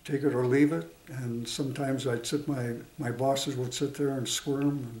take it or leave it. And sometimes I'd my bosses would sit there and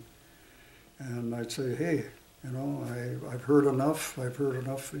squirm, and I'd say, hey, you know, I've heard enough. I've heard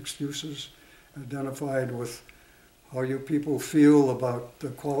enough excuses, identified with how you people feel about the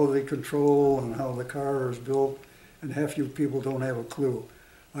quality control and how the car is built, and half you people don't have a clue.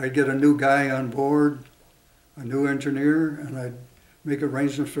 I'd get a new guy on board, a new engineer, and I'd make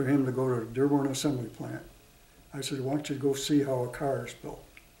arrangements for him to go to the Dearborn Assembly Plant. I said, why don't you go see how a car is built?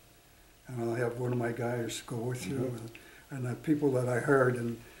 And I'll have one of my guys go with you. And the people that I hired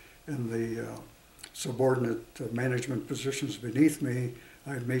in the subordinate management positions beneath me,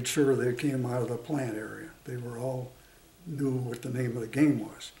 I made sure they came out of the plant area. They were all knew what the name of the game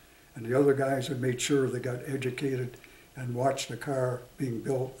was. And the other guys had made sure they got educated and watched the car being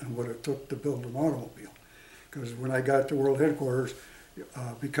built and what it took to build an automobile. Because when I got to World Headquarters,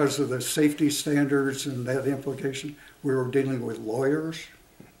 because of the safety standards and that implication, we were dealing with lawyers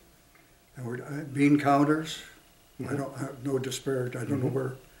and bean counters. I don't no disparage. I don't know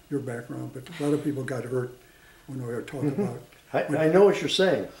where your background, but a lot of people got hurt when we were talking about. I know what you're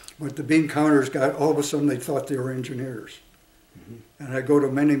saying. But the bean counters got, all of a sudden they thought they were engineers. And I go to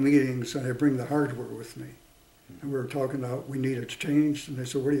many meetings and I bring the hardware with me. And we were talking about we need it changed, and they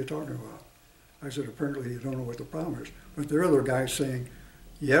said, what are you talking about? I said, apparently you don't know what the problem is. But there are other guys saying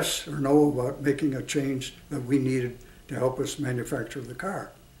yes or no about making a change that we needed to help us manufacture the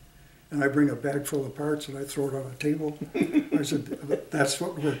car. And I bring a bag full of parts and I throw it on a table. I said, that's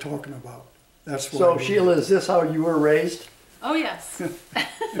what we're talking about. That's what. So Sheila, is this how you were raised? Oh, yes.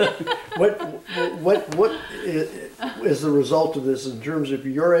 What is the result of this in terms of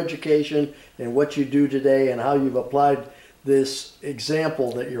your education and what you do today and how you've applied this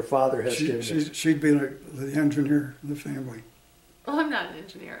example that your father has given us? She'd be the engineer in the family. Well, I'm not an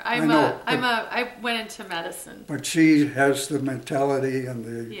engineer. I went into medicine. But she has the mentality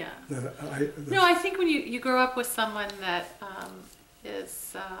and No, I think when you grow up with someone that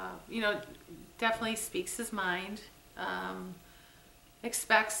you know, definitely speaks his mind,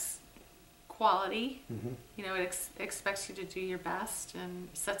 expects quality, you know, it expects you to do your best and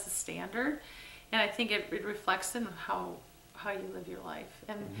sets a standard. And I think it reflects in how you live your life.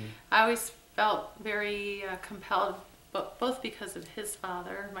 And I always felt very compelled, both because of his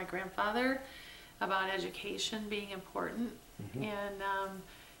father, my grandfather, about education being important, and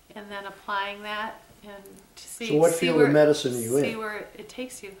then applying that and to see. So what field of medicine are you in? See where it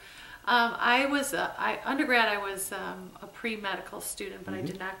takes you. Undergrad I was a pre-medical student, but I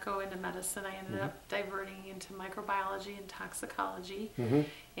did not go into medicine. I ended up diverting into microbiology and toxicology,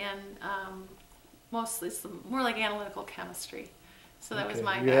 and mostly more like analytical chemistry. So that was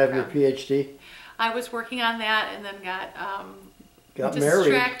my background. You have your PhD? I was working on that and then got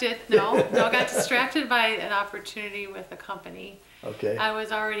distracted. Married. No, got distracted by an opportunity with a company. Okay. I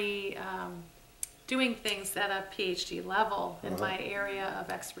was already doing things at a PhD level in my area of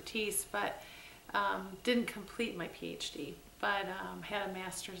expertise, but didn't complete my PhD, but had a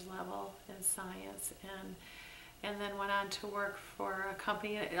master's level in science, and then went on to work for a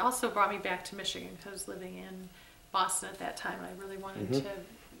company. It also brought me back to Michigan because I was living in Boston at that time. I really wanted to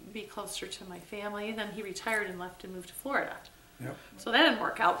be closer to my family. And then he retired and left and moved to Florida. Yep. So that didn't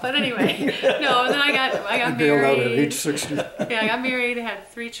work out. But anyway, no. And then I got bailed out married. at age 60. Yeah, I got married. Had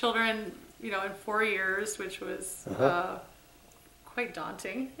 3 children. You know, in 4 years, which was quite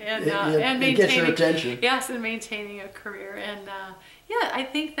daunting. And and it gets your attention. Yes, and maintaining a career. And yeah,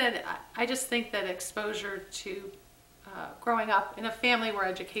 I just think that exposure to growing up in a family where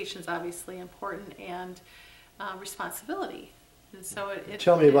education is obviously important and responsibility. And so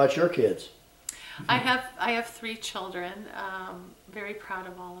Tell me about your kids. I have 3 children. Very proud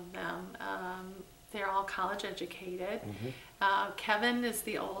of all of them. They're all college educated. Kevin is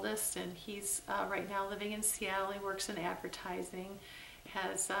the oldest, and he's right now living in Seattle. He works in advertising,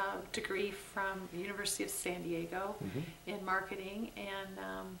 has a degree from the University of San Diego in marketing, and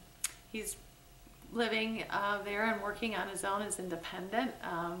he's living there and working on his own as independent.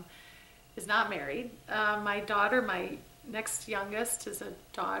 Is not married. My daughter, my next youngest, is a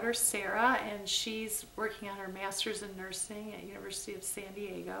daughter, Sarah, and she's working on her master's in nursing at University of San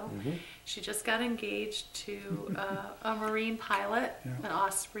Diego. She just got engaged to a Marine pilot, an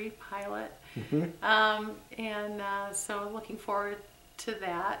Osprey pilot, and so looking forward to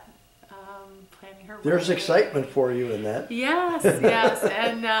that. Planning her. There's excitement for you in that. Yes, yes,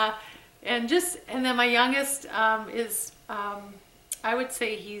 and then my youngest is. I would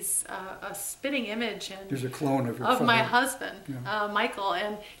say he's a spitting image and He's a clone of your father. my husband, Michael,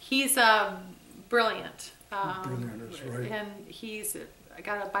 and he's brilliant. Brilliant is right. And he's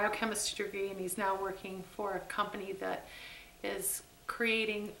got a biochemistry degree, and he's now working for a company that is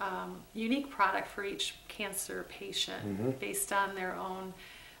creating unique product for each cancer patient based on their own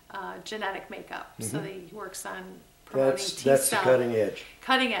genetic makeup. So he works on promoting T-cell. That's the cutting edge.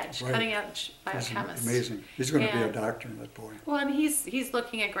 Cutting edge, Right. cutting edge biochemist. Amazing. He's going to be a And- doctor, that boy. Well, and he's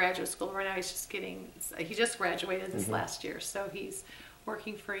looking at graduate school right now. He just graduated this last year, so he's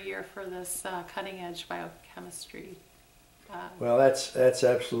working for a year for this cutting edge biochemistry. Well, that's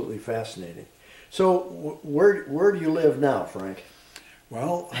absolutely fascinating. So where do you live now, Frank?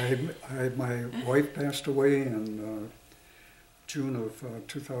 Well, my wife passed away in June of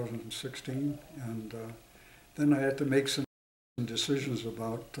 2016, and then I had to make some decisions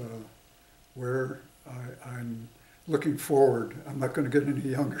about where I'm looking forward. I'm not going to get any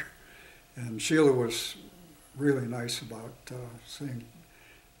younger. And Sheila was really nice about saying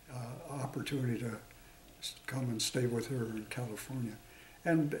opportunity to come and stay with her in California.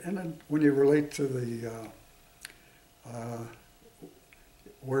 And then when you relate to the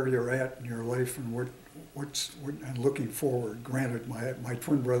where you're at in your life and what and looking forward. Granted, my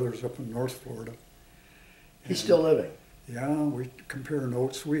twin brother's up in North Florida. He's still living. Yeah, we compare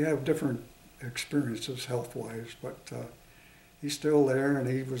notes. We have different experiences health-wise, but he's still there. And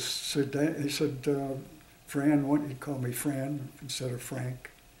he said, Fran, why don't you call me Fran instead of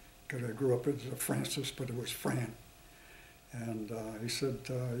Frank? Because I grew up as a Francis, but it was Fran. And he said,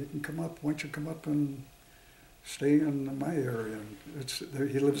 you can come up. Why don't you come up and stay in my area? And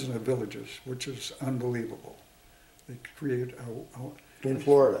he lives in the Villages, which is unbelievable. They create in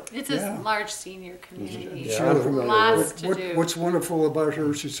Florida. It's a large senior community. Yeah, I'm familiar Lots to do. What's wonderful about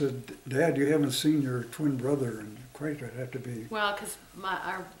her, she said, Dad, you haven't seen your twin brother, and quite it had to be. Well, because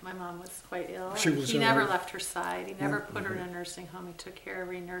my mom was quite ill. He never left her side. He never put her in a nursing home. He took care of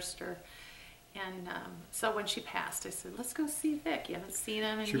her, he nursed her. And so when she passed, I said, let's go see Vic. You haven't seen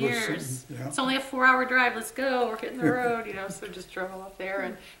him in years. It's only a 4-hour drive. Let's go. We're hitting the road, So just drove up there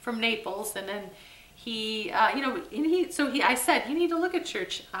and from Naples. And then I said, you need to look at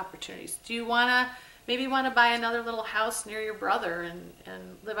church opportunities. Do you maybe want to buy another little house near your brother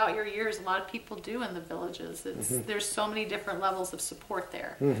and live out your years? A lot of people do in the villages. There's so many different levels of support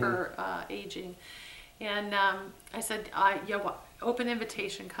there for aging. And I said, open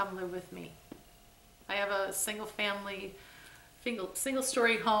invitation, come live with me. I have a single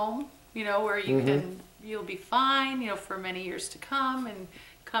story home, where you'll be fine, for many years to come, and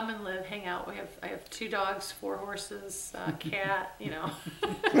come and live, hang out. I have 2 dogs, 4 horses, cat,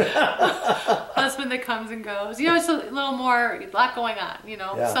 husband that comes and goes. It's a little more, a lot going on,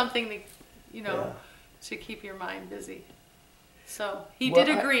 something to, to keep your mind busy. So he did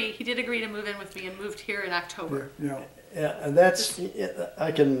agree to move in with me and moved here in October. Yeah, and that's,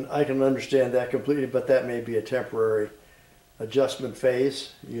 I can understand that completely, but that may be a temporary adjustment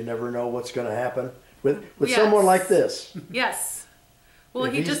phase. You never know what's going to happen with someone like this. Yes. Well,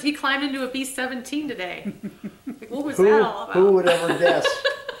 he climbed into a B-17 today. Like, what was that all about? Who would ever guess?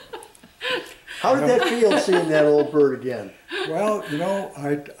 How did that feel, seeing that old bird again? Well,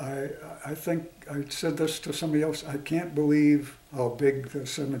 I think I said this to somebody else. I can't believe how big the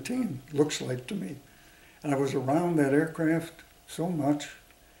 17 looks like to me. And I was around that aircraft so much,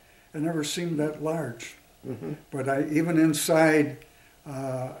 it never seemed that large. But even inside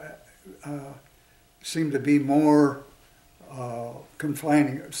seemed to be more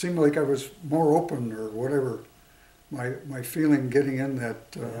confining. It seemed like I was more open or whatever. My feeling getting in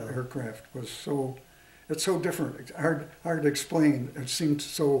that aircraft was it's so different. It's hard to explain. It seemed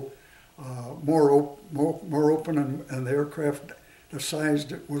so more open, and the aircraft, the size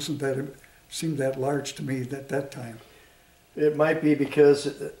seemed that large to me at that time. It might be because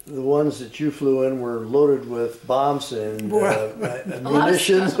the ones that you flew in were loaded with bombs and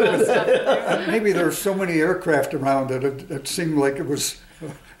munitions. Maybe there's so many aircraft around that it seemed like it was.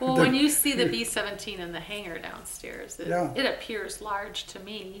 Well, when you see the B-17 in the hangar downstairs, it appears large to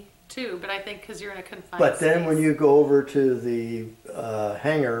me too. But I think because you're in a confined But then space. when you go over to the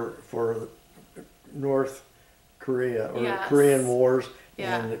hangar for North Korea or Korean Wars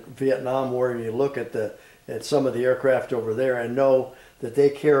and the Vietnam War, and you look at some of the aircraft over there and know that they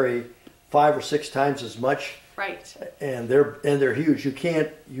carry 5 or 6 times as much. Right. And they're huge. You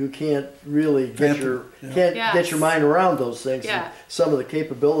can't really get your mind around those things. Yeah. And some of the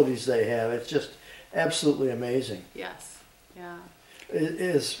capabilities they have. It's just absolutely amazing. Yes. Yeah.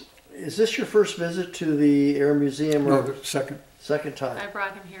 Is this your first visit to the Air Museum? No, the second. Second time. I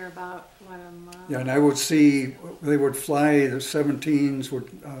brought him here about a month. Yeah, and I would see they would fly the 17s.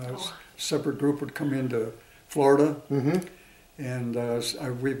 Separate group would come into Florida. And I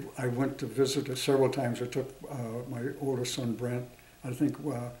went to visit several times. I took my oldest son, Brent. I think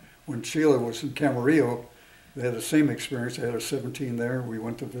when Sheila was in Camarillo, they had the same experience. They had a 17 there. We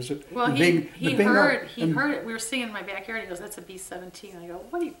went to visit. Well, he heard it. We were singing in my backyard. He goes, "That's a B-17." I go,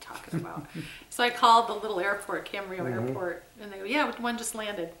 "What are you talking about?" So I called the little airport, Camarillo Airport, and they go, "Yeah, one just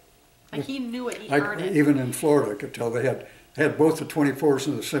landed." Like he knew it. He heard it. Even in Florida, I could tell they had both the 24s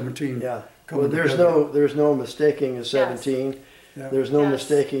and the 17. Yeah. Well, there's no mistaking a 17. Yes. There's no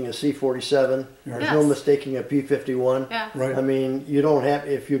mistaking a C-47. There's no mistaking a P-51. Yeah. Right. I mean, you don't have,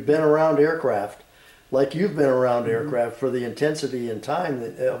 if you've been around aircraft, like you've been around aircraft for the intensity and time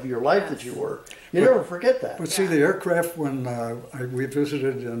of your life that you were, you never forget that. But see, the aircraft when we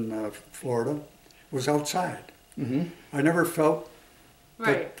visited in Florida was outside. I never felt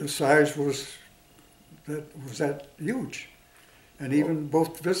that the size was that huge. And even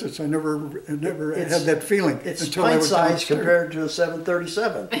both visits, I never had that feeling. It's until I pint was size downstairs. compared to a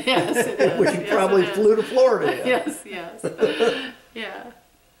 737. Yes, it is. Which you probably flew to Florida in. Yes. Yeah.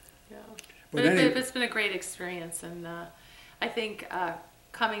 But it's been a great experience, and I think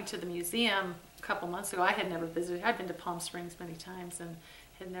coming to the museum a couple months ago, I had never visited. I'd been to Palm Springs many times and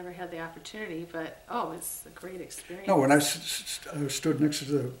had never had the opportunity, but it's a great experience. No, when I stood next to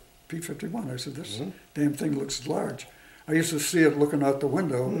the P-51, I said, "This damn thing looks large." I used to see it looking out the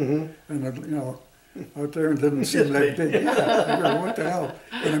window, and out there, and didn't seem that big. Yeah, I figured, what the hell?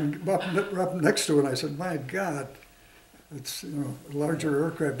 And I'm up next to it, and I said, "My God, it's a larger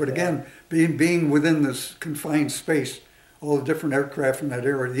aircraft." But again, being within this confined space, all the different aircraft in that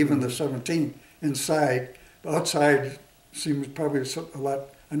area, even the 17 inside, outside seems probably a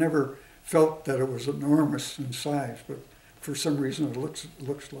lot. I never felt that it was enormous in size, but for some reason it looks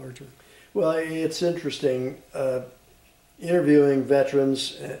larger. Well, it's interesting. Interviewing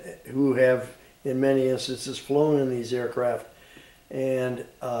veterans who have, in many instances, flown in these aircraft, and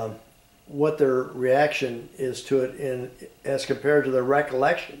what their reaction is to it as compared to their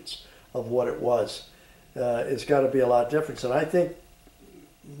recollections of what it was. It's got to be a lot different. And I think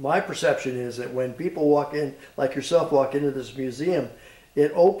my perception is that when people walk in, like yourself, walk into this museum,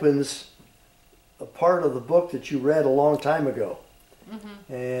 it opens a part of the book that you read a long time ago.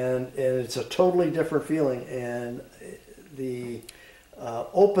 Mm-hmm. And it's a totally different feeling. And the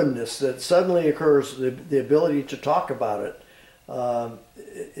openness that suddenly occurs, the ability to talk about it,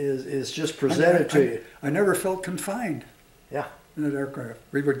 is just presented to you. I never felt confined. Yeah. In that aircraft.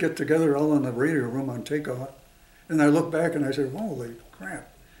 We would get together all in the radio room on takeoff, and I look back and I say, holy crap.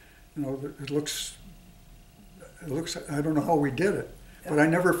 You know, it looks, I don't know how we did it, but I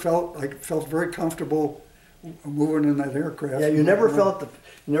never felt, I felt very comfortable moving in that aircraft. Yeah, you never felt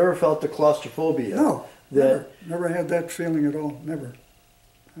the claustrophobia. No, never had that feeling at all, never.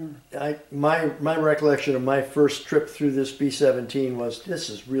 My recollection of my first trip through this B-17 was, this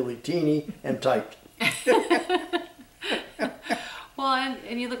is really teeny and tight. Well,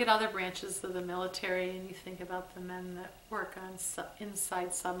 and you look at other branches of the military, and you think about the men that work on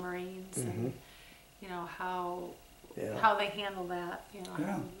inside submarines, mm-hmm. and you know how they handle that. You know,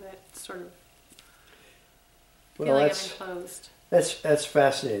 how that sort of feeling of enclosed. That's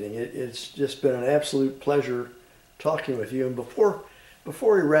fascinating. It's just been an absolute pleasure talking with you. And before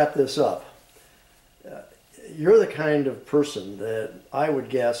we wrap this up, you're the kind of person that I would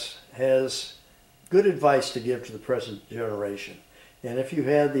guess has good advice to give to the present generation. And if you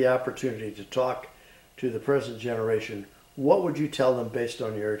had the opportunity to talk to the present generation, what would you tell them based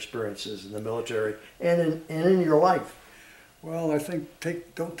on your experiences in the military and in your life? Well, I think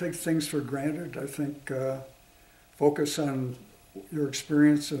don't take things for granted. I think focus on your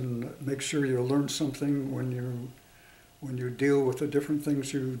experience and make sure you learn something when you deal with the different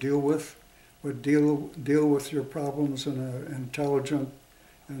things you deal with. But deal with your problems in an intelligent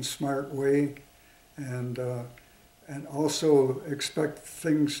and smart way, and also expect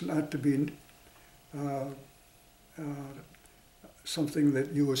things not to be something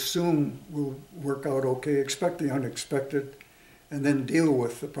that you assume will work out okay. Expect the unexpected, and then deal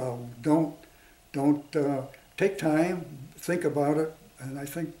with the problem. Don't take time, think about it, and I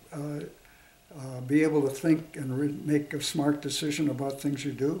think be able to think and make a smart decision about things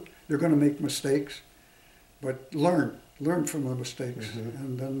you do. You're going to make mistakes, but learn from the mistakes, mm-hmm.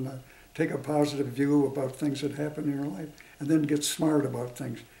 and then take a positive view about things that happen in your life, and then get smart about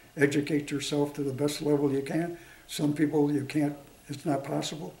things. Educate yourself to the best level you can. Some people you can't, it's not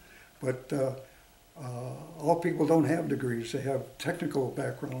possible, but all people don't have degrees. They have technical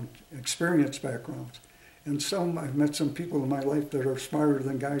background, experience backgrounds. And I've met some people in my life that are smarter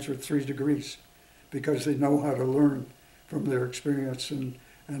than guys with 3 degrees because they know how to learn from their experience and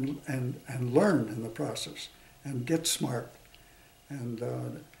learn in the process and get smart. And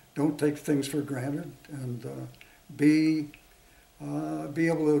don't take things for granted, and be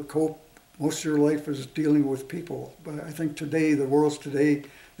able to cope. Most of your life is dealing with people. But I think today, the world's today,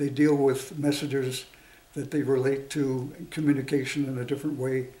 they deal with messages that they relate to communication in a different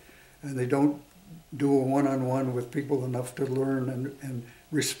way, and they don't do a one-on-one with people enough to learn and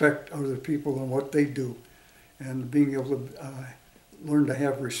respect other people and what they do, and being able to learn to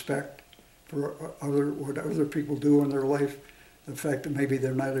have respect for what other people do in their life, the fact that maybe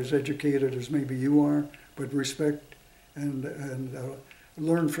they're not as educated as maybe you are, but respect and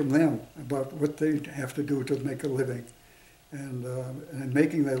learn from them about what they have to do to make a living. And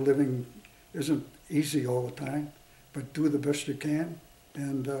making that living isn't easy all the time, but do the best you can,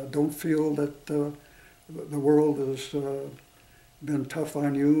 and don't feel that the world has been tough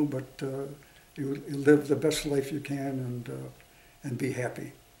on you, but you live the best life you can and be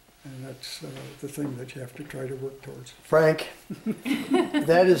happy. And that's the thing that you have to try to work towards. Frank,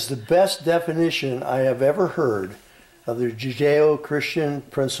 that is the best definition I have ever heard of the Judeo-Christian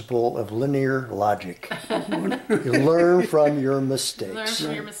principle of linear logic. You learn from your mistakes. Learn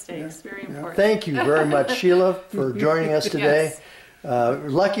from your mistakes, very important. Thank you very much, Sheila, for joining us today.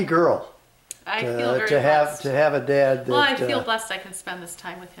 Yes. Lucky girl. I feel very blessed. To have a dad that... Well, I feel blessed I can spend this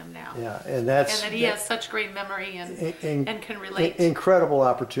time with him now. Yeah, and that he has such great memory and can relate. Incredible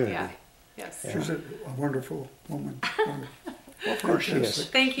opportunity. Yeah. Yes. She's a wonderful woman. Well, of course she is.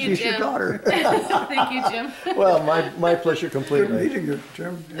 Thank you, She's Jim. your daughter. Thank you, Jim. Well, my pleasure completely. Good meeting you,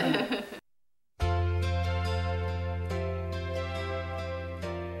 Jim. Yeah.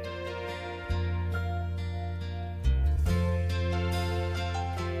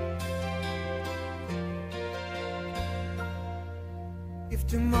 If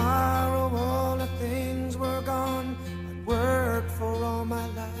tomorrow all the things were gone I'd worked for all my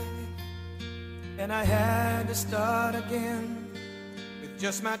life, and I had to start again with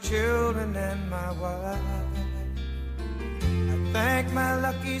just my children and my wife, I thank my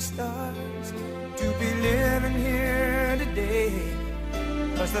lucky stars to be living here today.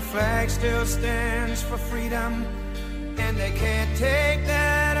 'cause the flag still stands for freedom, and they can't take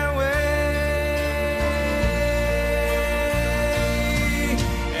that away.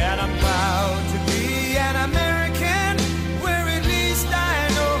 And I'm proud to be an American, where at least I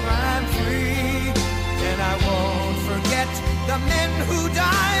know I'm free. And I won't forget the men who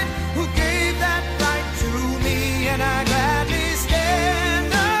died, who gave that right to me. And I gladly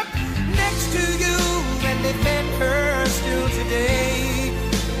stand up next to you and defend her still today,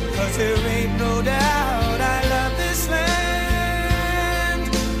 'cause there ain't no doubt I love this land.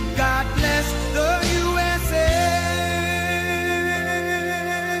 God bless the USA.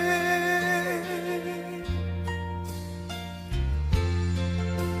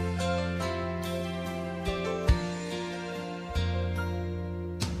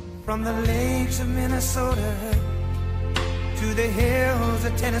 From the lakes of Minnesota to the hills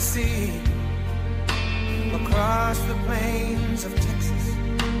of Tennessee, across the plains of Texas,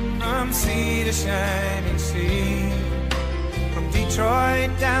 from sea to shining sea, from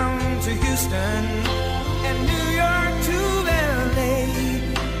Detroit down to Houston and New York to LA,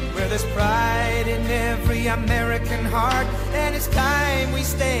 where there's pride in every American heart, and it's time we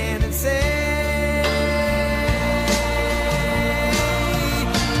stand and say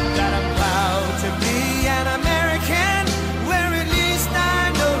that I'm proud to be an American, where at least I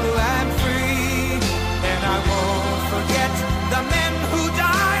know I'm free. And I won't forget the men who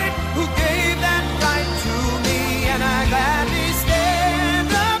died, who gave that right to me. And I gladly stand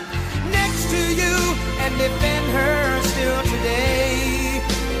up next to you and defend her still today,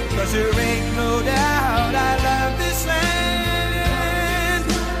 'cause there ain't no doubt I love this land.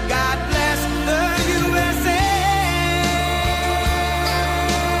 God bless the USA.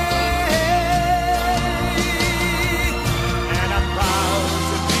 And I'm proud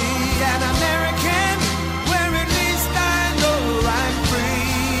to be an American, where at least I know I'm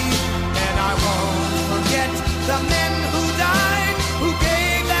free. And I won't forget the men who died, who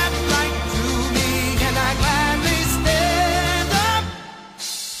gave that right to me. And I gladly stand up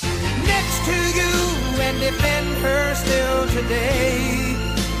next to you and defend her still today,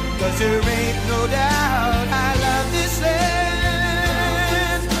 'cause there ain't no doubt I